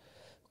more,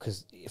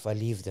 because if I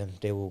leave them,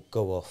 they will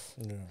go off.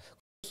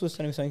 He was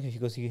telling me something. He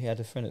goes, he had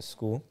a friend at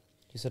school.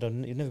 He said,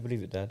 you'd never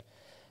believe it, Dad.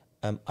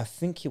 I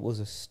think it was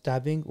a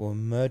stabbing or a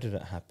murder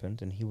that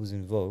happened, and he was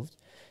involved.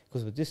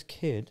 Because this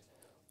kid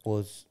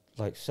was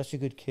like such a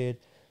good kid,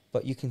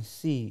 but you can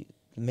see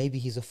maybe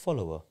he's a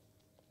follower.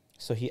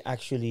 So he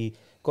actually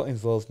got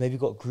involved, maybe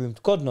got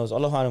groomed. God knows,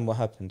 Allah Alam what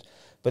happened.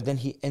 But then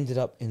he ended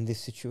up in this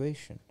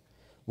situation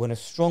when a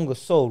stronger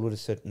soul would have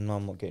said, no,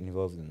 I'm not getting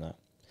involved in that.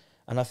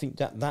 And I think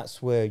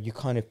that's where you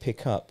kind of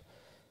pick up.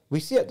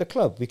 We see at the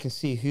club, we can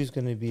see who's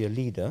going to be a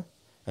leader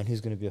and who's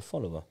going to be a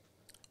follower.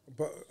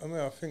 But I mean,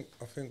 I think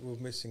we're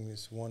missing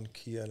this one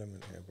key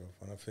element here, bro.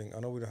 And I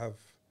know we have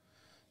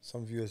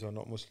some viewers who are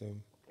not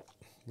Muslim,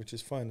 which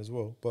is fine as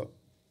well. But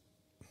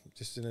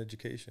just in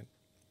education,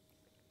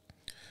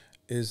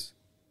 is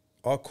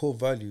our core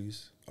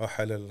values are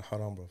halal and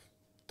haram, bro.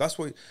 That's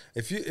what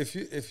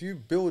if you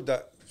build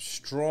that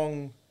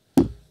strong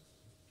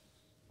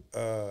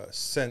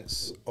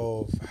sense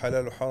of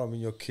halal and haram in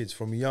your kids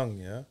from young,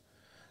 yeah,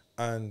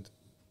 and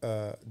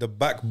the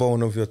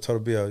backbone of your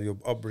tarbiyah, your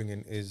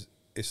upbringing is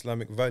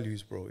Islamic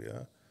values, bro,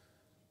 yeah.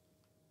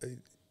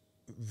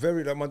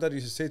 Very, like my dad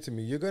used to say to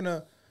me,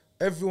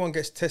 everyone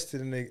gets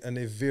tested and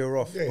they veer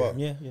off,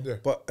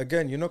 but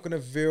again, you're not gonna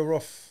veer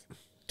off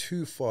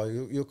too far.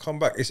 You'll come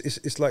back.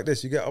 It's like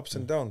this. You get ups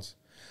and downs,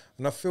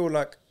 and I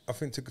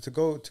think to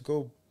go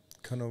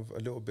kind of a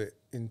little bit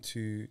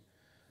into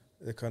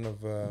the kind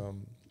of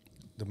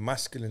the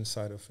masculine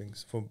side of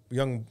things for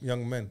young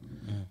men,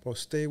 bro.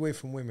 Stay away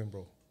from women,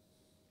 bro.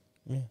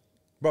 Yeah.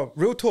 Bro,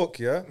 real talk,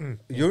 yeah.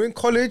 You're in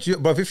college,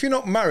 but if you're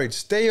not married,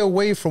 stay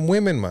away from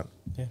women, man.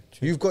 Yeah,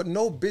 true. You've got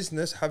no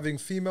business having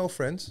female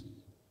friends.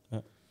 Yeah.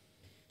 Do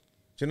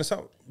you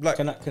understand? Like,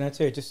 can I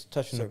tell you, just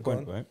touching So the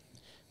point, go on. right?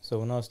 So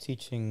when I was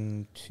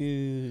teaching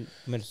 2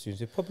 middle students,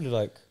 they're probably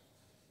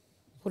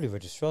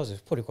registrars, they're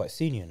probably quite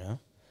senior now.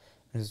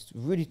 And there's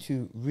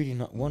really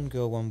not one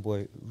girl, one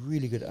boy,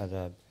 really good at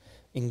adab,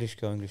 English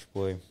girl, English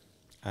boy,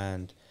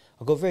 and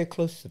I got very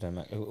close to them.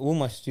 Like, all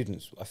my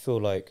students, I feel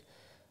like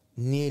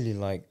nearly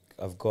like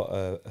I've got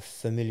a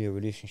familiar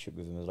relationship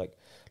with them, like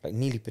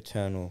nearly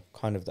paternal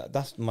kind of that.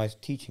 That's my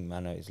teaching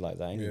manner is like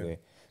that anyway.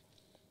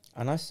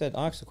 And I asked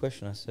a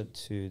question. I said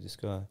to this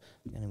girl,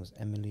 her name was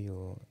Emily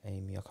or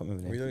Amy, I can't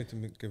remember the name. we don't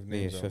need to give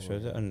names. Yeah,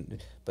 sure. out,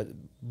 But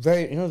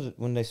very,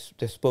 when their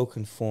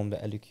spoken form,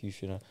 the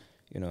elocution,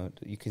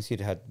 you can see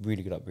they had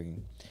really good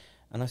upbringing.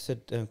 And I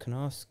said, can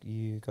I ask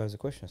you guys a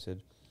question? I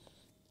said,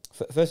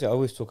 firstly, I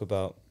always talk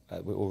about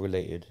we're all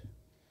related.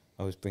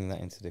 I always bring that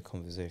into the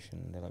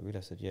conversation. And they're like, really?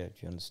 I said, yeah. Do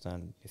you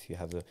understand if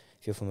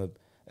you're from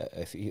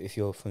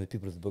the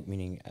people of the book,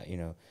 meaning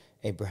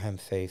Abraham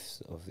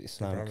faiths of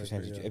Islam,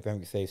 Christianity,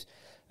 Abrahamic faiths,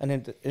 and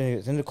then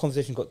the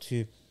conversation got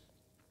to.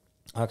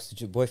 I asked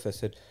the boy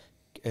first. I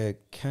said,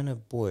 can a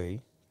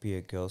boy be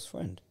a girl's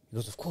friend? He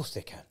goes, of course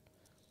they can.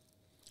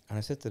 And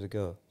I said to the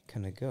girl,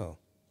 can a girl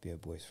be a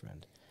boy's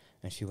friend?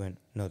 And she went,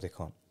 no, they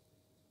can't.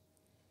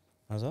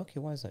 I was like, okay,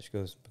 why is that? She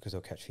goes, because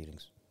they'll catch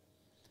feelings.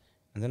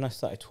 And then I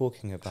started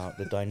talking about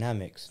the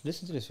dynamics.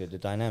 Listen to this here, the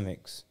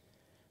dynamics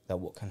that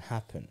what can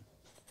happen,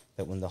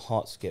 that when the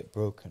hearts get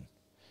broken.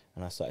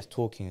 And I started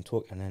talking, and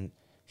then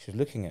she was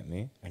looking at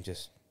me and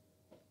just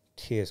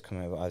tears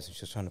coming out of her eyes, and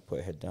she was trying to put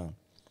her head down.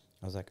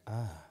 I was like,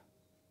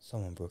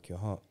 someone broke your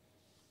heart,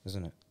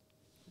 isn't it?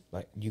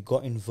 Like, you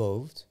got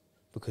involved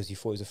because you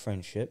thought it was a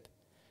friendship.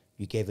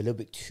 You gave a little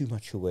bit too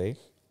much away.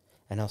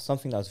 And now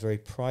something that was very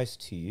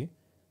prized to you,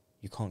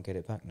 you can't get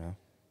it back now.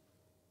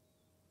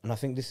 And I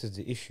think this is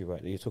the issue,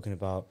 right, that you're talking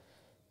about.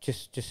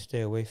 Just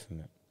stay away from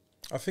it.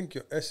 I think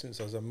your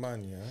essence as a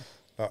man, yeah,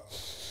 like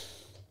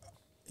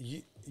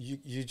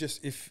you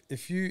just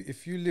if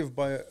you live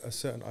by a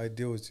certain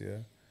ideals, yeah,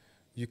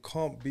 you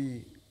can't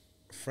be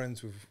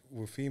friends with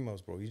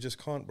females, bro. You just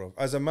can't, bro.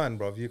 As a man,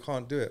 bro, you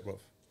can't do it, bro,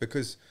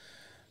 because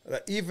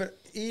like,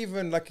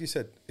 even like you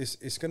said,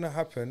 it's gonna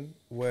happen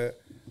where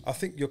I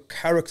think your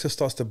character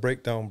starts to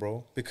break down,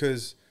 bro,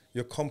 because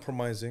you're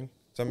compromising.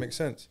 Does that make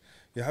sense?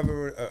 You have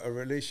a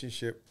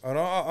relationship, and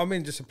I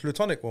mean just a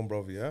platonic one,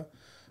 bro. Yeah,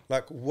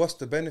 like what's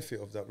the benefit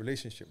of that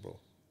relationship, bro?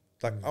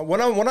 Like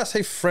when I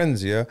say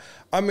friends, yeah,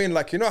 I mean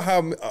like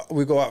how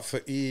we go out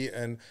for eat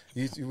and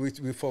we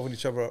follow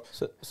each other up.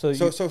 So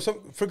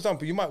for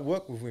example, you might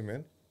work with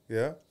women,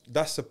 yeah.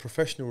 That's a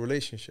professional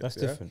relationship. That's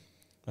different.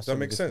 Does that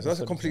make sense?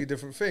 That's a completely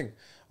different thing.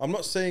 I'm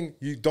not saying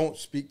you don't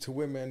speak to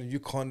women and you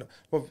can't.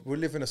 Well, we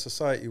live in a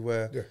society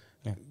where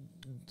how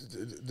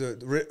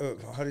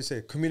do you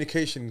say,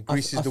 communication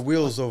greases the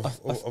wheels of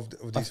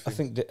these things. I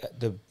think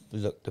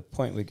the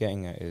point we're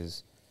getting at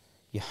is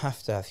you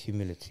have to have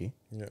humility.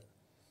 Yeah.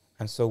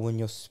 And so when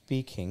you're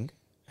speaking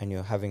and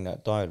you're having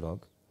that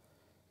dialogue,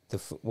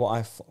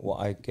 what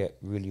I get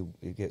really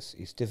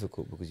it's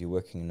difficult because you're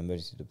working in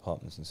emergency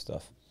departments and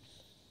stuff.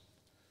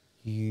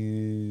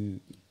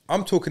 I'm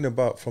talking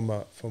about from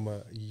a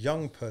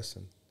young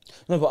person.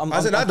 No, but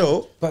as an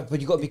adult, but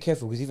you got to be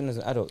careful because even as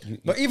an adult,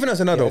 even as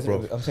an adult,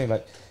 bro. I'm saying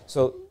like,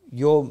 so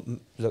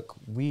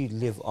we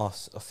live our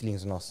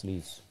feelings on our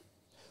sleeves.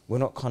 We're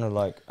not kind of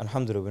like,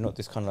 alhamdulillah, we're not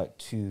this kind of like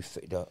too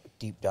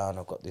deep down.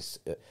 I've got this.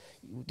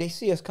 They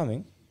see us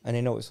coming and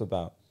they know what it's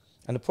about.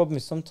 And the problem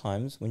is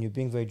sometimes when you're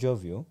being very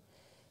jovial,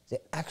 they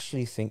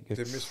actually think you're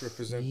they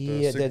misrepresent.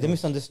 they're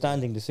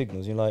misunderstanding the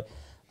signals. You're like,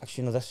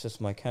 actually, no, that's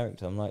just my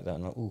character. I'm like that.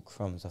 And like, oh,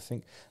 crumbs. I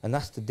think, and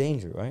that's the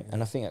danger, right?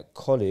 And I think at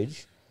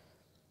college,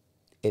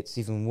 it's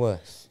even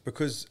worse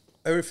because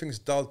everything's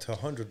dialed to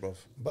 100, bro.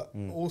 But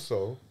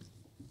also,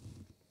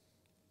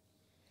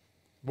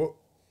 what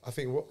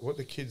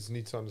the kids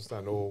need to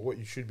understand, or what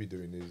you should be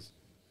doing, is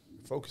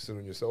focusing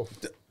on yourself.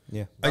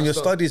 Yeah, and your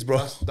studies,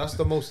 bro. That's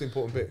the most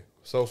important bit.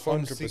 So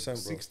from 100%,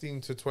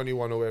 16 to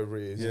 21 or whatever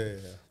it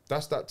is,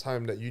 that's that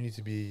time that you need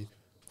to be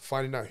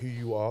finding out who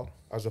you are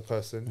as a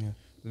person,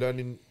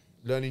 learning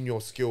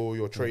your skill,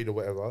 your trade, or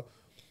whatever.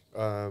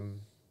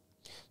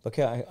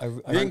 Okay,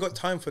 You ain't got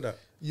time for that.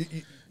 You,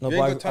 no, you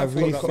but ain't got time I for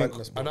really that think,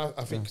 madness, bro. and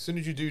I think as soon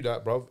as you do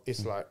that, bro,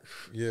 it's like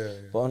Yeah.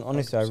 but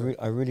honestly, 100%.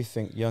 I really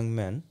think young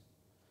men,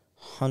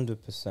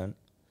 100%,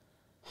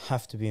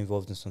 have to be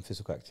involved in some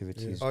physical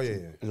activities. Oh, yeah.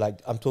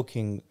 Like I'm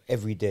talking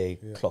everyday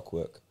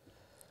clockwork.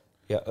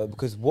 Yeah,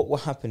 because what will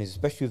happen is,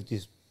 especially with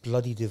these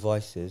bloody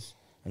devices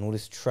and all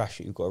this trash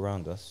that you've got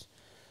around us,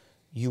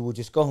 you will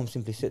just go home,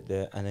 simply sit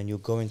there, and then you'll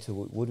go into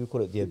what do we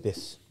call it, the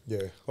abyss. yeah.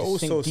 But Just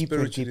sink also deeper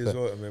and spiritually as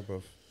deeper. well, Amir,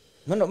 bro.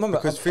 No, remember,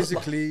 Because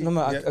physically,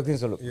 I think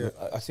so. Look, yeah.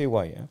 I see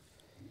why.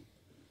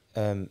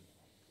 Yeah,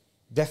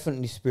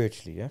 definitely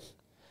spiritually. Yeah,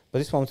 but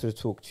this one I wanted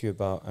to talk to you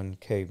about, and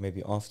Kay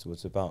maybe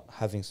afterwards, about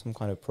having some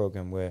kind of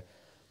program where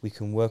we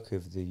can work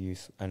with the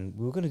youth, and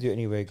we were going to do it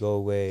anyway. Go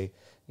away,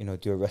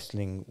 do a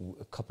wrestling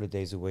a couple of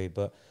days away,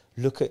 but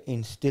look at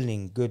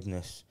instilling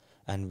goodness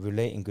and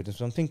relating goodness.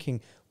 So I'm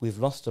thinking we've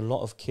lost a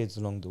lot of kids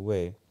along the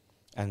way,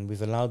 and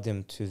we've allowed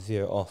them to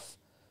veer off,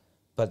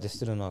 but they're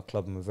still in our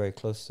club, and we're very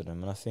close to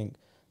them. And I think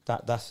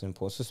that's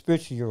important. So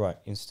spiritually, you're right,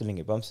 instilling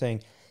it. But I'm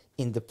saying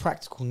in the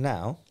practical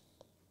now,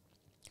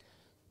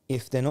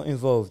 if they're not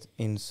involved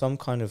in some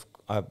kind of,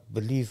 I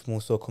believe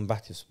more so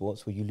combative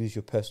sports where you lose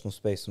your personal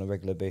space on a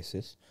regular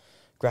basis,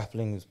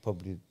 grappling is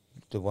probably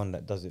the one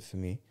that does it for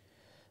me.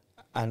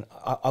 And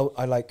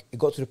I like, it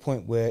got to the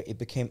point where it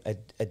became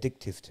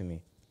addictive to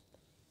me.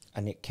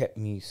 And it kept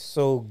me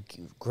so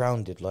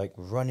grounded, like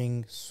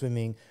running,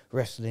 swimming,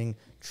 wrestling,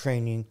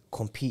 training,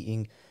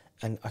 competing,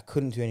 and I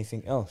couldn't do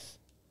anything else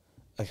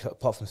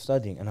apart from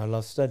studying, and I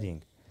love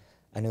studying.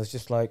 And it was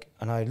just like,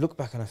 and I look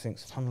back and I think,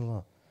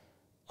 subhanAllah,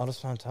 Allah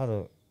subhanahu wa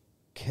ta'ala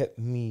kept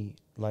me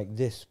like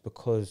this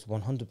because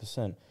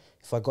 100%,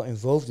 if I got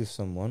involved with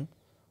someone,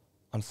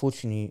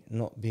 unfortunately,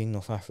 not being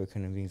North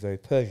African and being very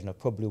Persian, I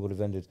probably would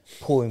have ended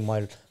pouring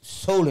my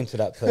soul into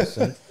that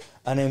person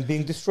and then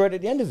being destroyed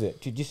at the end of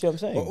it. Do you see what I'm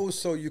saying? But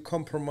also, you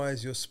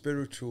compromise your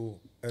spiritual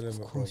element,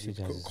 bro. course You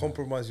you do.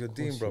 compromise your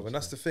deen, bro. And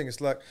that's the thing.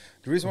 It's like,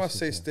 the reason why I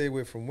say stay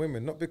away from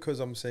women, not because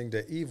I'm saying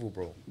they're evil,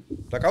 bro.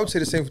 Like, I would say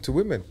the same to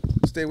women.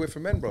 Stay away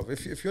from men, bro.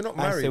 If you're not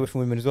I married... stay away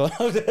from women as well.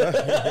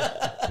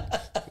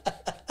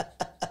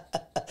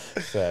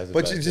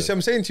 But you see what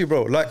I'm saying to you,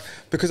 bro? Like,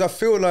 because I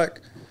feel like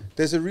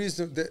there's a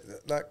reason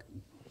that, like...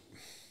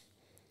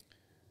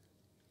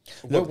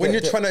 Look, when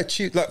you're trying to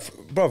achieve, like,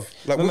 bruv,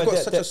 like, we've got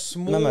such a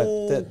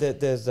small...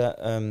 There's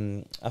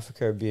that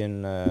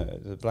Afro-Caribbean,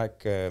 the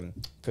black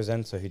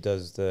presenter who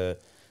does the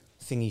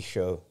thingy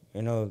show.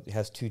 He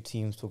has two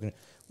teams talking.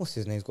 What's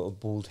his name? He's got a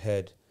bald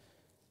head.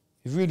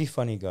 He's a really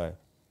funny guy.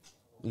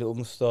 Little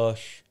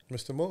moustache.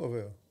 Mr.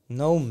 Motivate.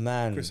 No,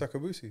 man. Chris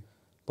Akabusi.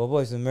 Bobo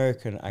is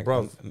American actor.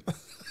 Bruv.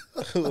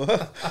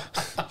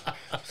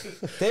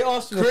 They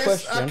asked him a Chris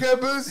question.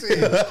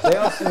 Akabusi. They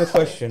asked him a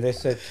question. They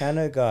said, "Can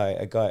a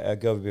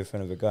girl be a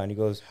friend of a guy?" And he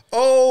goes,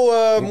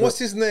 What's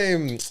his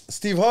name?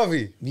 Steve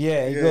Harvey.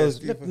 "Yeah." He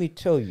goes, "Let me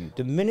tell you,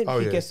 the minute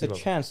he gets Steve a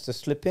Harvey. chance to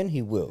slip in,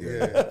 he will."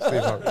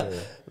 Yeah.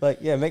 Like,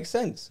 yeah, makes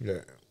sense. Yeah.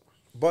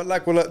 But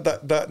like, well,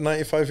 that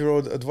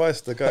 95-year-old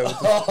advice, the guy.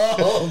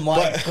 Oh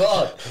my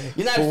God!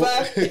 You're not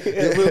fact.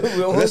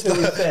 Let's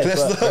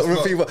not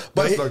repeat. But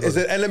that's not there's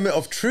good. an element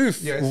of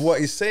truth Yes. with what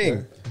he's saying.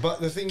 Yeah. But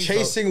the thing,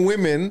 Chasing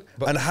women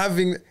and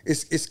having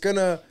it's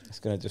gonna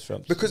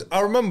disrupt. because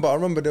I remember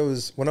there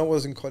was, when I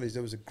was in college,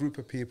 there was a group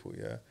of people,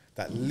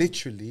 that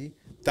literally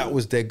that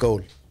was their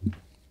goal,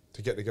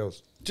 to get the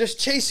girls. just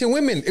chasing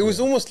women. It was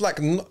almost like,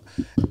 and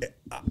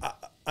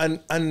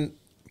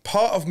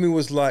part of me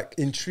was like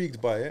intrigued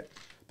by it,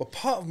 but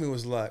part of me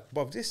was like,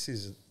 Bob, this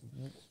is,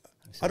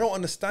 I don't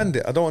understand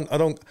it.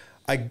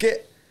 I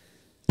get,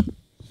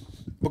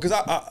 because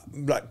I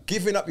like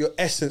giving up your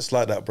essence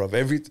like that, bro. Do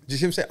you see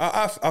what I'm saying?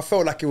 I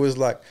felt like it was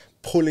like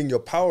pulling your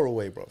power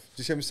away, bro. Do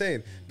you see what I'm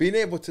saying? Being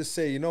able to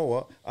say, you know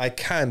what, I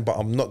can, but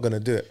I'm not gonna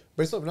do it.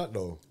 But it's not that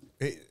though.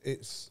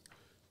 It's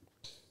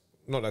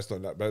not that's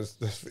not that,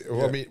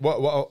 but I mean,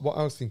 what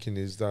I was thinking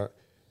is that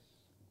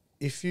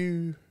if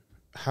you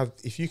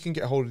can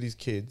get a hold of these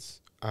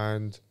kids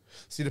and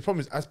see, the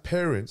problem is, as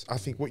parents, I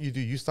think what you do,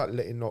 you start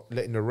letting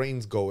the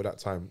reins go at that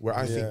time. Where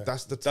I think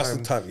that's the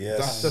time. Yes.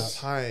 That's the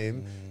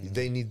time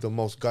they need the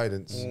most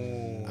guidance.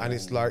 And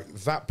it's like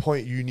that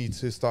point you need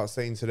to start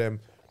saying to them,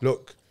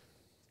 look,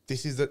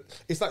 this is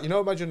it's like,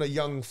 imagine a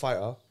young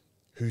fighter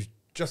who's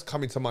just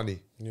coming to money.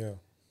 Yeah.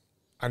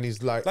 And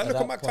he's like Look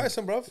at Mike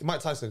Tyson, bro. Mike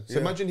Tyson. So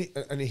imagine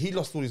he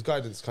lost all his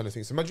guidance kind of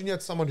thing. So imagine you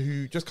had someone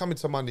who just come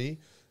into money,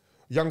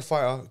 young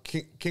fighter,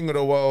 king of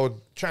the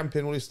world,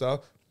 champion, all this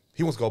stuff.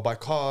 He wants to go buy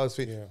cars.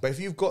 But if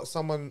you've got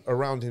someone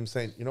around him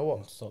saying, you know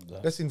what, Stop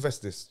that. let's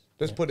invest this.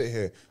 Let's put it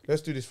here.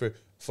 Let's do this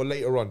for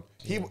later on.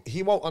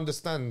 He won't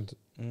understand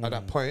at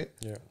that point.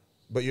 Yeah.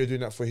 But you're doing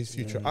that for his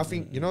future. I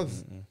think,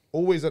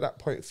 always at that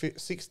point,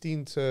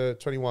 16 to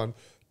 21,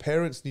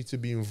 parents need to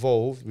be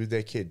involved with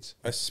their kids.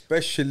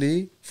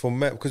 Especially for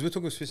men, because we're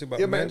talking especially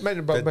about men.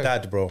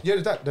 Dad, bro. Yeah,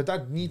 the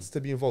dad needs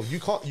to be involved. You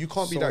can't be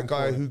So that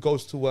guy important. who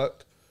goes to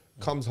work,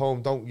 comes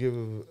home, don't give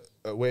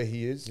where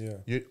he is,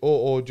 Yeah.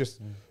 or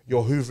just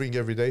you're hoovering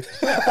every day.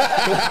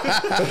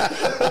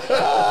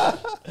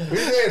 We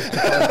did.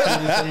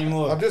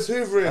 I'm just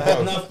hoovering. I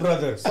have enough,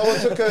 brother. Someone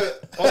took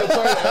on the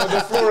toilet on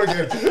the floor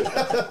again.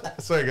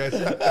 Sorry, guys.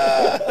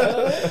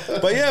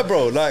 But yeah,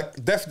 bro,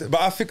 like definitely.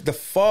 But I think the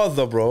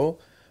father, bro,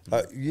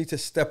 you need to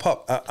step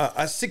up.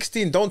 At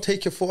 16, don't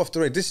take your foot off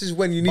the rate. This is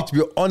when you need to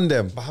be on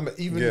them. But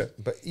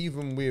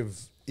even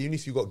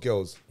if you got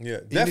girls, Yeah,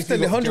 even if you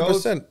definitely, got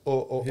girls 100%.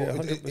 or Yeah,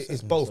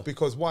 it's both,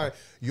 because why?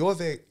 You're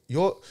their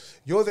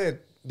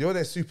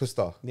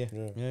superstar. Yeah.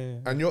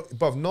 And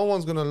but no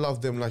one's gonna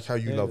love them like how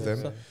you love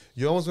them.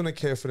 No one's gonna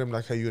care for them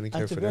like how you're gonna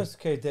care And for to be them. honest,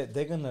 okay,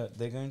 they're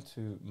going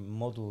to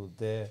model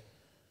their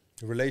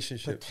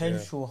Relationships.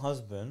 potential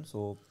husbands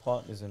or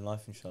partners in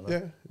life, inshallah, Yeah,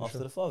 after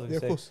inshallah. the father. Yeah,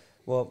 of Say, course.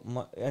 well,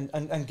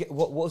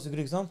 what was a good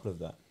example of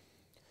that?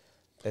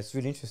 It's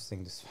really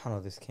interesting. This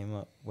came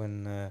up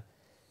when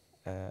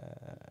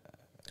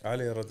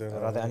Ali so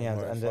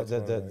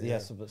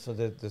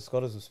the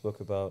scholars have spoke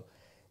about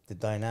the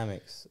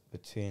dynamics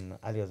between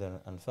Ali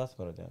and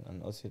Fatima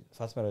and also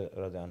Fatima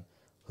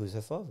who's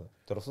her father,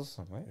 the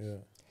Rasul, right? Yeah.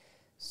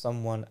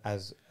 Someone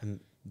as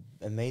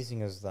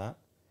amazing as that,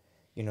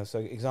 so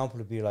example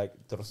would be like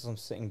the Rasul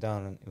sitting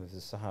down with the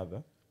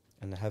Sahaba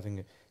and they're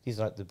having these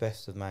are like the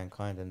best of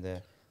mankind and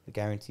they're the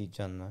guaranteed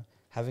Jannah,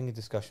 having a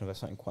discussion about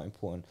something quite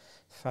important.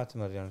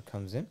 Fatima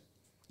comes in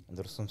and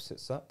the Rasul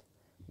sits up,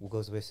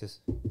 goes away,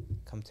 says,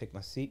 "Come take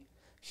my seat."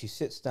 She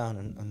sits down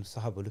and the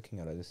Sahaba looking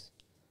at her like this.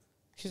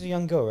 She's a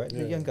young girl, right?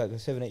 Yeah. A young girl,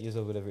 7, 8 years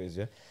old, whatever it is,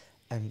 yeah.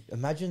 And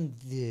imagine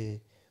the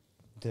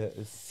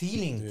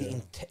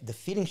feeling, the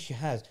feeling she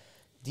has.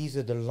 These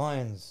are the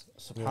lions,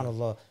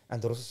 subhanallah,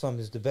 and the Rasul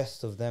is the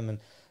best of them,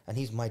 and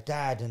he's my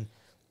dad, and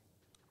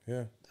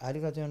Ali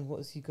Radian, what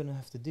is he gonna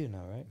have to do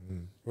now, right?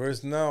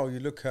 Whereas now you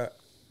look at,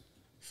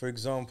 for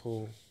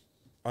example,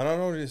 and I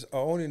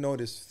only know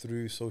this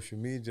through social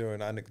media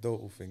and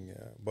anecdotal thing,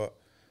 but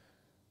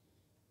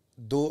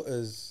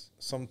daughters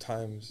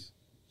sometimes,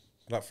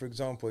 like for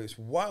example, it's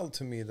wild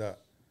to me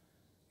that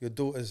your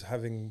daughter's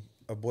having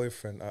a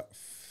boyfriend at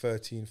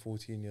 13,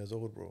 14 years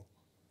old, bro,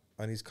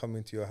 and he's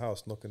coming to your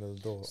house, knocking on the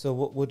door. So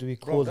what do we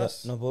call that?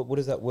 No, but what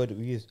is that word that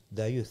we use?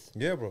 Dayuth.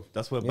 Yeah, bro.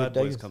 That's where Yeah, bad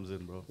boys Dayuth. comes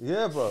in, bro.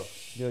 Yeah, bro.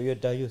 You're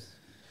Dayuth.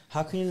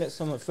 How can you let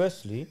someone?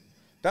 Firstly,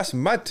 That's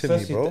mad to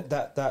me, bro.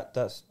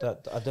 That's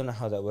I don't know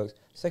how that works.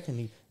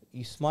 Secondly,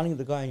 you're smiling at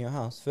the guy in your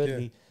house.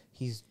 Thirdly,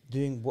 he's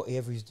doing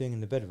whatever he's doing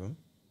in the bedroom.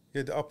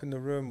 Yeah, they're up in the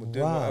room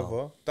doing Wow.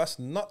 whatever. That's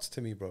nuts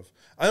to me, bro.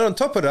 And on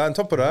top of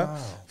that,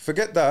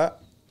 forget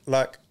that.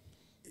 Like,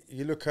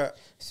 you look at.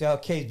 See how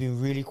Kay's been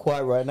really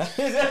quiet right now.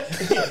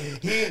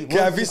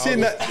 Have you seen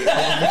that?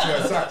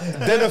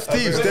 Den of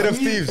Thieves. Have you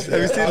seen I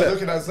was that?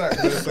 looking at Zach.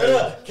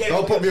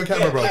 Don't put me on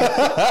camera, bro.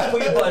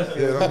 Put your button.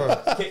 Yeah, no, no.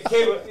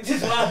 This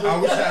is what I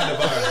happened. wish I had the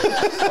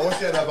button. I wish I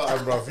had that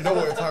button, bro. You know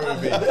what time it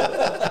would be.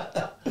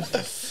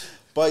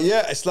 But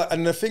yeah, it's like,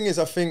 and the thing is,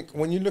 I think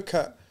when you look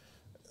at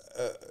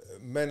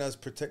men as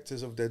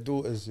protectors of their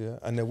daughters,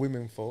 and their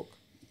women folk,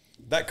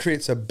 that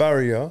creates a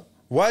barrier.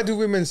 Why do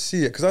women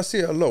see it? Because I see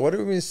it a lot. Why do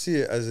women see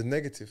it as a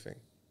negative thing?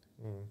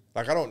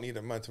 Like, I don't need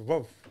a man to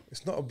love.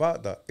 It's not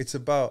about that. It's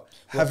about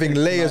having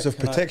layers of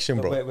protection,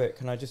 bro. Wait.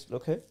 Can I just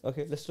okay?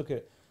 Let's look at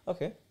it.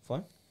 Okay,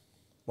 fine.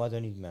 Why do I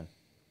need men?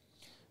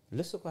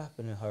 Let's look what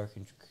happened in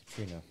Hurricane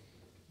Katrina.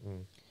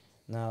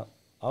 Now,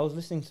 I was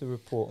listening to a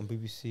report on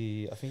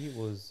BBC. I think it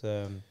was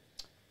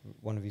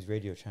one of these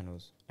radio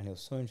channels, and it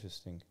was so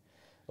interesting.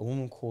 A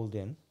woman called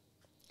in.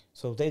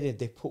 So they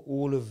put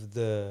all of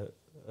the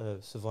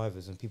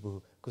survivors and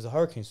people, because the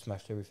hurricane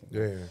smashed everything.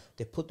 Yeah.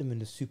 They put them in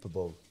the Super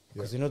Bowl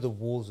because the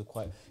walls are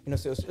quite,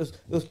 so it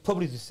was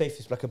probably the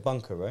safest, like a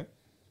bunker, right?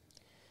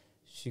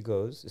 She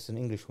goes, it's an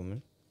English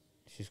woman.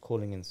 She's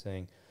calling in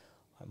saying,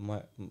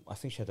 I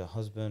think she had her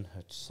husband,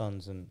 her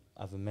sons, and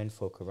other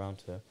menfolk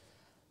around her,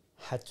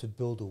 had to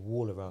build a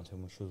wall around her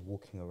when she was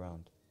walking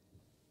around.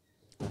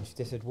 And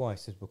they said, why?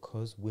 She said,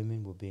 because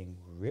women were being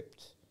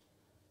ripped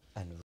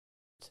and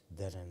ripped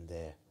then and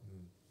there.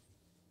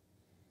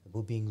 They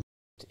were being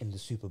ripped in the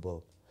Super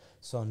Bowl.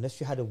 So unless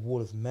you had a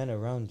wall of men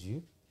around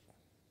you,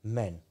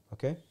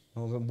 okay?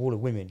 Not a wall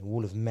of women, a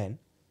wall of men,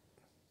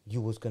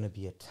 you was going to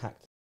be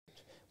attacked.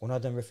 When I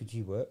done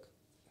refugee work,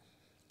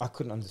 I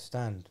couldn't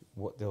understand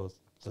what there was,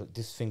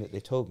 this thing that they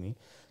told me.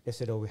 They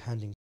said, we're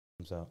handing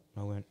out. And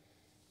I went,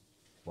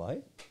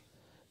 why?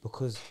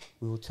 Because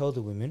we will tell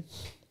the women,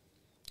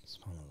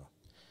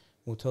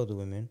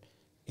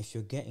 if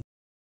you're getting,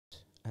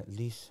 at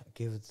least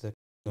give the...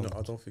 No,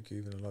 I don't think you're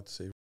even allowed to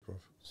say, bro.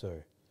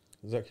 Sorry.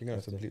 Zach, you're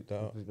going to have to bleep that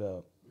out. Bleep that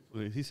out.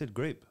 Wait, he said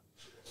grape.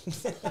 You're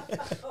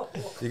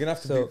going to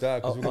have to So, bleep that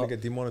out because we're going I'll- to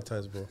get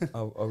demonetized, bro.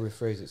 I'll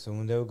rephrase it. So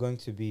when they were going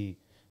to be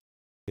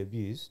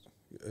abused,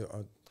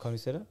 can't we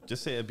say that?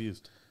 Just say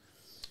abused.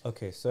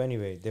 Okay, so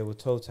anyway, they were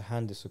told to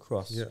hand this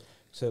across. Yeah.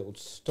 so it would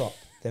stop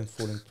them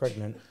falling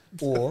pregnant,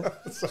 or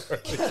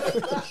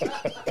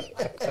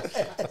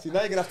See,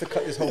 now you're gonna have to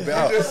cut this whole bit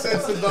out. You just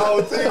censored the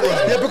whole thing, bro.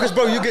 Yeah, because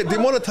bro, you get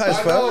demonetized,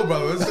 I fam. know,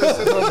 bro. It's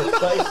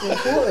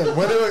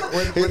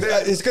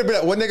important. It's gonna be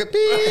like one nigga.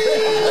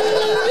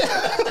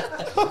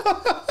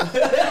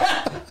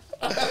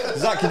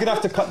 Zach, you're gonna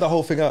have to cut the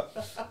whole thing out.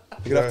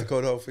 You're gonna have to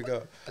cut the whole thing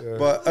out. Yeah.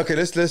 But okay,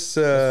 let's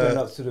turn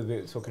up to the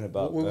bit talking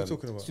about what were we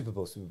talking about? Super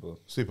Bowl.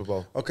 Super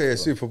Bowl. Okay, yeah,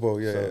 Super Bowl,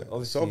 yeah. So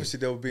Yeah. So obviously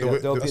they'll be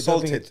They'll be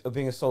assaulted.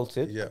 being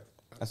assaulted. Yeah.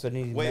 And so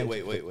they need Wait, men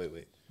wait, to wait, wait,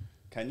 wait.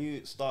 Can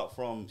you start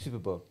from? Super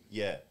Bowl.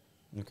 Yeah.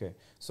 Okay.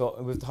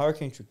 So with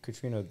Hurricane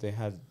Katrina, they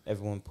had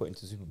everyone put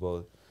into Super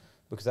Bowl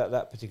because at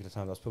that particular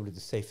time, that's probably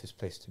the safest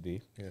place to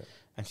be. Yeah.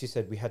 And she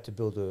said we had to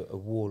build a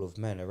wall of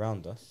men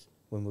around us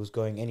when we was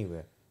going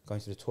anywhere,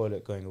 going to the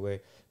toilet, going away,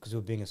 because we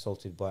were being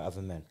assaulted by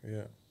other men.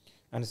 Yeah.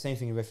 And the same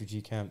thing in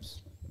refugee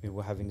camps. We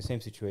were having the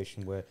same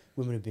situation where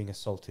women are being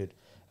assaulted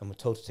and we're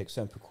told to take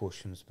certain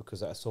precautions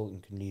because that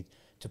assaulting can lead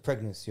to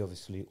pregnancy,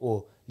 obviously,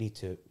 or lead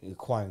to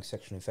acquiring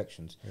sexual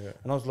infections. Yeah.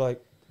 And I was like,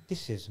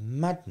 this is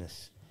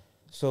madness.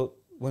 So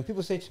when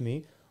people say to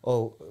me,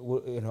 oh,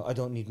 well, you know, I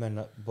don't need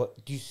men,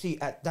 but do you see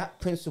at that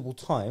principal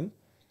time,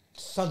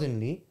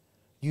 suddenly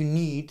you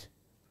need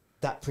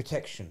that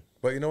protection.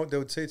 But you know what they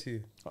would say to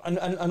you? And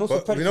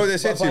also But you know what they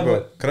say to you,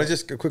 bro? Can I but-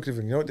 just quickly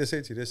thing? You know what they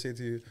say to you? They say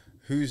to you,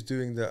 who's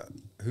doing that?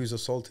 Who's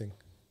assaulting?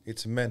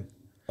 It's men.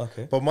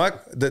 Okay.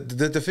 But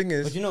the thing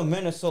is, But you know,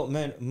 men assault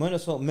men more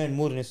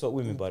than assault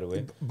women, by the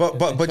way. but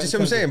you see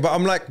what I'm saying? But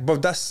I'm like,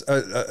 but that's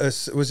a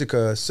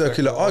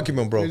circular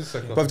argument, bro. It is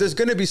circular. But there's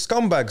gonna be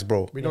scumbags,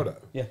 bro. We know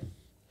that. Yeah.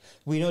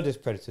 We know there's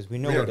predators. We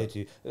know Yeah. what they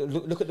do.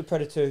 Look at the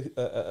predator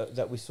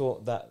that we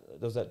saw. That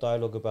there was that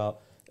dialogue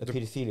about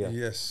paedophilia.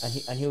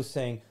 Yes. And he was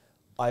saying,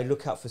 I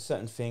look out for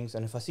certain things,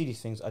 and if I see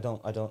these things, I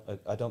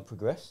don't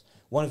progress.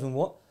 One of them,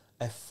 what?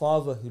 A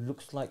father who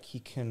looks like he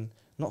can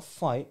not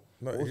fight.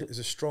 No, or it's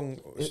a strong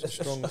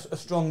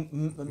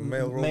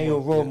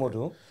male role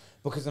model.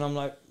 Because then I'm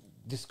like,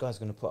 this guy's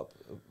going to put up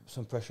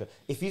some pressure.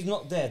 If he's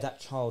not there, that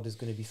child is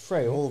going to be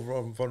frail.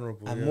 more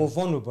vulnerable. And yeah. more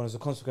vulnerable, and as a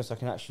consequence, I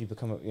can actually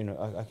become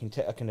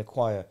I can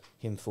acquire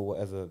him for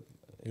whatever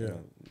Yeah.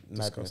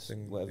 madness,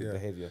 Disgusting, whatever yeah.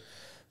 behavior.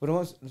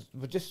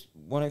 But just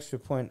one extra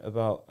point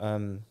about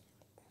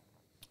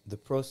the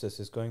process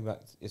is going back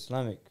to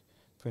Islamic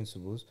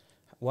principles.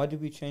 Why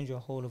did we change our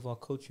whole of our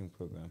coaching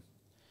program?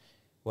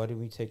 Why did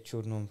we take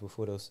children on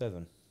before they were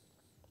 7?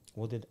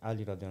 What did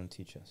Ali Radian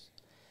teach us?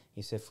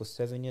 He said, for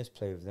 7 years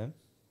play with them,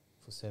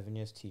 for 7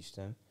 years teach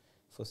them,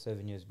 for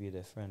 7 years be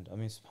their friend. I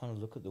mean,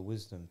 subhanAllah, look at the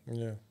wisdom.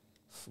 Yeah.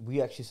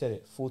 We actually said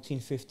it, 14,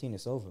 15,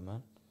 it's over,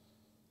 man.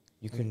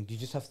 You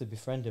just have to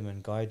befriend them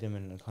and guide them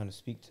and kind of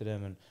speak to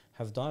them and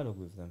have dialogue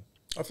with them.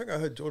 I think I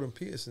heard Jordan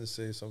Peterson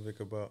say something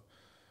about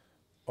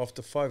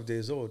after 5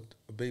 days old,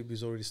 a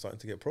baby's already starting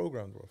to get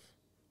programmed, bro.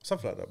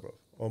 Something like that, bro.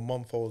 Or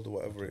month-old or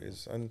whatever it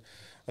is. And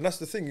that's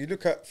the thing. You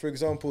look at, for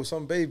example,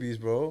 some babies,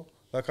 bro,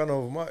 like I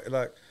know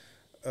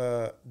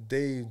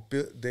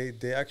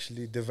they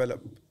actually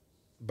develop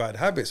bad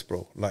habits,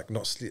 bro. Like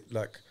not sleep,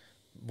 like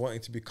wanting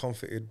to be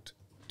comforted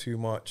too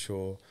much,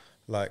 or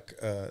like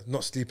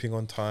not sleeping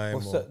on time.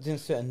 Well,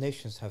 certain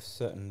nations have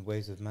certain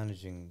ways of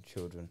managing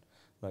children.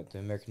 Like the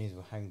Americans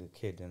will hang the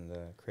kid in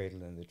the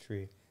cradle in the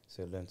tree,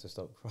 so learn to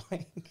stop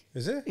crying.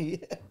 Is it? Yeah.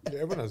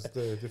 Yeah, everyone has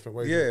the different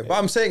ways. Yeah, but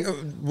I'm saying,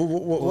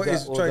 what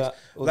is trying?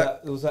 There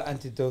was that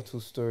anecdotal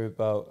story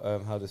about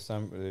how the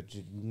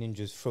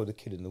ninjas throw the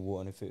kid in the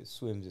water, and if it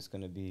swims,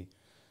 it'll be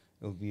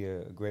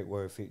a great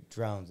worry. If it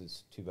drowns,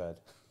 it's too bad.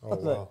 Oh,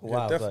 wow.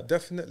 Wow. Yeah,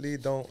 definitely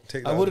don't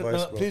take that I wouldn't.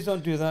 advice, No, bro. please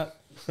don't do that.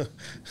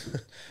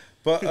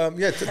 But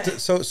yeah,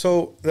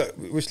 so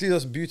which leads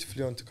us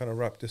beautifully on to kind of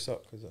wrap this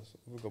up, because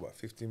we've got about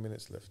 15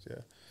 minutes left.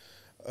 Yeah,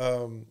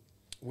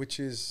 which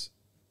is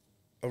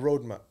a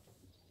roadmap.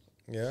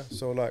 Yeah,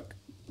 so like,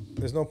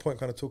 there's no point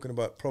kind of talking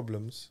about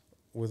problems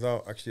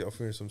without actually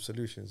offering some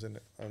solutions,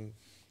 innit? And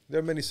there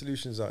are many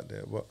solutions out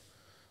there, but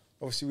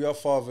obviously we are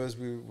fathers,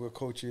 we're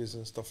coaches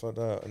and stuff like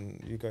that,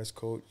 and you guys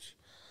coach,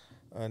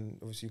 and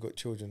obviously you got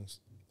children,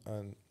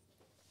 and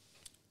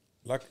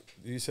like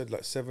you said,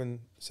 like 7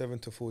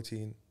 to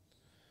 14.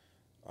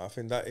 I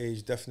think that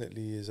age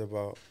definitely is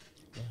about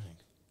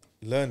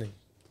learning,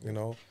 you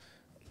know,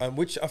 and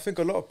which I think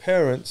a lot of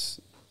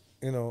parents,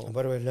 you know. And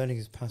by the way, learning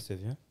is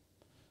passive, yeah?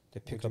 They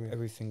pick What do up you mean?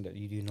 everything that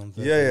you do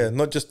non-verbally. Yeah,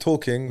 not just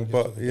talking, Not just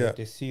but talking, yeah.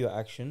 They see your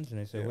actions and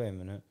they say, Yeah. wait a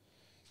minute.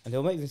 And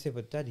they'll even say,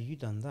 but daddy, you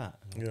done that.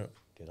 And I'm Yeah, like,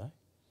 did I?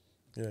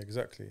 yeah,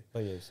 exactly. Oh,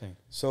 yeah, you're saying.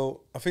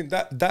 So I think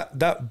that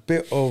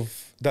bit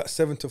of that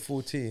 7 to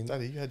 14.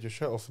 Daddy, you had your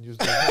shirt off and you was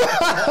doing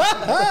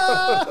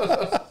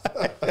that.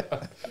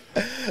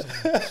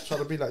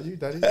 Trying to be like you,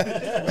 Daddy.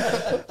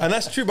 And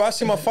that's true, but I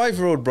see my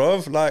 5-year-old,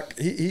 bruv, like,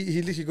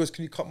 he literally goes,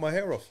 can you cut my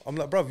hair off? I'm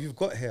like, bruv, you've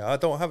got hair. I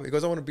don't have it. He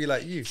goes, I want to be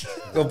like you.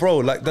 I go, bro,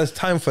 like, there's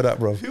time for that,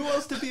 bruv. Who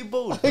wants to be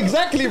bald?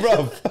 Exactly,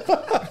 bruv.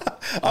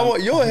 I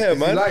want your hair,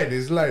 man.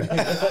 He's lying.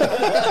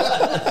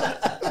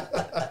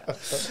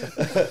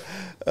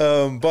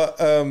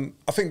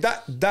 I think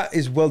that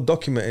is well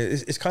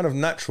documented. It's kind of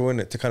natural, isn't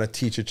it, to kind of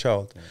teach a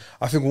child.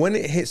 I think when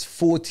it hits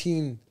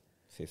 14,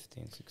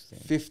 15, 16.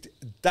 50,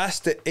 that's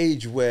the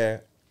age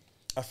where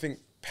I think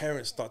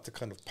parents start to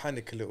kind of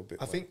panic a little bit.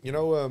 I think, you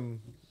know,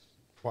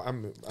 what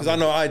because I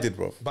know I did,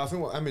 bro. But I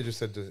think what Amir just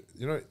said,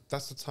 you know,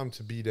 that's the time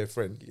to be their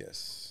friend.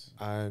 Yes.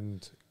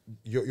 And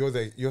you're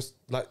there, you're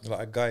like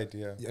a guide,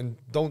 yeah. And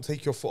don't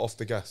take your foot off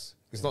the gas.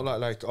 It's not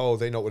like, oh,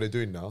 they know what they're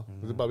doing now.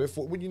 But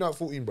when you know at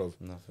 14, bro.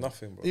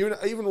 Nothing, bro.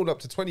 Even all up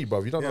to 20,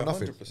 bro, you don't know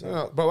nothing. 100%. You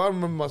know, but I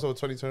remember myself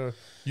 20,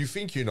 you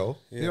think you know,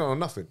 you don't know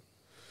nothing.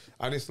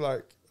 And it's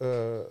like,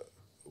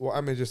 what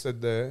Amir just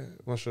said there,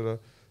 mashallah,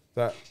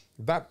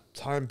 that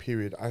time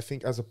period, I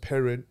think as a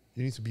parent,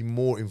 you need to be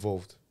more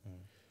involved.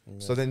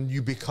 So then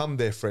you become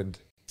their friend.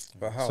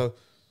 But how? So,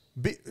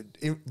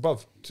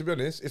 bruv, to be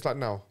honest, it's like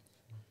now.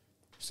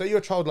 Say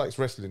your child likes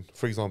wrestling,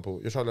 for example.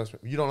 Your child likes,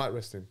 you don't like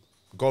wrestling.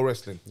 Go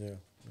wrestling. Yeah.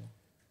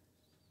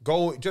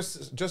 Go,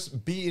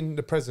 just be in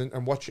the present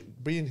and watch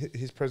it. Be in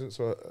his presence,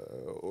 or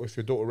if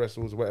your daughter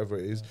wrestles, whatever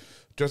it is,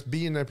 just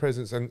be in their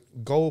presence and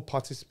go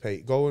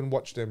participate. Go and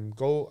watch them.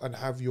 Go and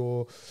have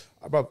your...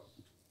 Bruv,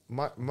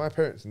 my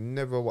parents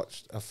never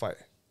watched a fight.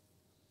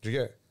 Do you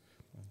get it?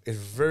 It's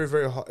very,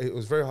 very hard. It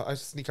was very hard. I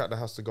used to sneak out the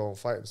house to go and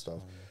fight and stuff.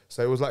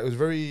 So it was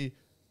very,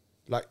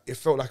 like, it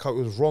felt like it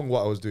was wrong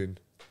what I was doing.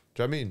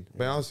 Do you know what I mean?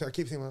 But I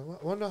keep thinking,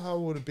 I wonder how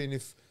it would have been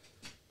if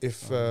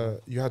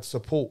you had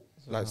support,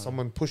 like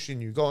someone pushing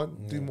you, go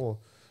on, do more.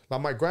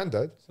 Like my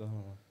granddad,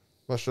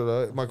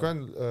 mashallah,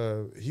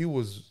 he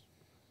was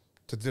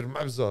to do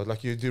mabza,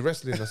 like you do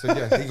wrestling. I said,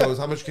 yeah. He goes,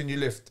 how much can you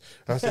lift?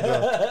 And I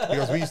said, he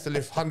goes, we used to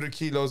lift 100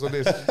 kilos on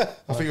this.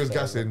 I think he was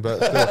gassing, but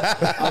still.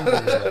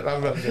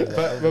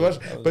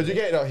 but you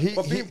get it.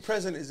 But being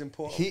present is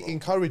important. He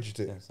encouraged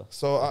it.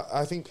 So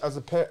I think as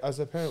a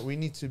parent, we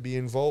need to be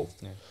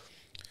involved. Yeah.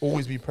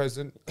 Always be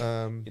present.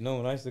 You know,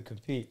 when I used to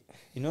compete,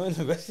 you know, in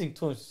the wrestling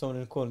tournament, someone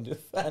in the corner do a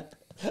fan.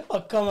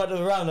 I'd come out of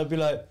the round, I'd be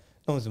like,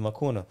 no one's in my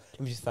corner.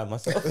 Let me just fan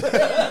myself.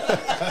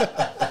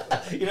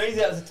 You know,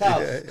 easy as a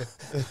towel.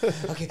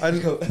 Okay, let's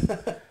go.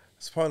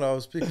 It's fun. I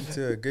was speaking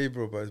to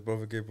Gabriel about his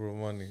brother Gabriel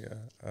Money,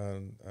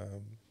 and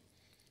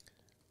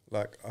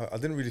like I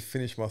didn't really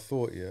finish my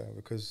thought,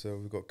 because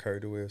we got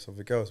carried away or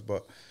something else.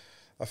 But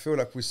I feel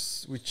like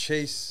we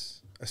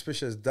chase,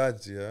 especially as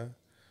dads,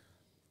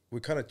 we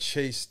kind of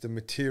chase the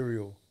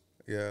material,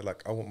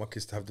 like I want my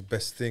kids to have the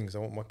best things. I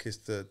want my kids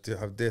to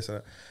have this,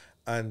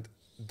 and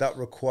that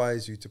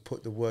requires you to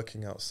put the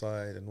working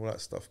outside and all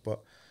that stuff. But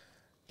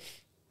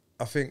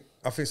I think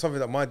something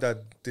that my dad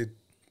did,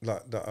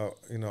 like that, I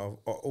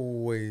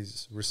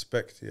always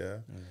respect,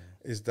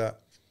 is that,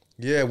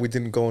 we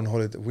didn't go on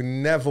holiday. We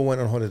never went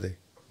on holiday.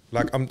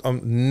 Like I'm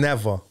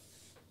never.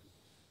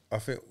 I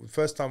think the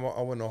first time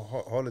I went on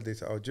holiday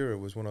to Algeria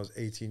was when I was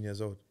 18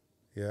 years old.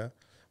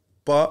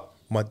 But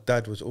my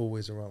dad was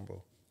always around,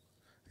 bro.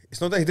 It's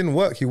not that he didn't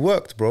work. He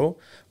worked, bro.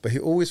 But he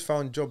always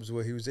found jobs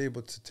where he was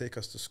able to take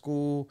us to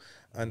school,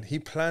 and he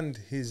planned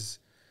his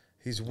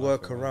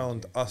work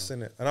around us,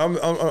 innit? And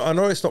I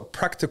know it's not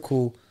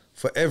practical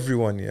for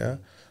everyone,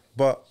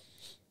 but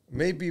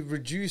maybe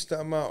reduce the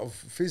amount of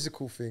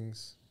physical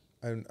things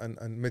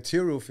and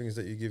material things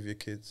that you give your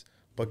kids,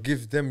 but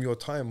give them your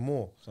time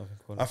more.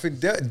 I think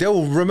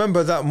they'll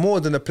remember that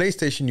more than the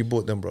PlayStation you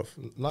bought them, bro.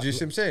 Do you see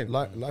what I'm saying?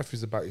 Life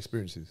is about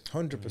experiences.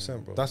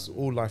 100%, bro. That's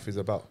all life is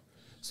about.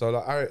 So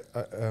like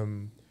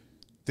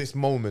this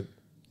moment,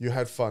 you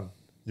had fun.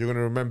 You're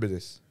gonna remember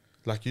this.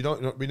 Like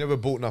we never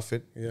bought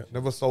nothing.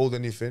 Never sold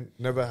anything.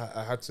 Never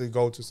had to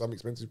go to some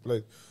expensive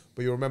place.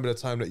 But you remember the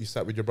time that you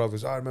sat with your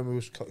brothers. I remember we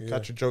was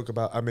catch a joke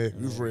about Amir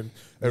hoovering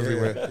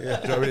everywhere. Do you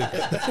know what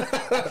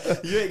I mean?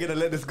 You ain't gonna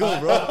let this go,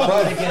 bro.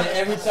 I get it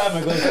every time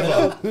I go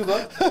to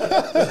Hoover.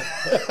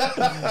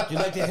 Do you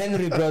like the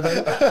Henry, brother?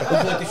 Or do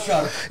you like the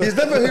shark? He's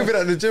never hoovered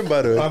at the gym,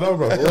 by the way. I know,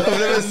 bro. I've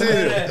never seen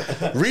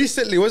it.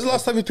 Recently, when's the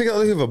last time you picked up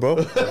the Hoover, bro?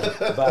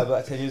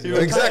 About 10 years ago.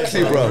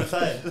 Exactly, bro.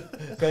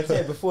 Can I tell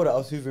you, before that, I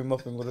was hoovering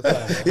mopping all the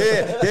time.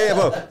 Yeah,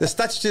 bro. The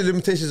statutory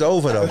limitations are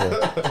over now, bro.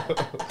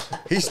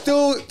 He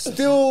still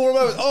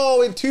remembers.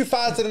 Oh, in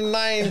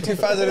 2009,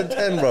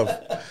 2010, bro.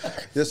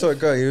 Yeah, sorry,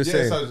 go. You were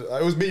saying. So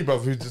it was me, bro,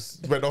 who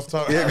just went off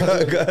time. Yeah,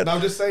 go ahead. No, I'm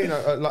just saying,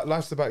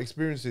 life's about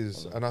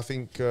experiences, and I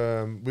think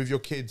with your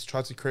kids,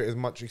 try to create as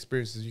much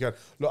experiences as you can.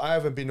 Look, I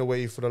haven't been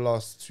away for the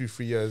last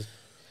 2-3 years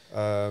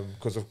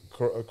because of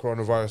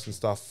coronavirus and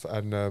stuff,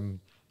 and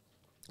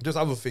just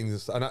other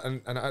things.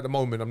 And at the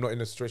moment, I'm not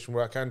in a situation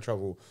where I can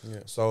travel.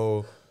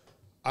 So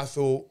I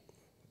thought,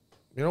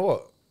 you know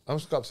what? I'm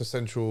just going up to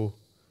Central,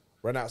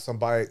 rent out some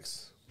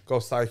bikes, go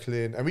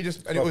cycling, and we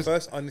just. And But it was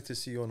first, I need to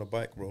see you on a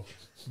bike, bro.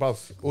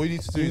 bruv. All you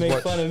need to do is Make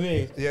watch. fun of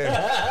me.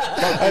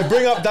 Yeah, Hey,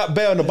 bring up that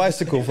bear on the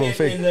bicycle from In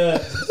Fake.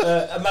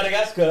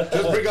 Madagascar.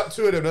 just bring up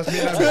 2 of them. That's me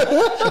and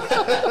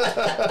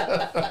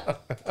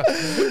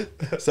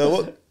Amir. So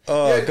what?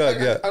 Oh,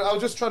 God, yeah. And I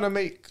was just trying to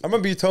make. I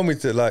remember you told me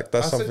to, like,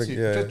 that's I said something, to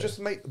you, yeah. just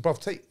make,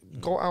 bruv,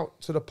 go out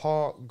to the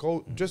park,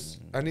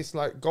 and it's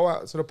like, go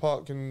out to the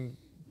park and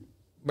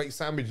make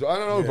sandwiches. I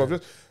don't know, bruv,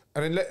 just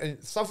and then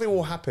and something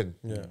will happen.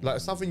 Yeah. Like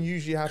something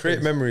usually happens.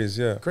 Create memories,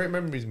 yeah. Create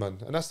memories, man,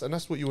 and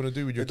that's what you want to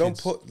do with your Don't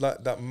kids. put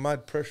like that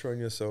mad pressure on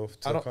yourself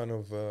to kind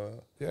of.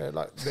 Yeah,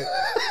 like.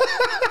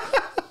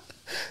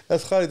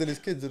 That's Khalid and his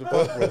kids in the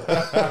park, bro.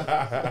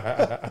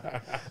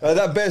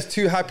 That bear's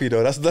too happy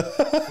though. That's the.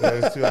 Yeah,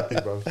 it's too happy,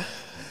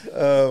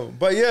 bro.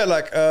 But yeah,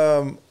 like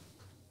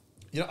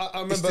you know, I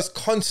remember it's this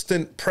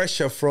constant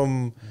pressure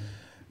from,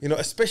 you know,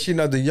 especially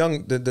now the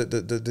young,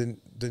 the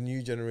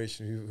new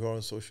generation who are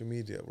on social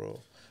media, bro.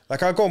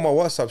 Like I go on my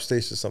WhatsApp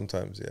status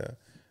sometimes, yeah.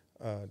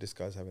 This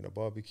guy's having a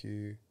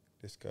barbecue.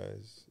 This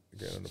guy's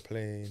getting on a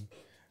plane.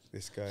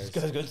 This guy's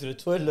going to the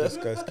toilet. This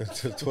guy's going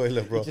to the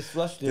toilet, bro. He just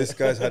flushed it. This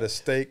guy's had a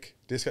steak.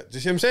 This guy, do you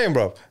see what I'm saying,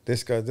 bro?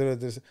 This guy,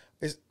 this.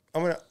 I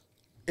mean,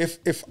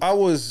 if I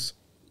was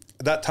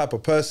that type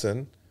of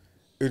person,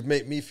 it would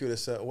make me feel a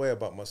certain way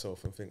about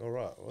myself and think, all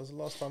right, when was the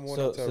last time I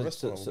went to a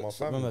restaurant with my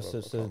family?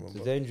 Remember, so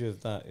the danger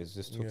of that is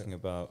just talking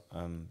about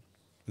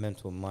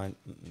mental mind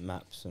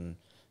maps and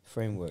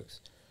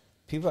frameworks.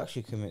 People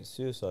actually commit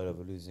suicide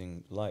over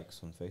losing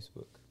likes on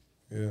Facebook.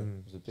 Yeah,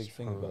 it's a big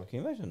thing about.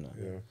 Can you imagine that?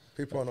 Yeah,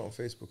 people are not on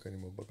Facebook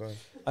anymore. But go on.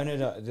 I know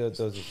that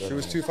those. It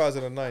was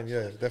 2009.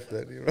 Yeah,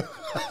 definitely.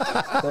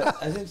 But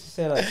I think to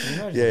say like, can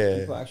you imagine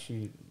people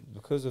actually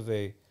because of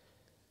a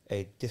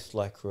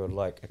dislike or a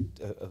like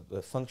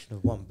a function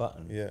of one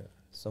button. Yeah,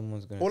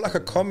 someone's gonna. Or like a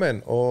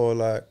comment or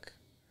like.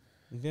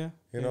 Yeah,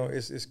 you know,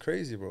 it's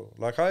crazy, bro.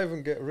 Like I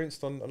even get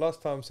rinsed on.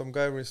 Last time some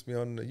guy rinsed me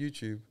on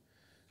YouTube.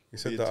 He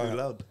said that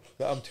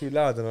I'm too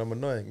loud and I'm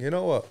annoying. You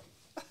know what?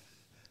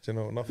 Do you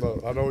know nothing?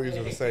 No, I know what you were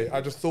going to say. I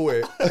just thought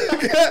it.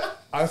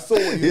 I thought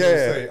what you were going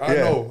to say. I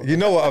know. You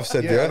know what I've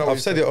said, yeah? I've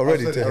said it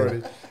already to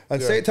him.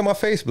 And Yeah. say it to my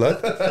face,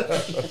 blood.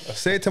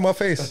 Say it to my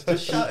face.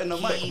 Just shout in the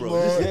mic,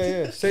 bro.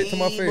 Yeah. Say it to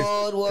my face.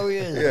 Keyboard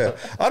warriors. Yeah.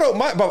 I don't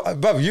mind,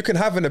 but you can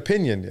have an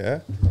opinion,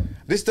 yeah?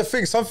 This is the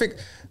thing. Something,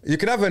 you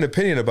can have an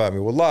opinion about me.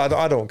 Wallah,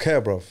 I don't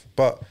care, bro.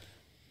 But,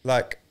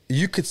 like,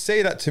 you could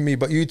say that to me,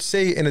 but you'd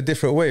say it in a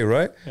different way,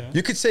 right? Yeah.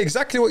 You could say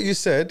exactly what you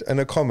said in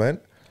a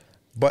comment,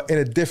 but in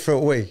a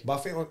different way. But I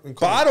think in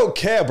but I don't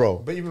care, bro.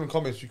 But even in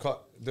comments, you can't.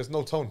 There's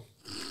no tone.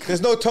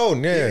 There's no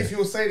tone. Yeah. If you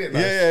were saying it,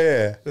 nice,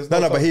 yeah. There's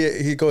No. tone. But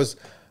he goes.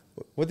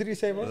 What did he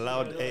say, bro?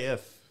 Loud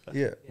AF.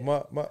 Yeah,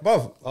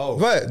 bruv. Oh.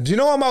 But do you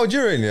know I'm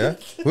Algerian? Yeah,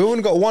 we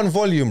only got one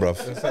volume, bruv.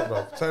 That's it,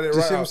 bro. Turn it Do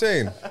you right see what I'm up.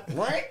 saying?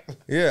 Right.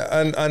 Yeah,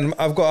 and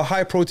I've got a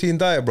high protein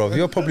diet, bruv.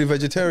 You're probably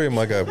vegetarian,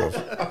 my guy,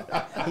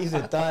 bruv. He's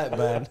a diet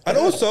man. And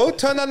also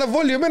turn down the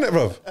volume, innit,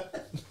 bruv?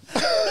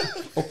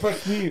 Or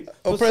press mute.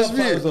 Or press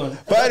mute.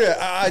 But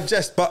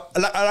anyway, but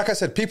like I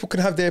said, people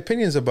can have their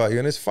opinions about you,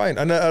 and it's fine.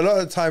 And a lot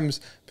of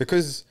times,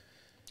 because.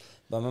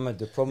 But remember,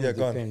 the problem with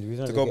the opinion, the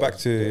reason to go back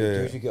to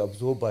you usually get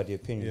absorbed by the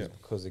opinion is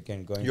because,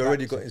 again, going you back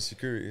already to, got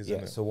insecurities, yeah,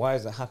 innit? so why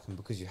does that happen?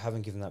 Because you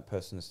haven't given that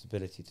person the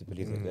stability to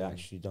believe that they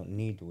actually don't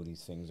need all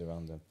these things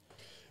around them.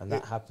 And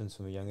that happens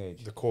from a young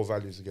age. The core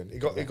values again.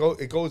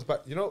 It goes back.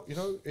 You know.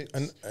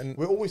 It's, and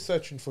we're always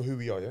searching for who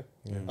we are. Yeah.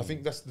 I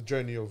think that's the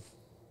journey of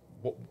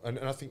what. And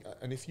I think,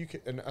 and if you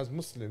can, and as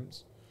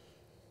Muslims,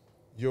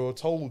 you're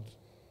told,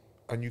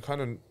 and you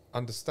kind of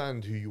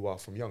understand who you are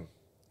from young.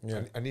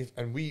 Yeah.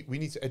 And we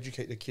need to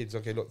educate the kids.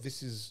 Okay, look,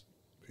 this is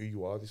who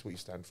you are. This is what you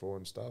stand for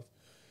and stuff.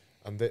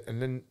 And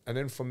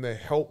then from there,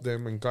 help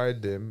them and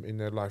guide them in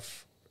their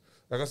life.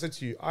 Like I said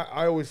to you,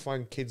 I always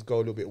find kids go a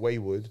little bit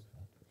wayward.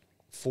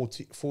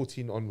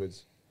 14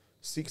 onwards,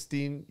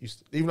 16.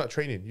 Even like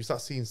training, you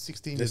start seeing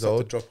 16 years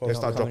old. They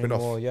start dropping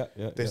off.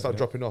 They start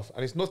dropping off,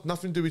 and it's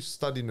nothing to do with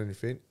studying or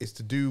anything. It's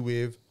to do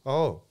with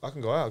I can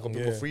go out. I got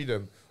more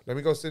freedom. Let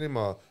me go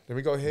cinema. Let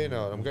me go here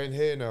now. I'm going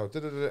here now. And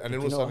then all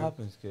of a sudden, what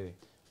happens, Gary?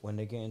 When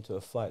they get into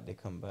a fight, they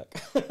come back.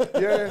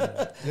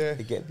 yeah.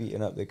 They get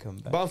beaten up, they come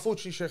back. But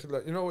unfortunately, Sheikh,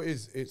 like, you know what it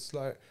is? It's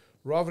like,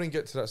 rather than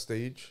get to that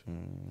stage,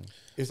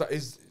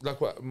 it's like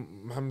what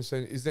Mohammed's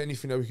saying, is there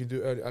anything that we can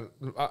do early? And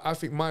I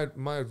think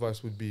my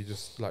advice would be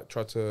just like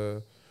try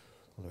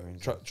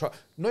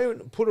not even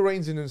pull the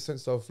reins in the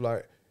sense of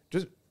like,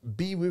 just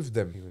be with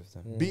them.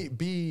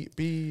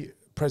 Be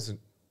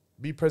present.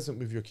 Be present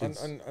with your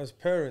kids. And as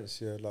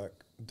parents, like,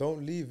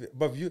 don't leave it.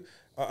 But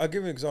I'll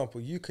give you an example.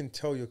 You can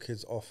tell your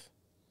kids off.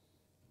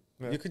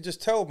 Yeah. You can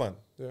just tell, man.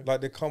 Yeah.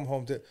 Like, they come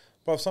home.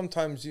 But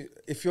sometimes,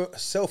 if you're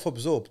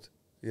self-absorbed,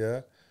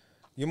 you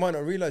might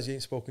not realize you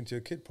ain't spoken to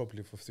your kid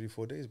properly for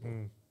 3-4 days, bro.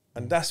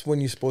 And that's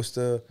when you're supposed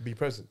to be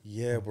present.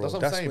 Yeah, bro. That's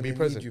what I'm saying. When be they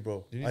present. need you,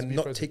 bro. You and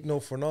not take no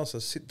for an answer.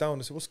 Sit down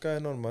and say, "What's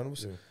going on, man?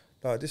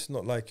 Like, this is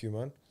not like you,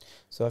 man."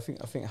 So I think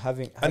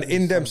having and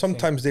in them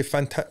sometimes they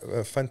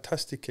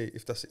fantasticate.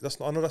 If that's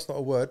not, I know that's not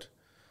a word.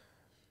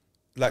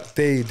 Like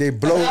they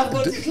blow. I've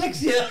got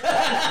dyslexia.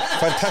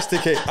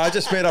 Fantasticate. I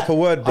just made up a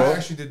word, bro. I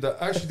actually did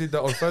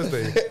that on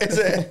Thursday. Is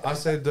it? I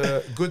said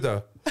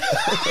gooder.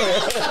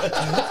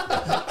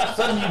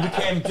 Suddenly you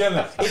became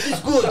German. It is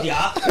good,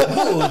 yeah. Good.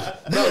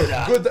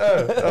 No,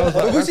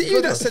 good. Was it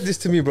you that said this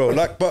to me, bro?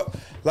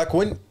 Like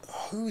when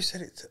who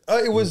said it?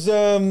 It was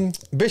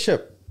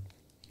Bishop.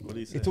 What did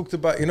he say? He talked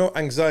about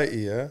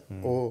anxiety,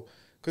 or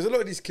because a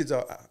lot of these kids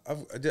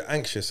they're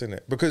anxious,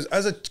 innit? Because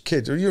as a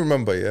kid, you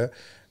remember, yeah,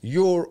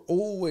 you're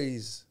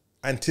always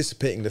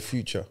anticipating the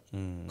future.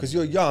 Because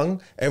you're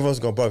young, everyone's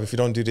going, bruv, if you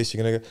don't do this,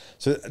 you're going to go.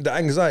 So the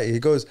anxiety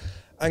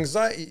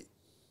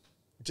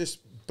just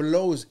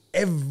blows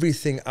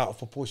everything out of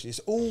proportion. It's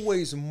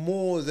always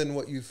more than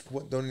what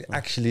it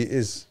actually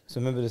is. So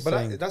remember the But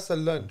saying. that's a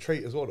learned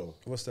trait as well, though.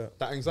 What's that?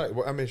 That anxiety,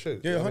 what Amir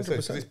showed. Yeah, 100%.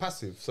 Because it's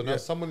passive. So now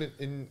someone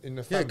in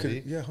the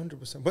family... Yeah,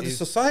 100%. But the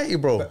society,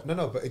 bro.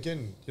 But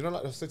again, you know,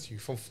 like I said to you,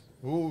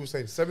 we were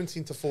saying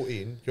 17 to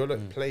 14, you're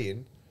like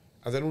playing,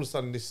 and then all of a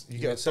sudden you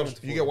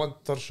get one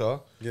tarsha,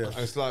 and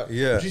it's like,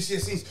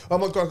 GCSEs, oh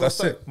my God, That's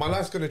it. my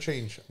life's going to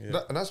change.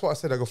 And that's what I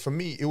said. I go, for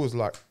me, it was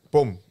like,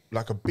 boom,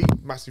 like a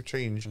big, massive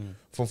change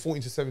from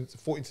 14 to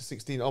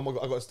 16. Oh my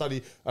God, I got to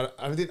study. And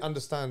I didn't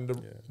understand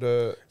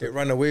it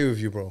ran away with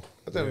you, bro.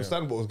 I didn't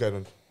understand what was going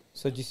on.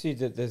 So do you see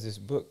that there's this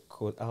book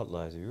called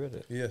Outliers? Have you read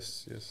it?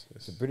 Yes.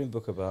 It's a brilliant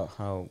book about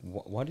how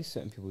why do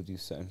certain people do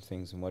certain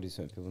things and why do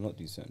certain people not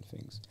do certain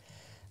things.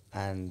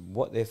 And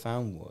what they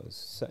found was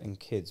certain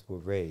kids were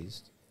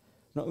raised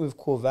not with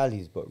core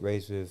values, but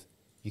raised with,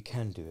 you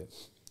can do it,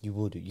 you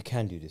will do it, you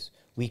can do this,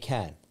 we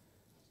can,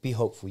 be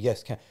hopeful,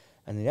 yes, can.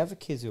 And the other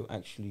kids who were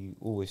actually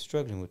always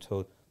struggling were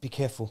told, be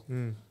careful,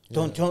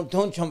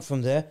 don't jump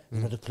from there,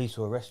 you know the police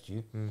will arrest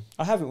you.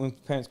 I have it when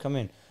parents come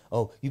in,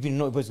 oh, you've been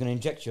naughty, but he's going to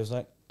inject you. I was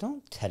like,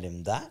 don't tell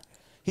him that.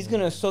 He's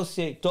going to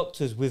associate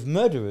doctors with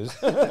murderers.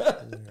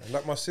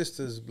 Like my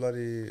sisters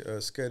bloody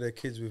scare their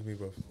kids with me,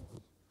 bro.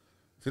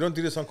 If you don't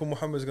do this, Uncle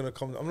Muhammad's going to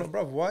come. I'm like,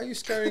 bro, why are you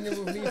scaring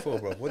him with me for,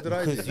 bro? What did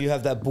I do? Because you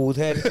have that bald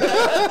head.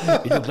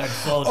 You look like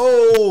salt.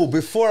 Oh,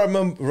 before I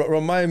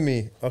remind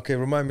me. Okay,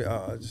 remind me.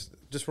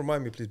 Just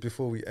remind me, please,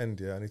 before we end,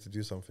 yeah? I need to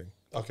do something.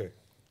 Okay.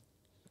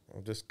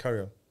 I'll just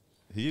carry on.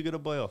 Who you gonna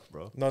buy off,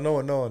 bro? No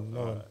one.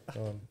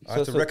 I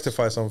have to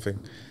rectify something.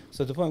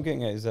 So the point I'm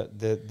getting at is that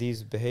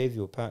these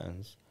behavioural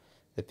patterns,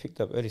 they're picked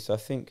up early. So I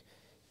think,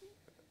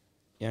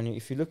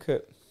 if you look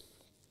at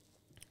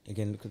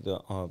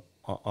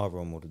our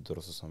role model,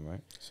 Rasul,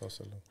 right?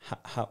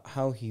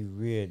 How he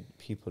reared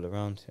people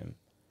around him,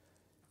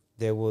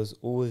 there was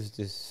always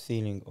this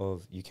feeling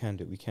of you can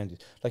do it, we can do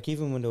it. Like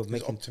even when they were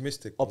making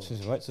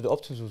optimism, right? So the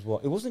optimism was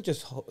what? It wasn't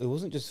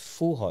just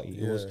foolhardy.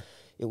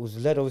 It was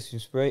led, obviously,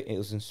 it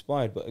was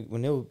inspired. But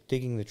when they were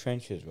digging the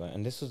trenches, right,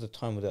 and this was the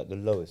time where they're at the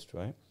lowest,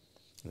 right?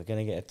 They're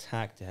going to get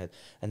attacked.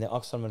 And they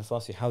asked Salman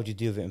al-Farsi, how do you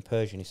deal with it in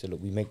Persian? He said, look,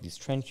 we make these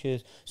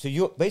trenches. So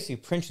you're basically,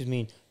 trenches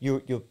mean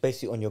you're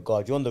basically on your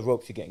guard. You're on the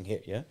ropes, you're getting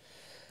hit, yeah?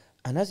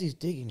 And as he's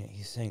digging it,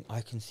 he's saying, I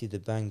can see the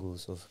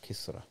bangles of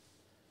Kisra.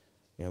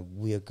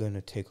 We are going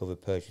to take over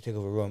Persia, take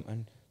over Rome.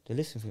 And they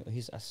listen,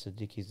 he's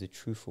as-Sadiq, he's the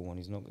truthful one.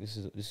 He's not.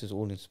 This is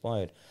all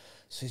inspired.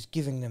 So he's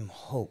giving them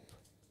hope.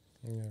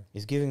 Yeah.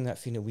 He's giving that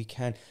feeling that we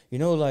can.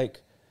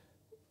 Like,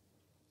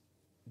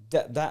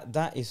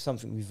 that is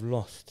something we've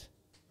lost,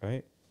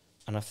 right?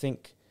 And I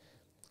think,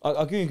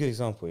 I'll give you a good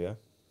example, yeah?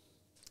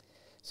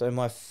 So in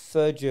my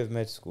third year of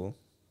med school,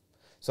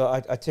 so I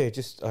tell you,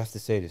 I have to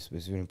say this, but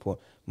it's really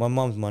important. My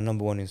mum's my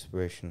number one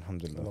inspiration,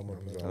 alhamdulillah.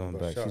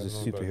 She's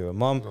a superhero.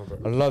 Mum,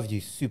 I love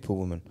you,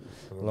 superwoman.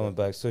 Allah my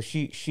back. So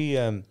she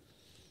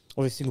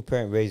obviously single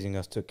parent raising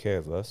us, took care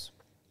of us.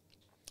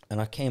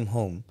 And I came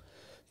home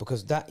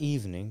because that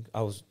evening,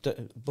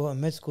 but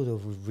med school, they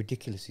were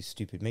ridiculously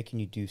stupid, making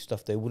you do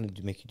stuff they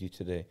wouldn't make you do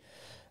today.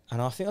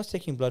 And I think I was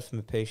taking blood from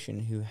a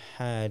patient who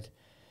had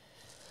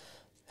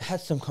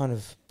some kind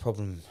of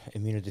problem,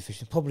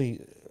 immunodeficiency,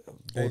 probably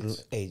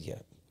AIDS, yeah.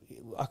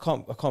 I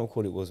can't recall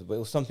what it was, but it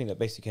was something that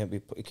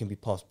basically can be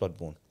passed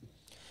bloodborne.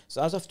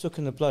 So as I've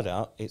taken the blood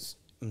out,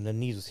 the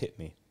needles hit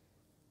me.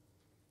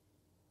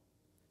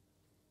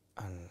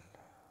 And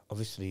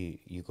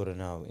obviously you got to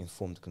now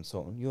inform the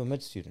consultant. You're a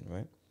med student,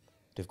 right?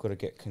 They've got to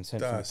get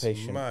consent from the patient.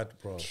 That's mad,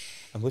 bro.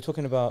 And we're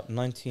talking about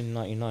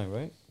 1999,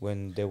 right?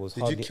 When there was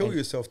Did you kill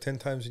yourself 10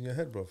 times in your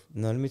head, bro?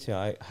 No, let me tell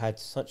you, I had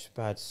such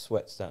bad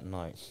sweats that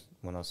night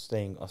when I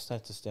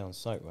started to stay on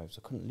site, right?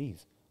 So I couldn't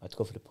leave. I had to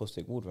go for the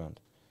post-take ward round.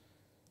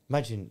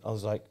 Imagine, I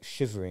was like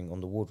shivering on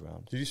the ward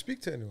round. Did you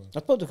speak to anyone? I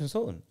spoke to the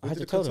consultant. What I had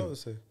did to tell them.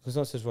 The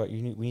consultant says, right,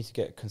 we need to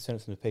get consent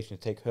from the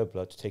patient to take her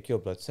blood, to take your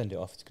blood, send it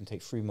off. It can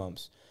take 3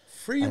 months.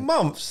 3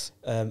 months?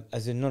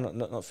 As in,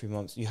 not 3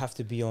 months. You have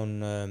to be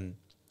on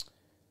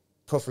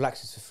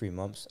prophylaxis for 3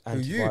 months.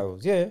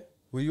 Antivirals. Yeah.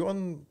 Were you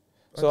on?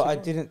 So I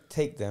didn't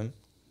take them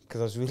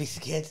because I was really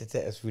scared to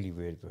take. It's really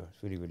weird, bro.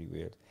 It's really, really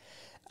weird.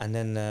 And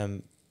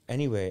then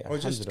anyway,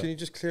 can you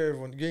just clear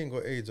everyone? You ain't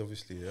got AIDS,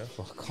 obviously, yeah.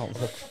 Oh, I can't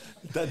look.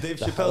 That Dave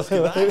Chappelle's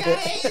like,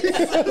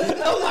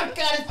 oh my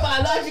God, it's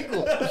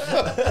biological.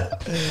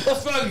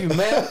 What's wrong with you,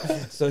 man?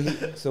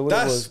 So what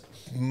that's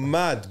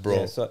mad,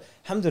 bro. Yeah, so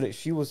alhamdulillah,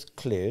 she was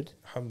cleared.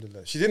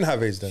 Alhamdulillah, she didn't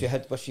have AIDS then.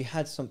 She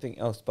had something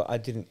else, but I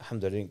didn't.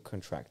 Alhamdulillah, I didn't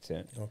contract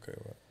it. Okay,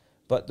 right.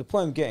 But the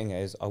point I'm getting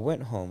at is, I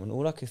went home and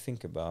all I could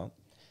think about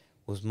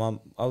was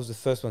I was the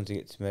first one to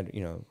get to med.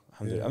 Alhamdulillah.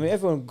 Yeah. I mean,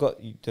 everyone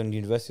got done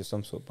university of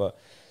some sort, but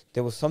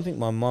there was something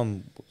my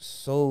mum was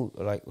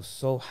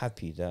so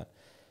happy that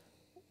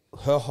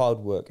her hard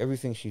work,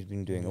 everything she's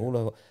been doing,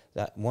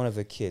 that one of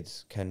her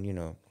kids can,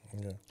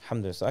 Yeah.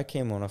 Alhamdulillah. So I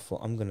came on, I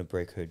thought, I'm going to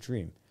break her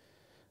dream.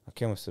 I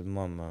came and said,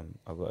 Mum,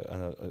 I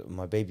got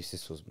my baby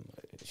sister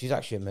she's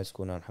actually at med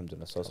school now,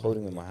 alhamdulillah. So I was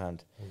holding her in my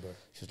hand.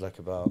 She was like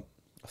about,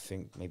 I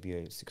think,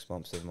 maybe 6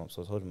 months, 7 months. So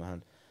I was holding my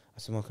hand. I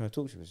said, Mum, can I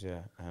talk to you? She goes,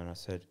 yeah. And I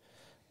said,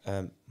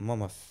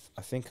 Mum,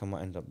 I think I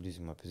might end up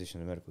losing my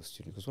position as a medical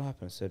student. Because what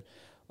happened? I said,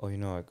 oh, you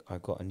know, I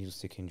got a needle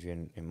stick injury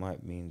and it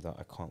might mean that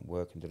I can't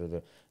work and da-da-da.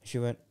 And she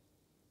went,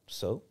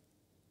 so?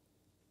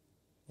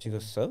 She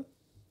goes, so?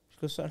 She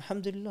goes, so,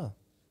 alhamdulillah.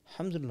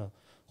 Alhamdulillah.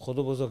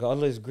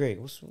 Allah is great.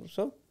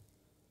 So?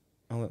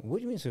 I went, what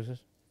do you mean, sir?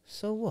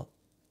 So what?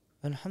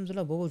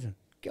 Alhamdulillah, Bawajan.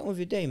 Get on with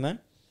your day, man.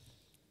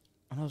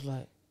 And I was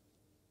like,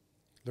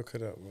 look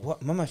at that, bro.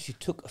 what? Mama, she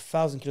took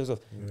 1,000 kilos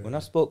off. Yeah. When I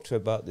spoke to her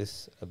about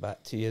this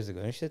about 2 years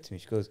ago, and she said to me,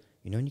 she goes,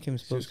 you know, when you came and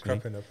She spoke was to me,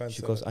 crapping her pants.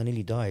 she out. goes, I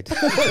nearly died.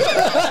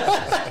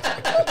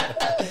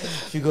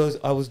 She goes,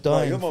 I was Bro,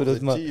 dying your for mum's those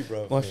a months. G,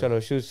 bro.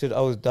 Mashallah, she said, I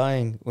was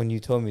dying when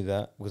you told me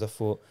that because I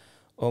thought,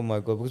 oh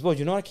my God. Because, well,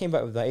 you know, I came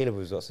back with that A-level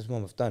result. I said,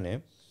 Mum, I've done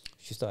it.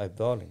 She started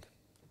bawling.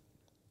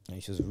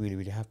 And she was really,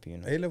 really happy, you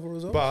know. A-level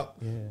result? But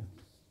Yeah.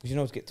 Because you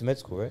know, to get to med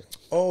school, right?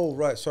 Oh,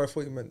 right. Sorry, I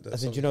thought you meant that. I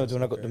said, you know,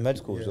 when I got the med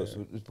school Yeah. results,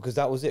 because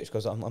that was it. She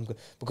goes, I'm good.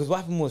 Because what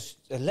happened was,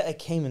 a letter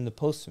came in the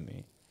post to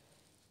me,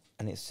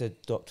 and it said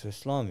Dr.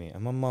 Islami.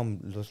 And my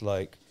mum was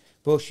like,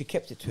 bro, she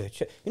kept it to her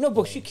chest. You know,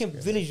 bro, she came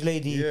village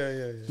lady.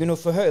 Yeah. You know,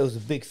 for her, it was a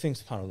big thing,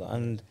 subhanAllah.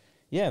 And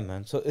yeah,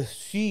 man. So if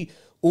she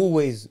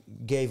always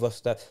gave us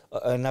that.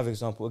 Another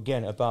example,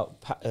 again,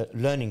 about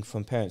learning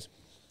from parents.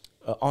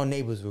 Our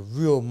neighbours were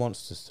real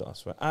monsters to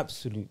us, right?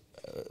 Absolute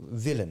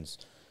villains.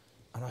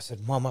 And I said,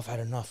 Mum, I've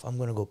had enough. I'm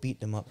going to go beat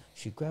them up.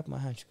 She grabbed my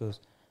hand. She goes,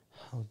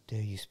 how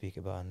dare you speak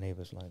about our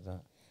neighbours like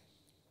that?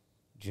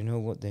 Do you know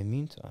what they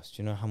mean to us?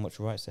 Do you know how much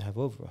rights they have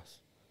over us?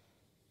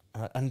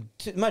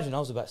 Imagine, I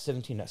was about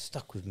 17. That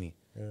stuck with me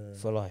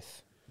for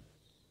life.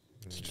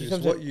 It's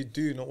what you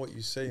do, not what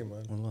you say,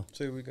 man. Allah.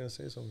 So we're going to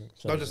say something.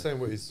 I'm just saying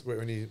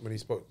when he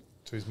spoke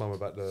to his mum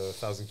about the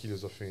 1,000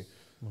 kilos off thing.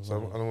 So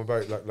I'm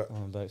about like no,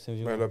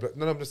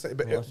 I'm just saying.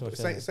 But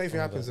say if it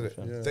happens,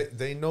 innit?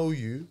 They know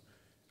you,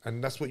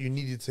 and that's what you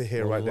needed to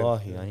hear right then.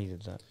 Wallahi, I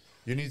needed that.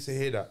 You need to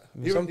hear that.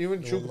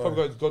 Even she could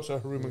probably go to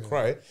her room and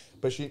cry,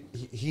 but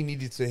he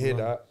needed to hear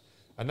that,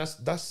 and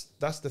that's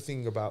the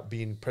thing about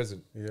being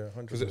present. Yeah,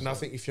 100%. Because I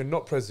think if you're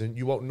not present,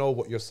 you won't know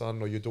what your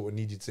son or your daughter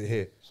needed to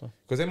hear.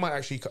 Because they might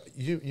actually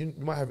you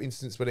might have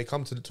instances where they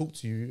come to talk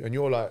to you, and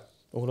you're like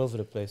all over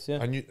the place,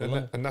 yeah.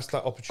 And that's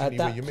that opportunity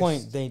at where you that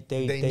point, missed.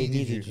 they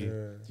needed you.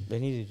 Yeah. They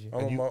needed you.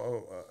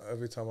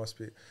 Every time I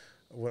speak,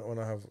 when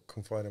I have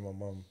confided in my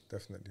mum,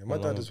 definitely. And my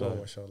dad as well,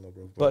 mashallah,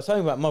 bro. But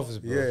something about mothers,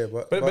 bro. Yeah,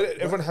 but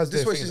everyone has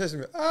this. their Is what thing. she says to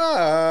me.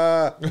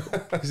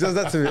 She does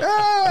that to me.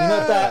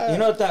 You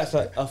know that's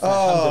like,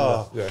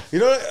 alhamdulillah. Yeah. You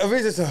know, I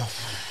mean, it's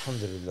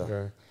Alhamdulillah.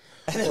 Yeah.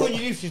 And then when you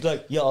leave, she's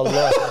like, Ya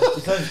Allah.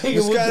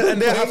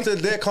 and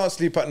they can't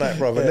sleep at night,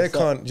 bro. And they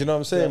can't. You know what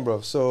I'm saying,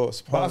 bro? So,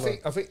 But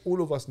I think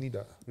all of us need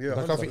that. Yeah,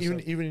 like I think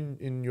 100%. even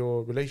in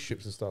your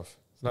relationships and stuff.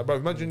 Like, bro,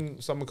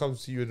 imagine someone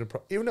comes to you in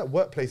even at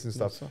workplace and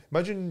stuff.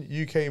 Imagine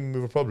you came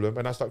with a problem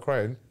and I start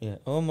crying. Yeah.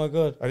 Oh my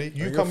God. And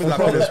you And come you're with a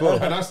flapping problem as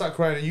well. and I start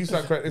crying and you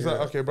start crying. It's like,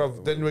 okay,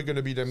 bro, then we're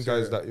gonna be them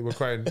guys that were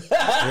crying.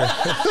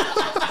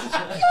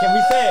 Can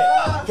we say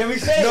it? Can we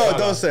say No, it?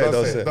 don't say it.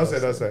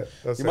 Don't say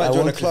it. You might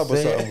join a club or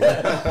something, bro.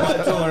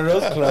 Might join one of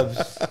those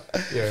clubs.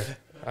 Yeah.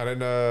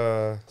 And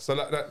then so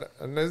like that,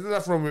 and there's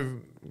nothing wrong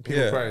with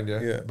people crying,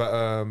 yeah. But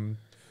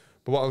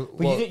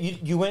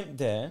you went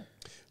there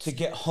to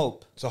get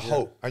hope. to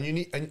hope, and you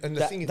need, and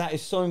the thing is, that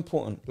is so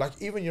important. like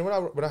even you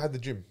know when I had the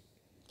gym,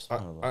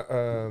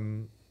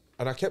 and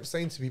I kept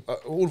saying to people,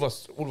 all of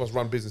us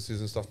run businesses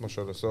and stuff,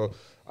 mashallah. So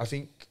I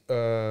think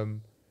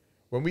when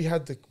I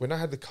had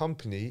the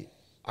company,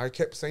 I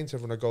kept saying to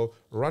everyone, I go,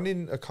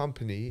 running a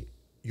company,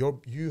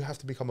 you have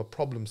to become a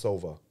problem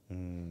solver.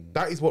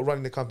 That is what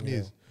running the company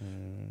is.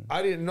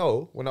 I didn't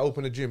know when I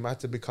opened a gym, I had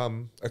to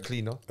become a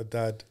cleaner, A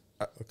dad,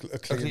 a a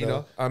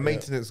cleaner, a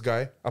maintenance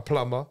guy, a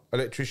plumber,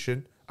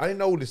 electrician. I didn't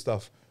know all this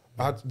stuff.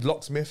 I had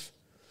locksmith.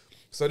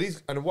 So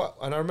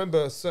and I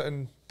remember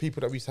certain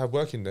people that we used to have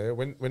working there,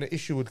 when an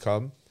issue would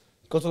come,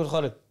 Go to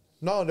Khalid.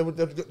 no, they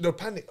would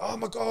panic. Oh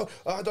my God,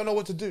 I don't know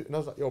what to do. And I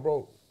was like, yo,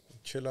 bro,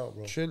 chill out,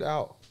 bro. chill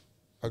out.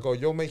 I go,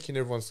 you're making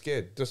everyone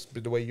scared just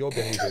the way you're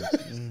behaving.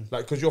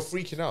 Like, because you're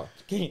freaking out.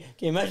 Can you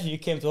imagine you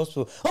came to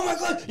hospital? Oh my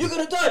God, you're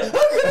gonna die! I'm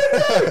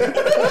gonna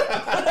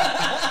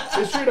die!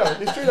 It's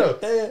true though.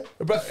 Yeah.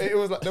 But it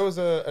was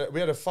like, we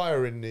had a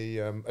fire in the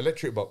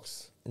electric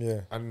box.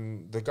 Yeah.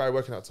 And the guy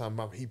working at the time,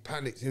 he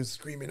panicked. He was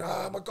screaming,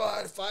 oh my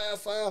God,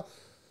 fire.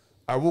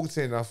 I walked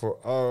in and I thought,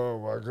 oh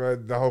my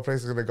God, the whole place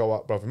is going to go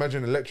up, bro.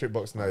 Imagine an electric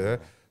box now, yeah?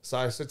 So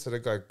I said to the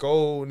guy,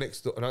 go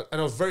next door. And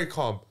I was very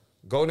calm.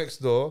 Go next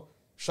door,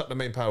 shut the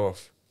main power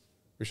off.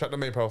 We shut the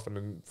main power off and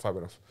then fire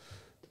went off.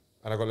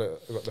 And I got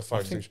the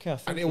fire extinguisher.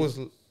 And it was...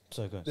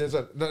 So good.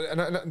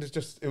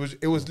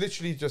 It was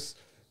literally just...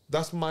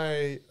 That's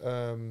my...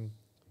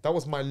 that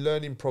was my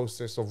learning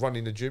process of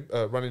running a gym,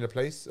 running a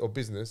place or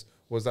business,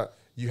 was that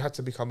you had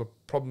to become a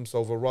problem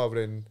solver rather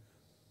than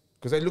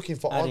Because they're looking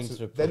for Adding answers.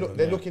 to the They're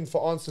problem, looking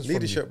for answers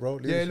Leadership, from you. bro.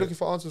 Yeah, Leadership. looking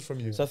for answers from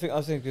you. So I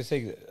was going to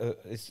say,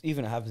 it's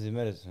even happens in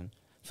medicine.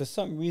 For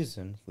some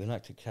reason, we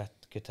like to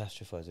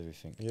catastrophize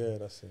everything. Yeah,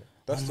 that's it.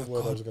 That's the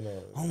word I was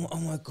gonna. Oh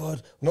my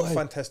God! Not why?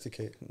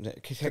 fantasticate.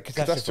 Catastrophize.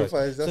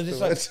 Catastrophize. So That's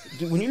it's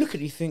the like when you look at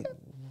it, you think,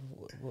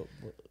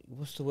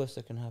 what's the worst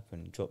that can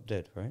happen? Drop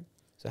dead, right?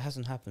 So it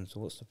hasn't happened. So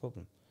what's the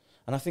problem?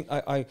 And I think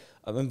I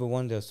remember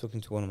one day I was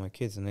talking to one of my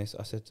kids, and I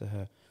said to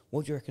her,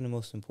 "What do you reckon the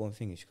most important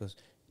thing is?" She goes,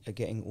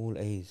 "Getting all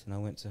A's." And I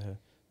went to her,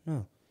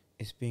 "No,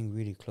 it's being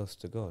really close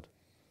to God."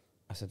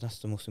 I said, "That's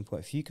the most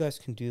important. If you guys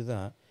can do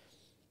that,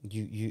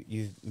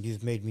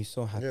 you've made me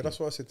so happy." Yeah, that's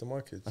what I said to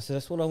my kids. I said,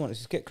 "That's all I want. Is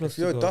just get close If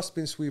to you're God." a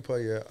dustbin sweeper,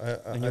 yeah,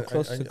 And you're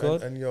close to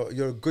God. and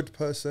you're a good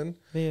person,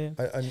 Yeah.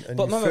 and you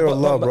remember, fear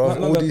Allah, bro.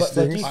 All these by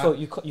things. default,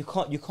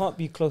 you can't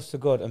be close to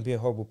God and be a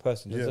horrible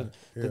person. Yeah,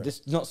 yeah.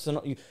 This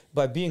not you.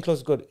 By being close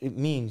to God, it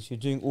means you're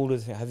doing all of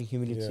the things, having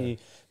humility,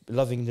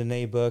 loving the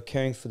neighbor,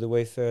 caring for the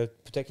wayfarer,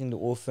 protecting the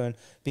orphan,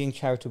 being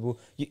charitable.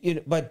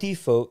 By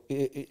default,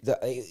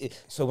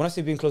 so when I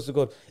say being close to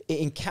God, it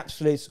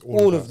encapsulates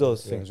all of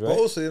those things, right? But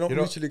also, you're not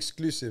mutually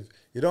exclusive.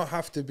 You don't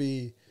have to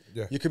be.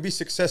 Yeah. You can be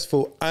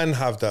successful and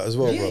have that as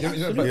well, Yeah, bro.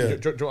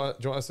 Do you know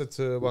what I said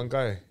to one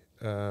guy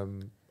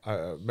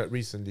I met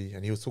recently,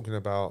 and he was talking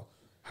about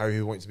how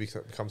he wanted to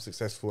become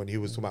successful, and he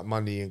was talking about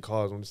money and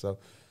cars and stuff.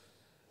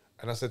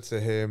 And I said to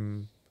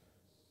him,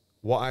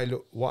 what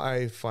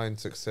I find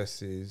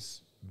success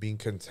is being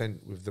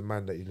content with the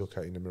man that you look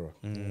at in the mirror.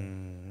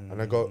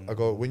 And I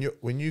go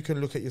when you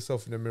can look at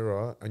yourself in the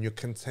mirror and you're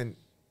content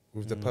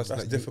with the person.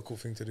 That's a difficult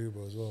thing to do,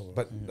 bro, as well. Bro.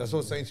 But that's what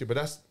I'm saying to you.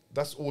 But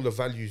that's all the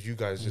values you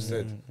guys just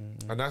said,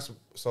 and that's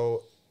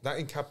so that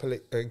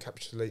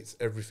encapsulates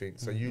everything.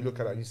 So you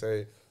look at it and you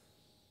say,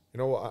 you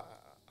know what,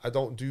 I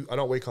don't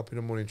wake up in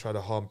the morning trying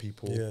to harm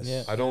people. Yes.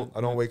 Yeah. I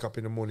don't wake up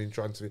in the morning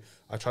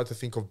I try to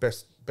think of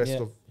best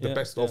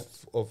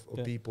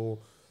of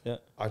people. Yeah.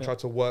 I try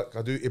to work.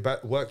 I do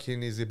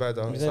working is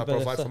ibadah. So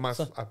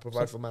I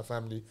provide for my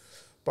family.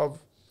 But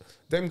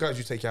them guys,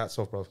 you take your hats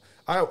off, bro.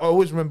 I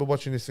always remember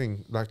watching this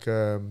thing, like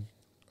a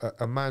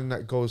man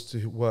that goes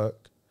to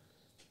work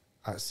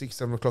at 6,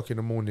 7 o'clock in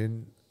the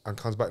morning and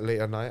comes back late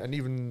at night, and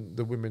even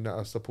the women that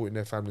are supporting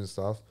their family and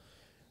stuff,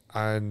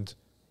 and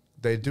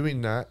they're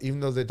doing that even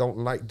though they don't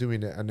like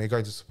doing it, and they're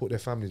going to support their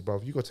families,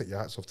 bro. You got to take your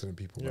hats off to them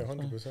people. Yeah, man. 100%.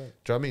 Do you know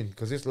what I mean?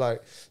 Because it's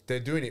like they're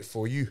doing it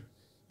for you.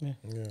 Yeah.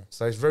 Yeah.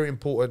 So it's very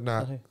important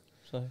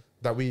Sorry.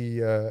 that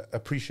we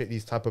appreciate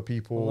these type of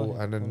people,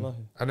 Wallahi.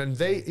 and then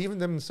they even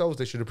themselves,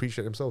 they should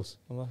appreciate themselves.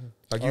 Wallahi.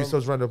 Like you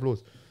yourselves, round of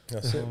applause.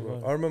 That's it,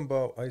 bro. I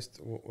remember I used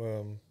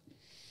to,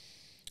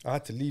 I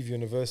had to leave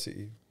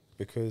university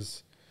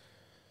because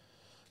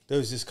there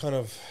was this kind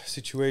of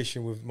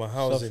situation with my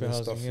housing and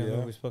stuff,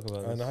 yeah. We spoke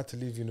about And this. I had to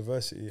leave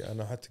university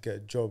and I had to get a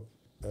job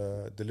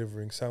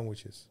delivering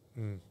sandwiches,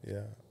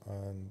 yeah.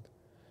 And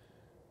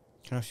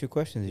Can I ask you a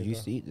question? Did Yeah, you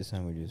used to eat the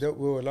sandwiches? we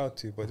were allowed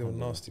to, but they were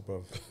nasty,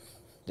 bro.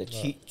 The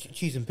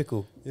cheese and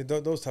pickle. Yeah,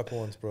 those type of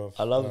ones, bro.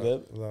 I love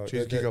them.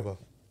 Cheese gigaba.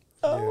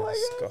 Yeah,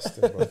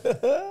 disgusting,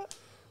 bro.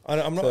 And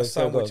I'm not a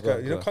sandwich guy. go.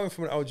 You know, coming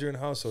from an Algerian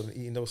household and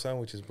eating those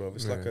sandwiches, bro.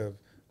 It's like I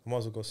might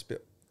as well go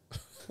spit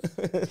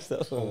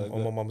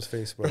on my mum's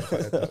face, bro. If I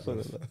had that, bro.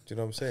 Do you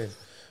know what I'm saying?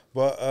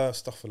 But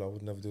stuff, I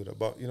would never do that.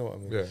 But you know what I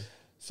mean. Yeah.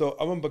 So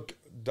I remember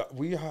that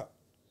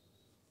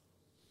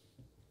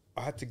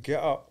I had to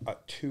get up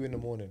at 2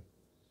 a.m.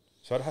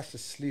 So I'd have to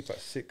sleep at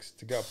 6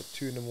 to get up at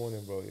 2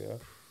 a.m, bro. Yeah.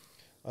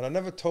 And I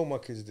never told my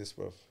kids this,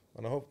 bro.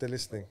 And I hope they're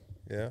listening.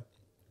 Yeah.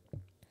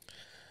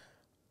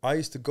 I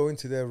used to go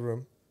into their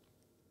room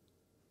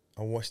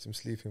and watch them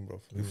sleeping,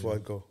 bro, before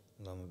I'd go.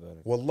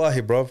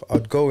 Wallahi, bro,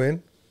 I'd go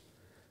in.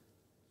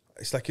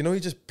 It's like, you know, you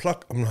just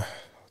pluck. I'm like,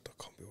 I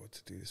can't be able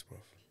to do this, bro.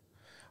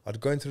 I'd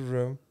go into the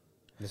room.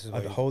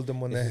 I'd hold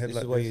them on their head like this.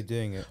 This is why you're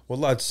doing it.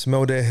 Wallah, I'd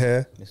smell their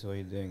hair. This is why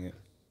you're doing it.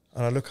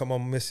 And I look at my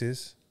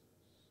missus.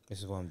 This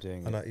is why I'm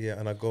doing And it.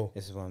 and I go.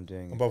 This is why I'm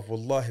doing it. Bruv,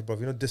 wallahi,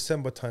 bruv, you know,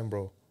 December time,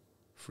 bro.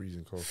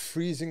 Freezing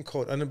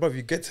cold. And then, bruv,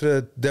 you get to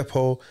the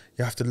depot,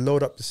 you have to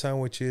load up the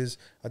sandwiches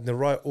in the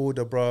right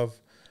order, bruv.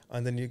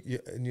 And then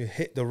you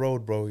hit the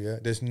road, bro, yeah?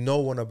 There's no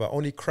one about,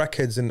 only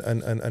crackheads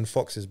and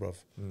foxes, bruv,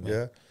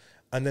 yeah?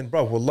 And then,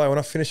 bruv, wallahi, when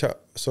I finish at,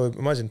 so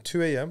imagine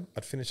 2 a.m,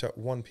 I'd finish at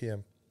 1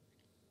 p.m.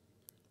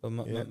 But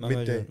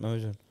midday.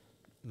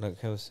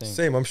 Like I was saying.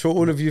 Same, I'm sure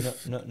all of you...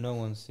 No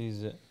one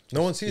sees it.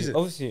 No one sees it.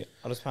 Obviously,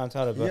 I just found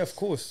out about. Yeah, of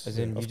course. As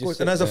in, of you course.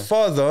 just And as a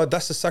father,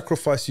 that's the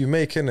sacrifice you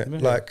make, innit? Yeah.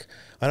 Like,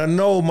 and I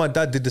know my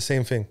dad did the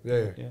same thing.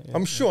 Yeah.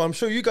 I'm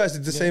sure you guys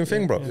did the same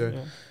thing, bro.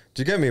 Yeah.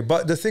 Do you get me?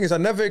 But the thing is, I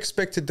never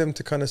expected them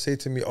to kind of say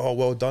to me, "Oh,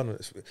 well done."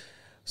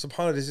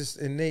 SubhanAllah, there's this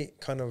innate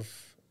kind of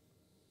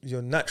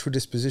your natural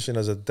disposition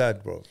as a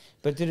dad, bro.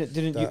 But didn't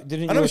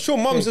you? And I'm sure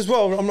mums as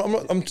well.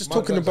 I'm just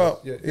talking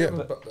about.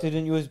 But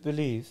didn't you always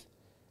believe?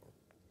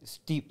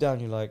 Deep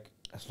down, you're like,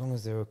 as long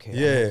as they're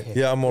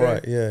okay. I'm all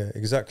right. Yeah,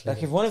 exactly.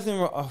 Like if one of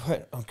them are,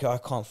 okay, I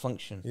can't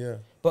function. Yeah.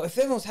 But if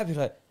everyone's happy,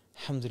 like,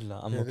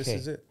 alhamdulillah, I'm okay. This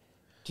is it.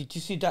 Do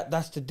you see that?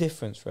 That's the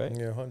difference, right?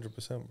 Yeah,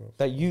 100%, bro.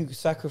 That you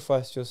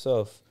sacrificed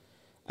yourself,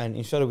 And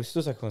inshallah, we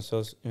still sacrifice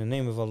ourselves in the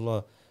name of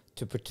Allah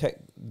to protect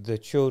the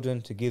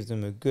children, to give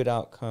them a good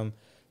outcome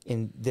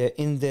in their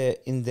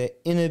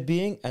inner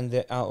being and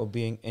their outer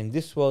being in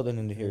this world and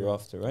in the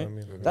hereafter, right?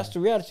 Ameen. That's the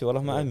reality.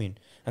 Allahumma ameen.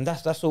 And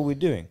that's all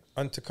we're doing.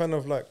 And to kind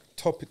of like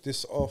top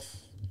this off,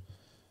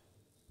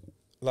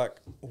 like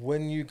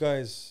when you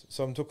guys,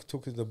 so I'm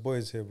talking to the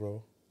boys here,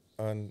 bro,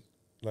 and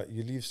like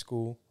you leave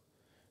school,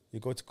 you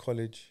go to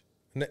college,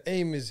 and the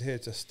aim is here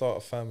to start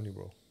a family,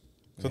 bro.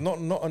 So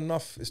not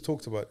enough is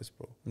talked about this,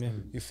 bro. Yeah.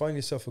 You find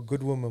yourself a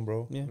good woman,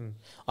 bro. Yeah.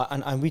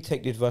 And we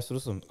take the advice of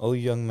Islam. Oh,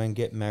 young man,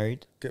 get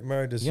married. Get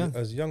married as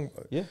young.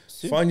 Yeah.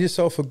 Soon. Find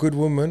yourself a good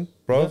woman,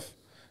 bro,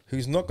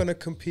 who's not gonna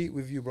compete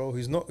with you, bro.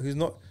 Who's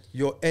not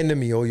your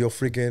enemy or your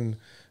friggin',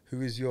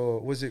 who is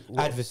your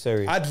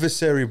Adversary.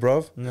 Adversary,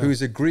 bruv. No. Who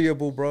is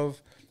agreeable,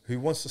 bruv. Who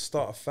wants to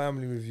start a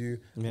family with you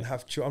and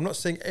have children. I'm not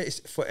saying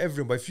it's for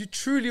everyone, but if you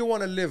truly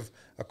want to live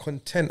a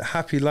content,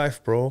 happy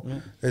life, bro,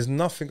 there's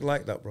nothing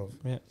like that, bro.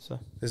 Yeah, so.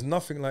 There's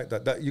nothing like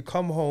that. That you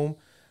come home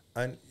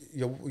and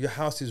your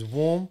house is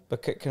warm.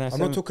 But can I I'm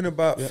not talking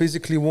about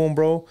physically warm,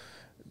 bro.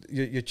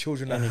 Your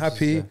children are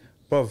happy,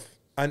 bruv.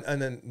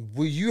 And then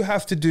what you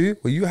have to do,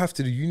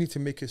 you need to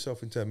make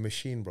yourself into a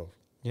machine, bro.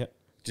 Yeah.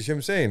 Do you see what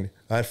I'm saying?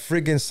 A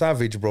friggin'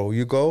 savage, bro.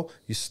 You go,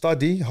 you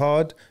study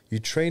hard, you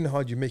train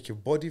hard, you make your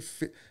body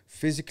fit,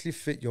 physically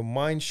fit, your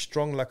mind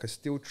strong like a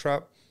steel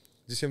trap.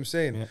 Do you see what I'm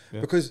saying? Yeah,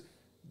 yeah. Because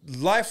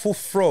life will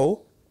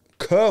throw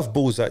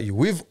curveballs at you.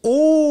 We've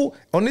all,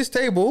 on this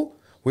table,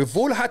 we've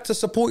all had to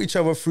support each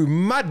other through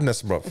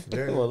madness, bro.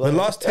 Yeah. The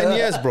last 10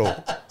 years, bro.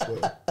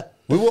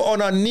 We were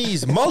on our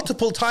knees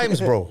multiple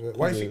times, bro.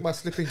 Why do you think my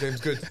slipping game's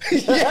good?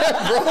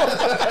 Yeah,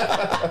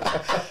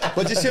 bro.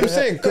 But you see what I'm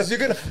saying? Because you're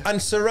gonna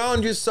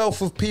surround yourself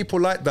with people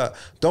like that.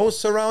 Don't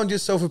surround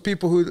yourself with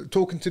people who are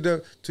talking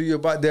to you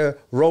about their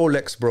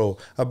Rolex, bro.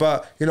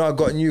 About I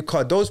got a new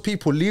car. Those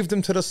people, leave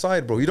them to the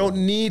side, bro. You don't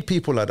need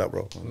people like that,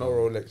 bro. No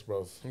Rolex,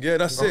 bro. Yeah,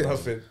 that's it.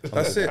 Nothing.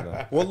 That's it.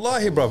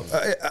 Wallahi, bro.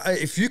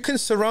 If you can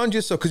surround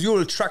yourself, because you'll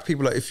attract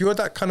people. Like if you're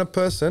that kind of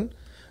person,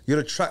 you'll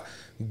attract.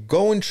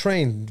 Go and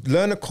train.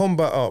 Learn a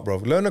combat art, bro.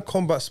 Learn a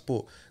combat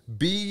sport.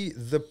 Be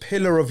the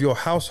pillar of your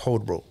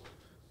household, bro.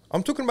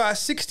 I'm talking about at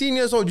 16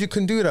 years old, you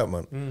can do that,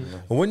 man.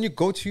 And when you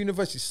go to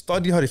university,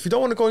 study hard. If you don't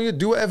want to go,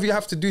 do whatever you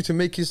have to do to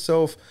make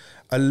yourself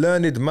a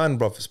learned man,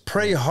 bro.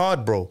 Pray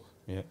hard, bro.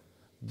 Yeah.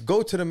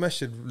 Go to the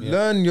masjid.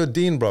 Learn your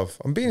deen, bro.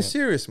 I'm being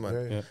serious,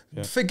 man.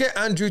 Forget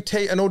Andrew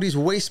Tate and all these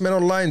waste men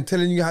online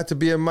telling you how to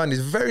be a man.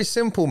 It's very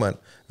simple, man.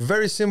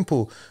 Very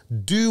simple.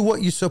 Do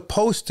what you're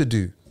supposed to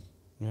do.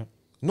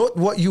 Not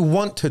what you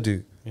want to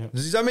do.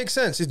 Does that make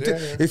sense?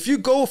 If you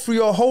go through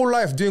your whole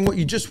life doing what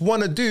you just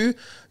want to do,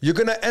 you're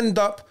going to end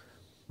up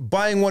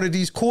buying one of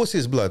these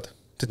courses, blood,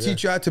 to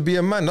teach you how to be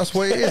a man. That's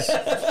what it is.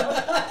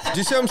 Do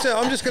you see what I'm saying?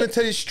 I'm just going to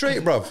tell you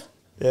straight, bruv.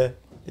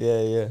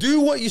 Yeah.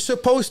 Do what you're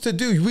supposed to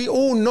do. We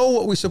all know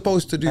what we're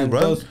supposed to do, and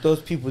bro.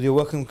 Those people, you're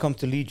welcome to come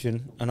to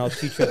Legion and I'll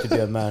teach you how to be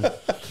a man.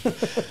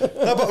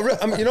 No,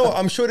 but you know what?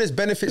 I'm sure there's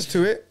benefits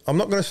to it. I'm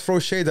not going to throw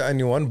shade at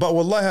anyone, but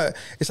wallahi,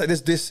 it's like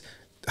this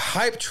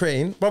hype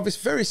train, bro. It's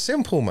very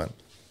simple, man.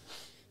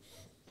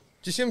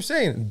 Do you see what I'm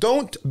saying?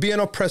 Don't be an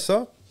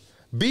oppressor.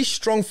 Be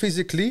strong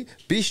physically.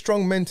 Be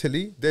strong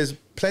mentally. There's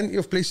plenty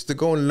of places to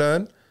go and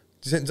learn.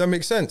 Does that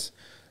make sense?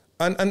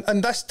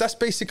 And that's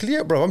basically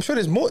it, bro. I'm sure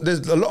there's more.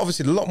 There's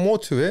obviously a lot more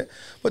to it.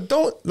 But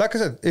don't, like I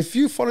said, if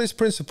you follow this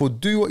principle,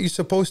 do what you're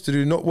supposed to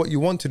do, not what you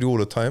want to do all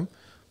the time,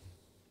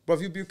 bro.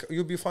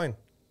 You'll be fine.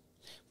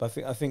 But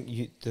I think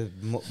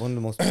one of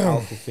the most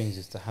powerful things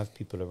is to have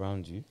people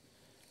around you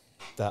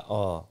that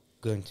are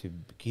going to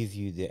give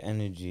you the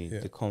energy,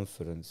 the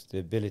confidence, the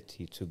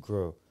ability to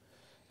grow.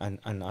 And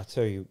I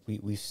tell you,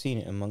 we've seen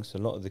it amongst a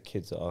lot of the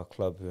kids at our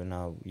club who are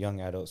now young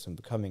adults and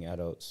becoming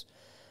adults.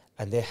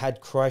 And they had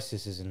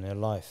crises in their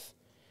life.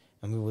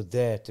 And we were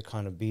there to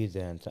kind of be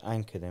there and to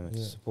anchor them and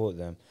to support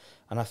them.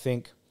 And I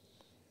think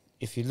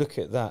if you look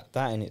at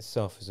that in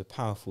itself is a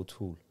powerful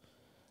tool.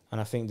 And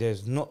I think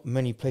there's not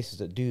many places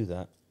that do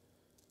that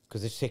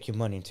because they just take your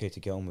money and tell you to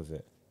get on with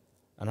it.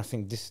 And I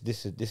think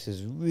this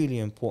is really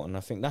important.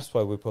 I think that's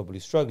why we're probably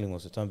struggling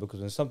most of the time,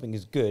 because when something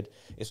is good,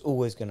 it's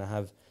always going to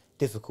have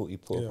difficulty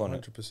put upon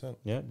 100%. it.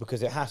 Yeah,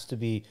 because it has to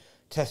be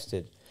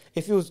tested.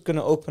 If you was going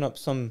to open up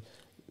some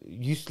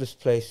useless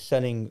place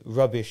selling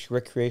rubbish,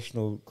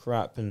 recreational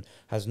crap, and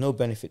has no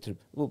benefit to,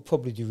 we'll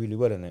probably do really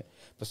well in it.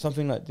 But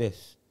something like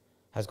this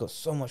has got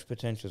so much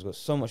potential, has got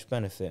so much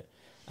benefit.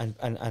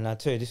 And I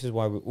tell you, this is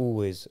why we're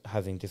always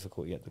having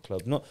difficulty at the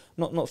club.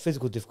 Not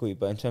physical difficulty,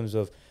 but in terms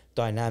of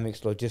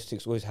dynamics,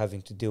 logistics, always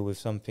having to deal with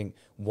something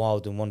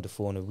wild and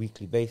wonderful on a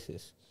weekly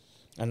basis.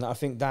 And I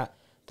think that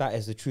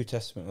is the true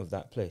testament of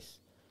that place.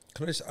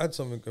 Can I just add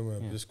something,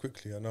 just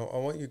quickly? I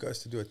want you guys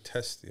to do a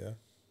test, yeah?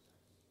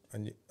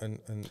 And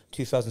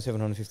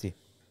 2,750.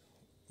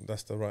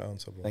 That's the right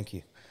answer, bro. Thank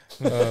you.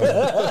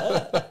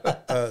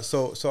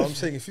 So I'm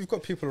saying, if you've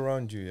got people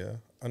around you, yeah,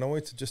 and I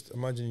want you to just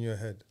imagine in your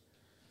head,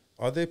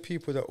 are there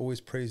people that always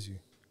praise you?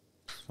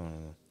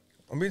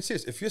 I'm being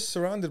serious. If you're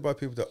surrounded by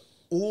people that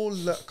all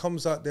that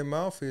comes out their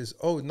mouth is,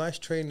 oh, nice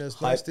trainers,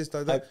 Hype, nice this,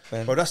 that, that. hype,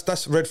 man. Bro,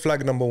 that's red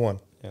flag number 1.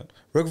 Yeah.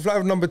 Red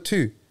flag number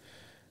 2.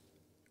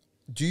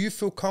 Do you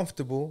feel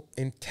comfortable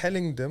in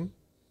telling them,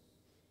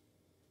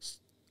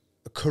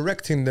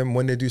 correcting them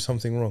when they do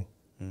something wrong?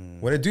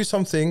 When they do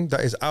something that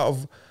is out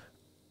of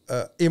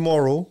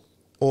immoral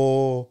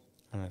or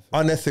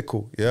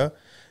unethical, yeah?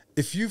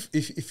 If you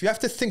have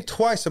to think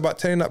twice about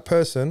telling that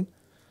person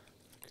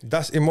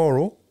that's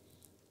immoral,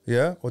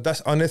 yeah, or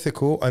that's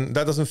unethical and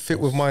that doesn't fit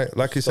with my,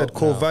 like you said,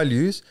 core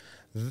values,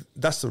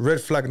 that's the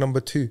red flag number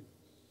 2. Do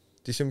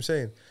you see what I'm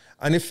saying?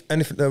 And if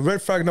the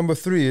red flag number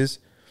 3 is,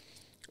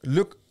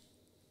 look,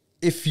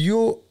 if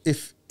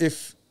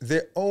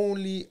they're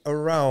only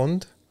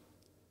around,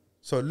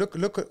 so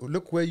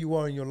look where you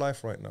are in your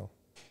life right now.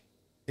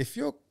 If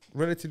you're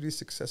relatively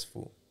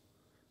successful,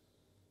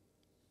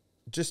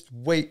 just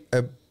wait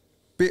a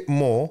bit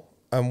more,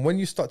 and when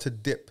you start to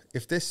dip,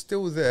 if they're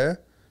still there,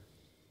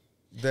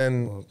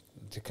 then... Well,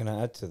 can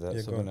I add to that?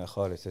 Yeah, Something that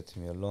Khalid said to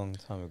me a long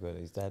time ago that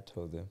his dad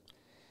told him,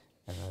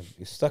 and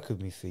it stuck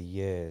with me for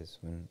years.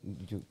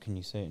 Can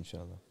you say it,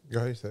 inshallah?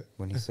 Yeah, you say.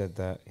 When he said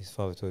that, his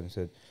father told him,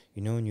 said,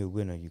 you know, when you're a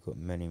winner, you've got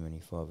many, many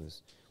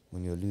fathers.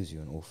 When you're a loser,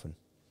 you're an orphan.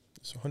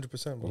 It's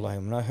 100%. Wallahi,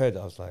 when I heard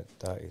that, I was like,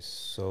 that is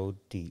so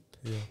deep.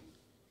 Yeah.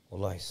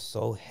 Wallahi,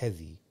 so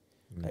heavy.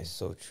 That is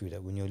so true.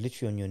 That when you're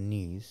literally on your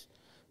knees,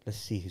 let's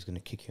see who's going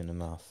to kick you in the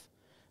mouth,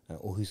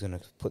 or who's going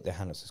to put their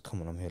hand up and says,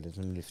 come on, I'm here, let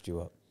me lift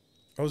you up.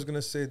 I was going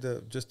to say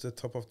that just to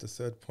top off the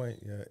third point,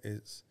 yeah,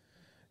 it's,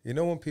 you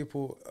know, when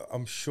people,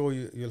 I'm sure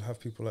you'll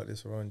have people like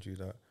this around you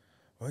that,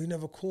 oh, you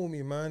never call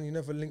me, man, you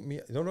never link me.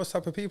 You don't know those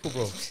type of people,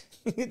 bro.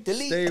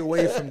 Stay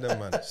away from them,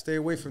 man. Stay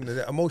away from them.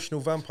 They're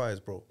emotional vampires,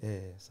 bro. Yeah.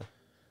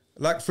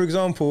 Like, for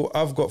example,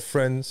 I've got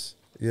friends,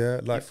 yeah,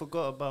 like... You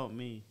forgot about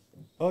me.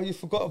 Oh, you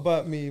forgot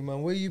about me,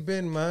 man. Where you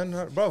been, man?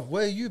 Bruv,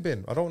 where you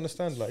been? I don't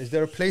understand. Like, is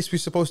there a place we're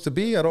supposed to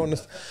be? I don't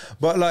understand.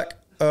 But, like,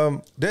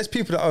 there's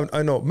people that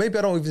I know. Maybe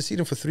I don't even see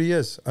them for 3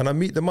 years. And I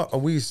meet them up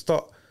and we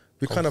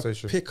kind of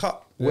pick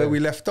up where we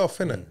left off,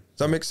 innit? Does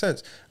that make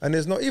sense? And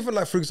there's not even,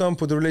 like, for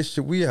example, the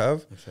relationship we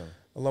have.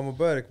 Allah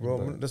Mubarak,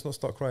 bro. Let's not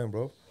start crying,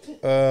 bro.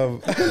 All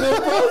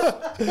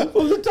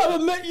the time I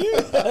met you.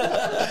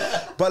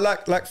 But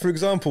like for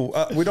example,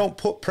 we don't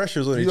put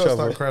pressures on each You other.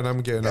 start crying,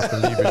 I'm getting up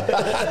and leaving.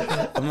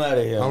 I'm out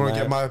of here. I'm going to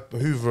get my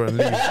Hoover and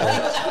leave, bro.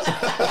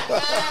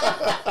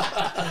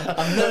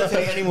 I'm never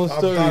telling any more I'm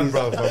stories. done,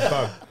 bro. I'm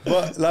done.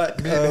 But like,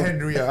 Me and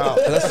Henry are out.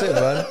 that's it,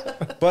 man.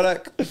 But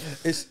like,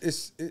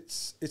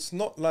 it's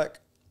not like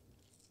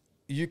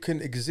you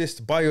can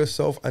exist by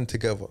yourself and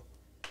together.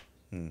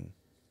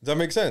 Does that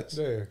make sense?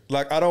 Yeah.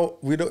 Like,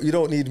 you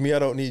don't need me, I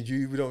don't need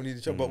you, we don't need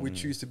each other, but we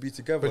choose to be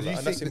together, But like,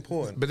 and that's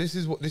important. But this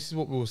is what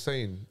we were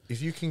saying.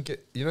 If you can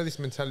get, you know, this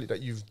mentality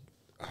that you've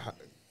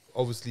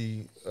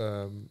obviously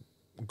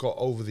got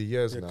over the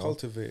years now,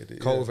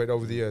 cultivated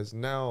over the years.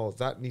 Now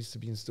that needs to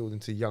be instilled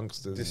into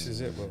youngsters. This is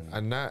it, bro.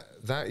 And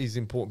that is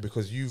important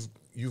because you've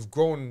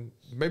grown.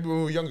 Maybe when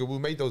we were younger, we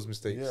made those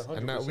mistakes, Yeah,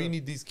 and now we 100%.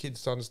 need these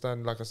kids to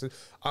understand. Like I said,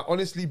 I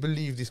honestly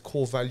believe this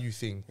core value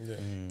thing. Yeah.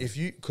 If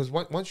you, because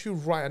once you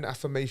write an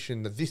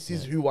affirmation that this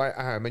is who I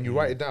am, and you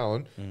write it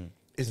down,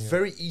 it's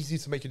very easy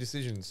to make your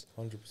decisions.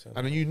 100%.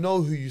 And then you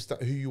know who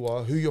you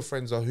are, who your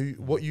friends are,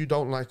 what you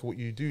don't like, what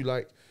you do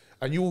like,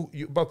 and you.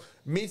 But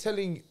me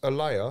telling a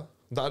liar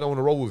that I don't want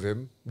to roll with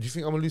him, do you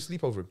think I'm gonna lose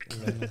sleep over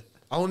him?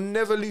 I'll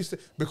never lose it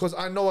because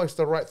I know it's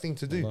the right thing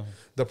to do.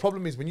 The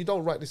problem is when you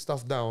don't write this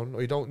stuff down or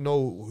you don't know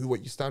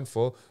what you stand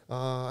for.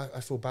 I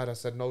feel bad. I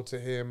said no to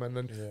him, and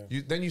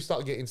then you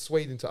start getting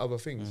swayed into other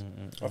things.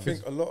 I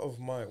think a lot of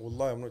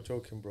wallahi, I'm not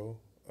joking, bro.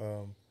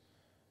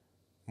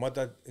 My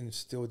dad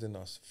instilled in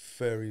us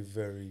very,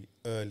 very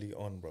early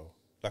on, bro.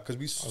 Like, cause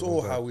we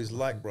saw how he's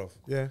like, bro.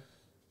 Yeah.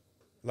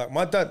 Like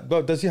my dad,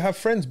 bro. Does he have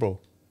friends, bro?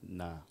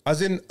 Nah.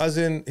 As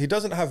in, he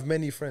doesn't have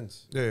many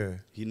friends. Yeah.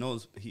 He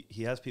knows.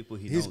 He has people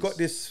he knows. He's got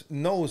this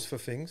nose for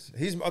things.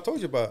 I told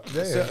you about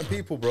certain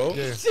people, bro.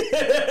 Yeah.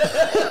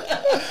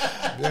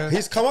 Yeah.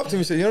 He's come up to me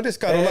and said, you know, this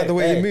guy, I don't like the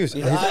way he moves.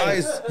 His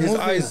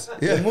eyes,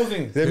 They're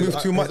moving. They move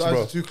too much, His eyes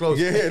bro. are too close.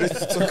 Yeah, this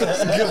is too close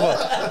together.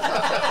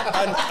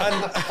 And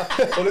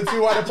Or they're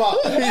too wide apart.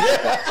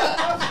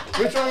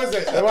 Which one was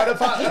it? They're wide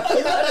apart.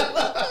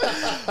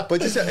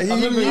 but just he He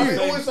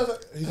knew. always says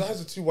that his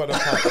eyes are too wide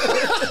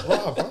apart.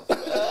 Wow, bro.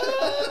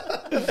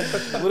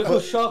 What are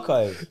called shark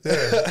eyes?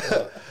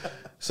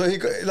 So he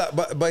got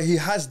like, but he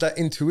has that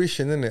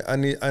intuition, innit?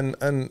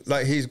 And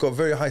like he's got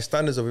very high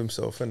standards of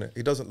himself, innit?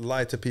 He doesn't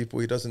lie to people.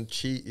 He doesn't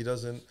cheat. He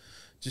doesn't. Do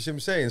you see what I'm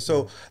saying?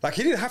 So like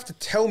he didn't have to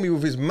tell me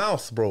with his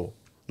mouth, bro.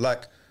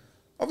 Like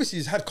obviously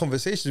he's had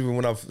conversations with me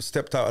when I've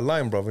stepped out of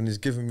line, bro, and he's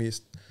given me.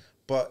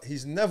 But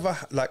he's never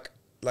like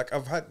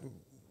I've had.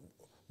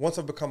 Once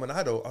I've become an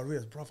adult, I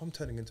realized, bro, I'm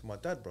turning into my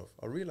dad, bro.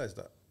 I realized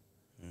that.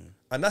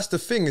 And that's the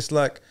thing. It's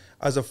like,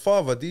 as a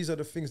father, these are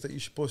the things that you're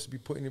supposed to be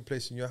putting in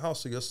place in your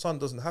house so your son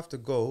doesn't have to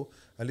go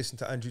and listen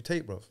to Andrew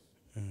Tate, bro.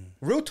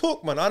 Real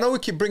talk, man. I know we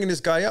keep bringing this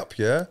guy up,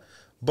 yeah?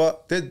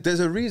 But there's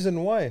a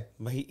reason why.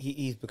 But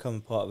he's become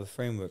part of a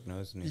framework now,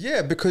 isn't he?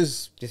 Yeah,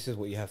 because... This is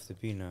what you have to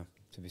be now.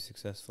 to be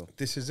successful.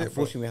 This is it, bro.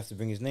 Unfortunately, we have to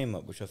bring his name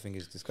up, which I think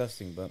is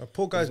disgusting. But A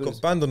poor guy's It's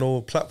got banned on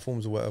all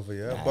platforms or whatever,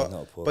 yeah. Nah, but he's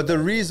not a poor but guy, the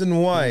bro. reason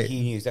why,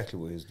 he knew exactly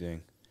what he was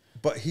doing.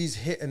 but he's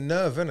hit a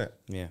nerve, innit?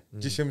 Yeah,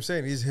 Do you see what I'm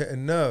saying? He's hit a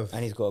nerve.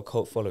 and he's got a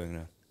cult following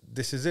now.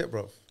 This is it,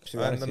 bro. It's the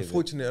And reality of it.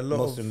 unfortunately, a lot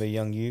Most of of them are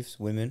young youths,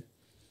 women.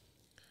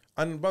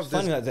 and bruv, It's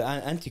funny there's-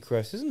 like the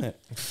Antichrist, isn't it?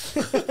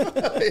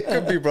 it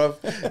could be,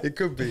 bruv. It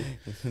could be.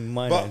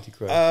 Minor But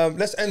Antichrist.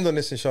 let's end on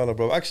this, inshallah,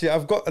 bro. Actually,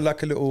 I've got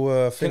like a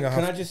little thing.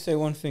 Can I just say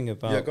one thing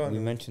about Yeah, go on. we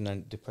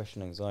mentioned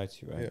depression,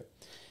 anxiety, right? Yeah.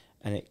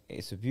 And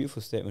it's a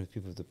beautiful statement of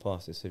people of the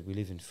past. They said we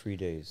live in 3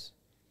 days,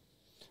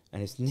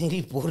 and it's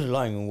nearly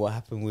borderline on what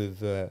happened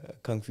with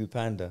Kung Fu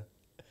Panda,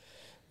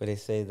 where they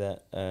say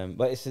that.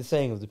 But it's the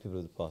saying of the people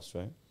of the past,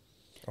 right?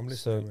 I'm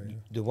So listening. mate,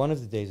 the one of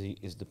the days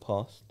is the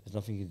past. There's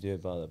nothing you can do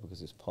about that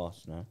because it's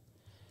past now.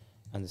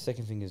 And the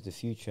second thing is the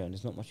future, and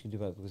there's not much you can do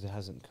about it because it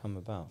hasn't come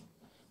about.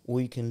 All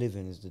you can live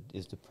in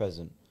is the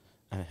present,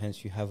 and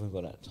hence you haven't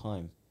got that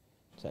time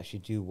to actually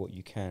do what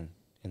you can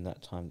in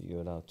that time that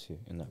you're allowed to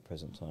in that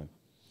present time.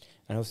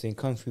 And obviously in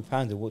Kung Fu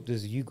Panda, what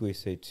does Yugwe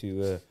say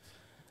to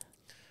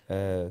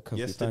Kung Fu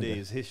Yesterday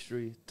Panda? is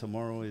history,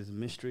 tomorrow is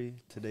mystery,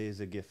 today is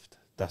a gift.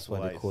 That's why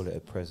they wise. call it a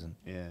present.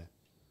 Yeah.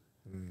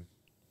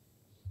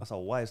 That's a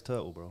wise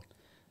turtle, bro.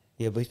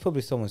 Yeah, but he's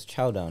probably someone's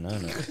chow down,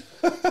 isn't it?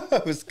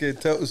 I was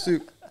scared. Turtle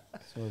soup.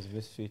 Someone's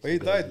mistreated. But he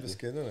by died, the-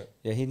 Biscuit, didn't it?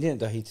 Yeah, he didn't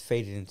die. He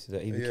faded into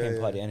that. He Yeah, became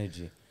part of the yeah.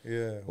 energy.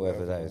 Yeah.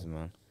 Whatever that man. is,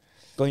 man.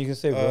 Go on, you can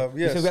say, bro.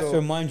 yeah, You said we have so- to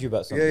remind you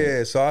about something.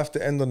 Yeah. So I have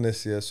to end on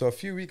this. Yeah. So a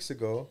few weeks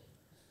ago,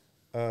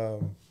 my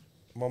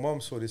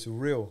mom saw this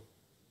reel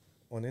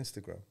on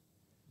Instagram.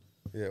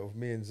 Yeah, of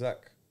me and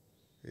Zach.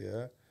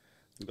 Yeah.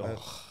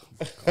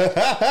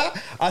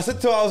 I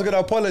said to her I was gonna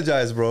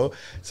apologize, bro.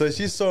 So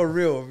she saw a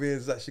reel of me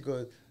and Zach. She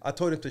goes, I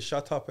told him to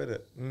shut up,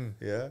 innit?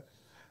 Yeah.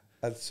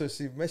 And so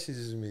she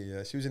messages me.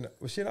 Yeah.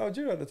 Was she in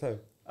Algeria at the time?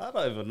 I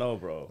don't even know,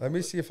 bro. Let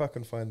me see if I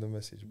can find the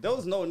message. There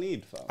was no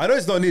need, fam. I know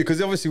it's no need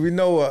because obviously we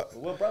know what.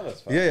 We're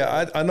brothers, fam.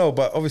 Yeah, I know,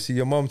 but obviously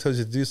your mom tells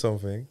you to do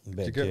something. You Do you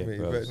better get do it, me? You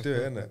bro. better do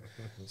it, innit?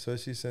 So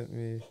she said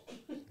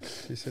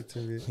to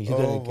me, You're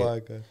oh gonna my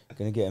God.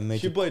 Gonna get a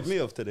major. She buoyed me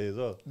off today as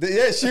well.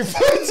 Yeah, she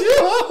put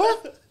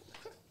you up.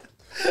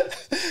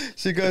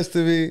 She goes to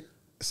me,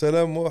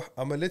 Salam,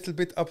 I'm a little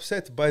bit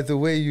upset by the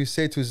way you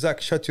say to Zach,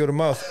 shut your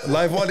mouth,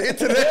 live on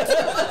internet.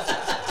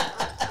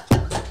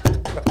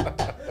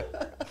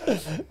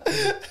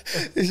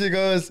 She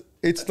goes,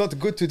 it's not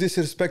good to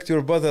disrespect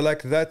your brother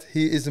like that.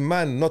 He is a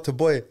man, not a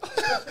boy.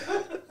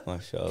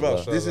 Mashallah.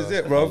 Bro, this is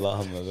it, bro.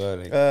 Allahumma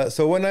barik.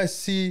 So when I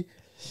see,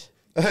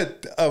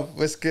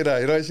 what's good,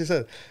 you know what she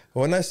said?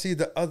 When I see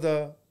the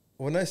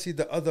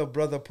other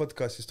brother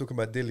podcast, she's talking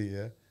about Dilly,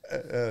 yeah,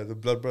 the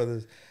Blood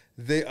Brothers.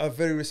 They are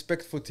very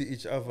respectful to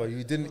each other.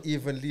 You didn't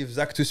even leave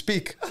Zach to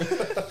speak.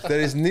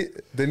 There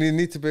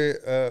need to be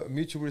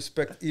mutual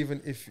respect,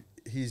 even if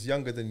he's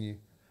younger than you.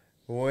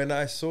 When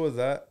I saw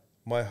that,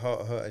 my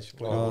heart hurt. And she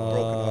probably got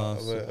broken heart.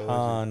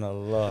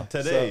 Subhanallah.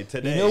 Today.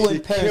 You know when She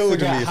parents killed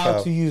figure out me, how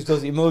fam. to use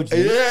those emojis?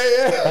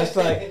 Yeah. That's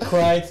like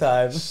cry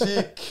time.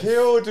 She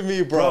killed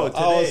me, bro. Bro,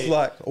 I was today-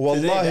 like, Today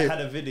wallahi. they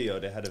had a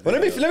video. Well,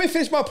 let me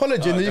finish my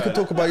apology, and then you can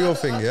talk about your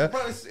thing, yeah?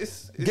 Bro,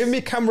 it's Give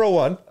me camera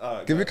one.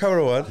 Alright, Give me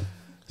camera one.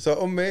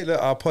 So, mate,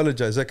 look, I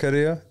apologize.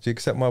 Zakaria, do you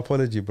accept my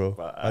apology, bro?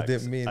 But I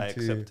didn't mean I to.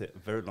 accept it a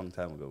very long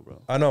time ago,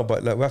 bro. I know,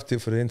 but like, we have to do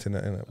it for the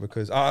internet, innit?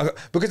 Because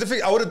the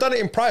thing, I would have done it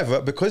in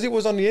private because it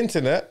was on the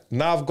internet.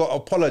 Now I've got to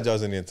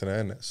apologize on the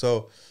internet, innit?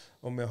 So,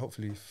 mate,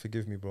 hopefully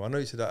forgive me, bro. I know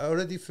you said that. I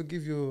already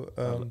forgive you.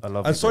 I love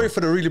I'm you, sorry bro. for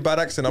the really bad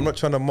accent. I'm not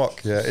trying to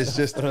mock. Yeah, it's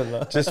just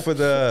for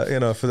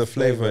the for the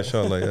flavor,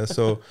 inshallah. Yeah.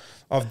 So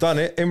I've done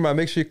it. Imran,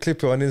 make sure you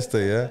clip it on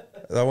Insta.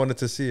 Yeah, I wanted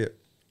to see it.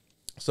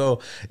 So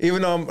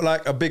even though I'm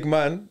like a big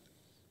man,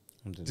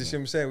 do you see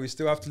what I'm saying? We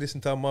still have to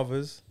listen to our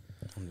mothers.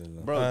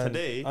 Bro, And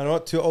today, I'm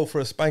not too old for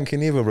a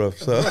spanking either, bro.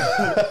 So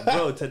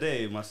bro,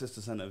 today, my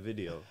sister sent a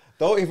video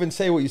don't even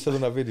say what you said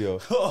on that video.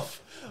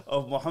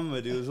 of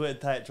Muhammad. He was wearing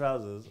tight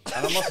trousers,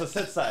 and I must have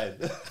said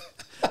something.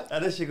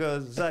 And then she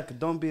goes, Zach,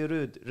 don't be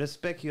rude.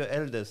 Respect your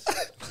elders.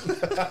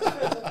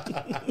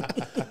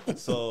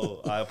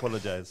 So I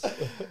apologize.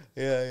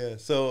 Yeah.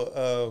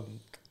 So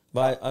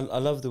But I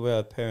love the way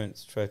our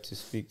parents try to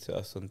speak to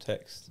us on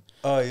text.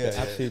 oh They yeah.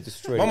 absolutely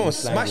destroy My it mum in was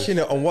smashing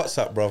it on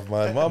WhatsApp, bro,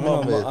 man. My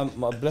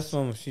mum. Bless my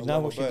mum. She now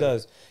love what my she bird.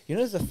 does. You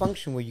know, there's a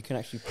function where you can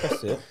actually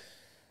press it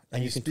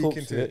and you you can speak talk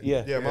into to it. it.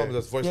 Yeah. Yeah, mum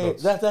does voice Yeah,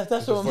 notes. that's what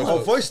Just my voice mum.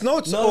 Oh, voice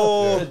notes No,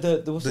 or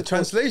the what's the it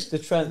called? translation?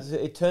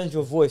 It turns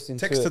your voice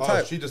into Text to a-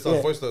 type. Oh, she just does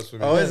Yeah. voice notes for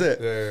me. Oh, is it?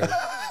 Yeah.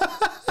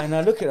 And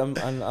I look at him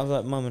and I'm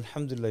like, Mum,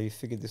 alhamdulillah, you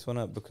figured this one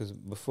out because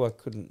before I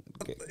couldn't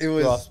get It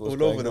was grasp what's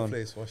all over going the on.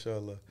 place,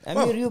 mashallah.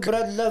 Amir, you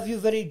brother love you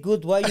very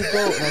good. Why you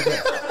go? And I was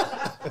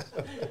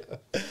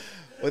like,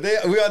 Well,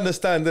 we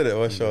understand, did it,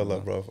 mashallah,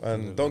 bro.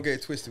 And don't get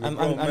it twisted. We're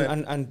grown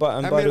men. and by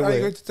I the mean, are you way,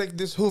 going to take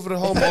this Hoover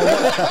home or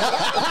what?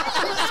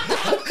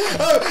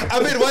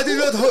 Amir, why did you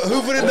not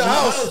hoover in the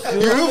house?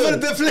 You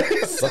hoovered the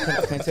place. But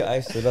I can tell I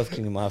used to love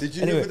cleaning my house. Did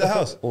you live with the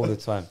house? All the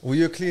time. Were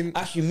you clean?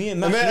 Actually, me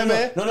and Amir,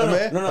 Max. No.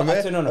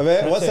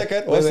 Amir, one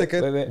second.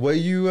 Wait. Were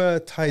you a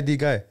tidy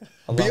guy?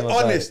 Be Allah, my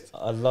honest. guy,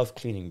 I love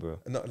cleaning, bro.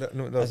 No.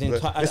 As in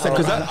Listen, I-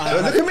 'cause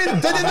I- look at me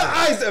dead in the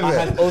eyes, I Amir.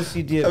 had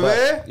OCD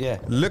Amir, about. Yeah.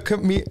 look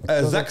at me.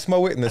 Zach's my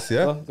witness,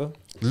 yeah? Go.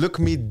 Look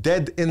me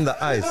dead in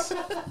the eyes.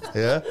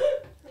 Yeah?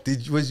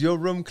 Was your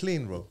room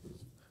clean, bro?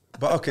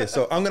 But okay,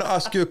 so I'm gonna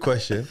ask you a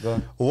question. Go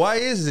on. Why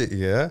is it,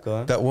 Go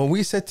on. that when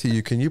we said to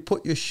you, can you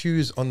put your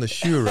shoes on the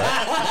shoe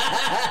rack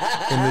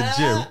in the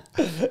gym?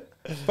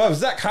 Bro,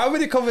 Zach, how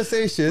many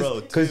conversations?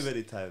 Bro, too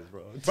many times,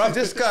 bro. Bro,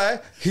 this guy,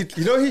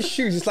 his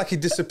shoes, it's like he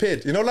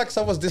disappeared. You know, like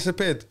someone's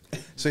disappeared.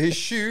 So his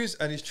shoes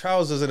and his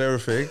trousers and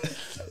everything,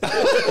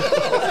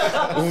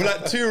 with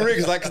like 2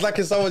 rings, like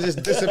if someone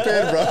just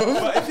disappeared, bro.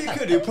 But if you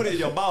could, you put it in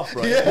your mouth,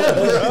 bro. Yeah,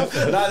 bro.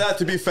 No,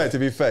 to be fair,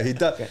 he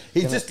does.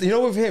 He just,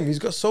 with him, he's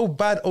got so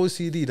bad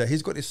OCD that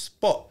he's got this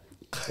spot.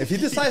 If he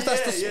decides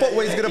that's the spot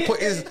where he's gonna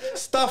put his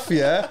stuff, bro.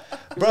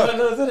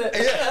 Isn't it?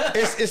 Yeah,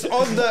 it's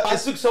on the. I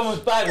took someone's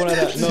bag when I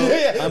did. No,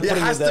 I'm it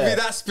putting has to there.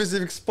 be that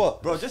specific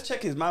spot. Bro, just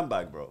check his man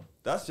bag, bro.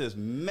 That's just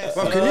messy.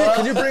 Bro,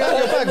 can you bring out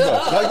your bag, bro?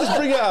 Like, just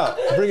bring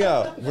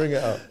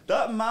it out.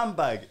 That man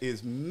bag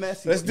is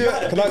messy. Let's do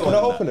it. Can I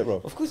open it,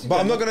 bro? Of course you But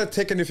can. I'm not gonna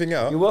take anything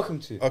out. You're welcome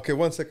to. Okay,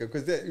 1 second,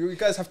 because you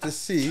guys have to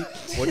see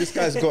what this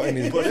guy's got in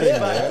his But thing. this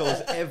bag Yeah?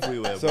 goes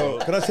everywhere, So bro.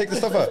 can I take the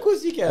stuff out? Of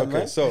course you can, Okay,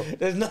 man. so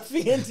There's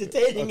nothing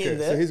entertaining in okay,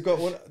 there. so he's got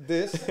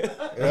this.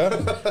 Yeah.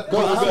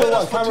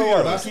 Go camera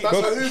one. That's a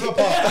Hoover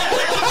part.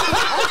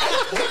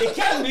 It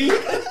can be.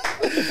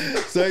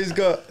 So he's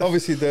got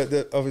obviously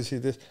obviously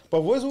this.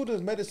 But where's all the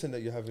medicine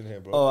that you have in here,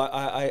 bro? Oh,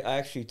 I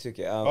actually took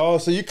it out. Oh,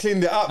 so you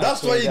cleaned it up.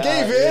 That's why you cleaned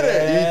gave it it,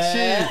 out,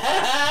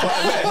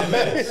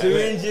 innit? You cheat.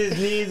 Syringes,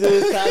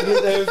 needles,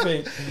 tablets,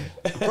 everything.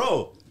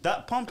 Bro,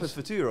 that pump is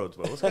for 2-year-olds,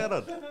 bro. What's going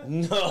on?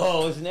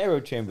 No, it's an aero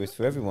chamber. It's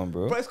for everyone,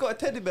 bro. Bro, it's got a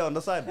teddy bear on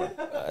the side, bro.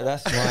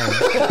 That's mine.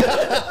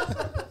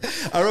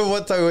 I remember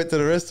one time we went to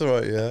the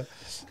restaurant, yeah,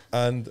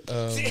 and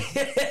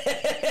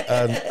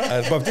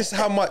but this is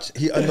how much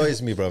he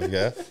annoys me, bro.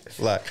 Yeah,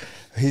 like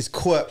his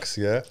quirks,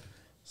 yeah.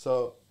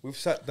 So we've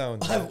sat down.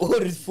 I've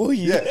ordered for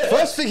you. Yeah,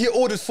 first thing he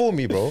ordered for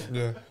me, bro.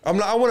 Yeah. I'm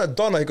like, I want a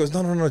doner. He goes,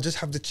 no, just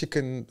have the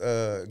chicken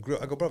grill.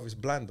 I go, bro, it's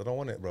bland. I don't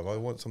want it, bro. I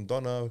want some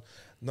doner.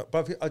 No,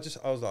 bro, I was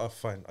like, oh,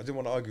 fine. I didn't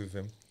want to argue with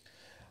him.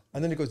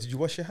 And then he goes, did you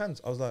wash your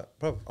hands? I was like,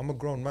 bro, I'm a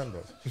grown man,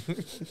 bro. He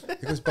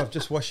goes, bro,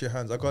 just wash your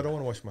hands. I go, I don't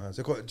want to wash my hands.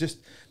 I go, just.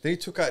 Then he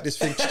took out this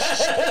thing. He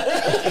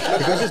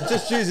goes,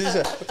 just use it. He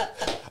said,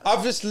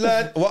 I've just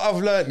learned what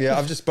I've learned. Yeah,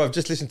 I've just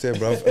listened to him,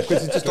 bro.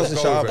 Because he just doesn't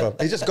go shut up, with bro.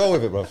 it. He just go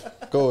with it, bro.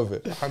 Go with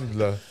it.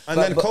 Alhamdulillah. And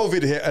then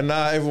COVID hit, and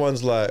now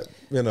everyone's like,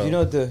 you know. You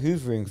know the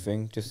hoovering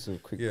thing? Just a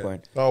quick Yeah.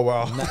 point. Oh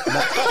wow. Do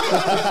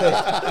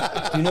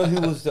you know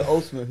who was the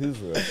ultimate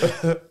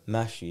hooverer?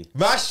 Mashi.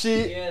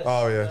 Mashi.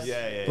 Oh yes.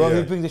 Yeah. Bro, Yeah.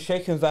 he'd bring the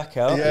shaken vac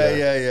out.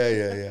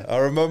 Yeah. I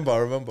remember.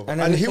 then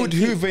And he'd he take would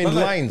tea- hoover in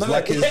lines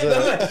like his.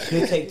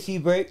 He'd take tea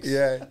breaks.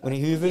 Yeah. When he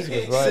hoovers,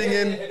 he goes, right.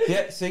 Singing.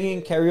 Yeah,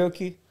 singing,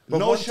 karaoke. But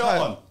No one shirt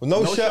time- on. No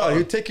No shirt shirt on. on.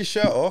 He'd take his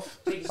shirt off.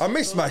 I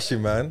miss Mashi,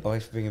 man. Oh, I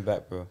should bring him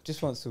back, bro.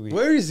 Just once a week.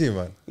 Where is he,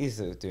 man? He's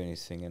doing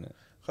his thing, innit?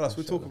 Khalas,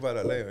 we'll talk about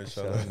that later,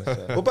 inshallah.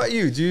 Inshallah. What about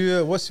you? Do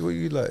you what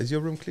you like? Is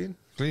your room clean?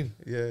 Clean.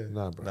 Yeah.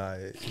 Nah, bro. Nah.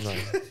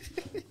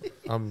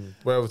 No.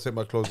 Where I would take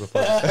my clothes off.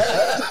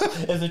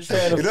 There's a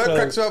trail of You know what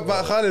cracks clothes. me up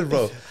about Khalid,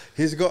 bro?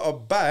 He's got a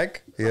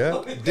bag,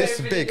 yeah, this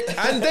big,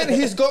 and then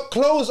he's got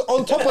clothes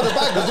on top of the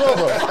bag as well,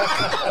 bro.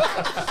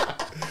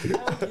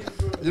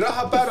 You know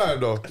how bad I am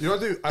though? You know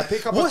what I do? I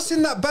pick up What's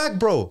in that bag,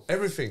 bro?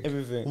 everything.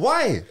 Everything.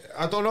 Why?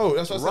 I don't know.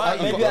 That's what I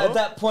said. Maybe at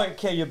that point,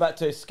 Kay, you're about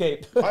to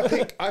escape.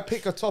 I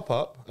pick a top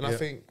up and I Yeah.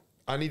 think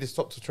I need this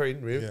top to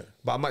train with, Yeah.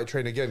 but I might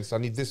train again, so I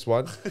need this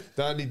one.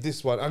 Then I need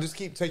this one. I just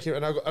keep taking it,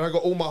 and I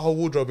got all my whole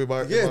wardrobe in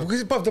my. Yeah, in my,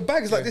 because above the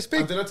bag is like this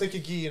big. And then I take a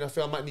gi and I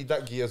feel I might need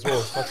that gi as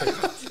well. So I take,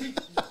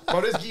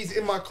 but there's gis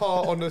in my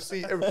car on the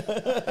seat.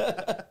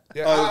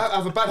 Yeah, I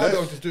have a bad habit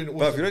of just doing it all.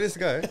 But you know this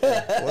guy? And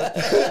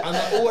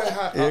I always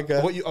have. Yeah,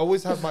 go. I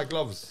always have my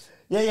gloves.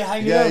 Yeah,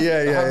 hanging Yeah, up. I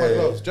have my yeah.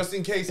 gloves just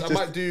in case I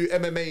might do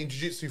MMA and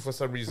jiu-jitsu for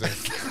some reason,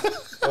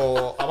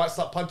 or I might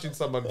start punching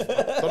someone. I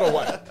don't know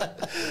why.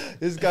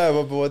 This guy, I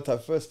remember one time,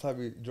 first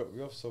time he dropped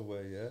me off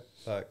somewhere, yeah?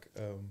 Like,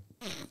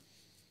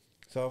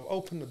 so I've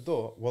opened the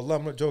door. Wallah,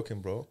 I'm not joking,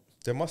 bro.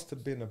 There must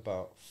have been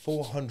about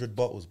 400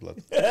 bottles,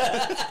 blood. You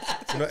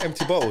know,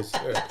 empty bottles.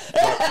 Yeah.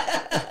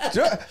 Do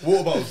you know,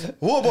 Water bottles.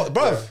 water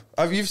bottle,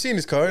 bruv. You've seen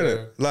this car, innit?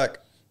 Yeah. Like,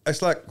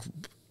 it's like,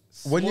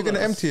 when you going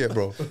to empty it,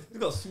 bro? He's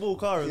got a small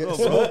car as well,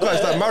 Small bro. car,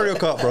 it's like Mario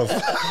Kart, bro.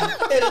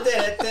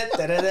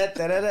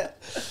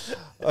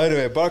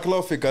 Anyway,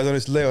 barakallahu fi, guys, and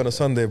it's late on a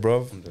Sunday,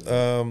 bro.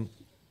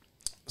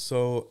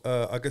 So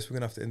I guess we're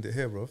going to have to end it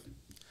here, bro.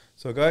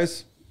 So,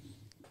 guys,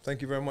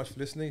 thank you very much for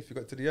listening. If you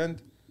got to the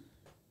end,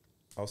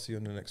 I'll see you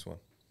on the next one.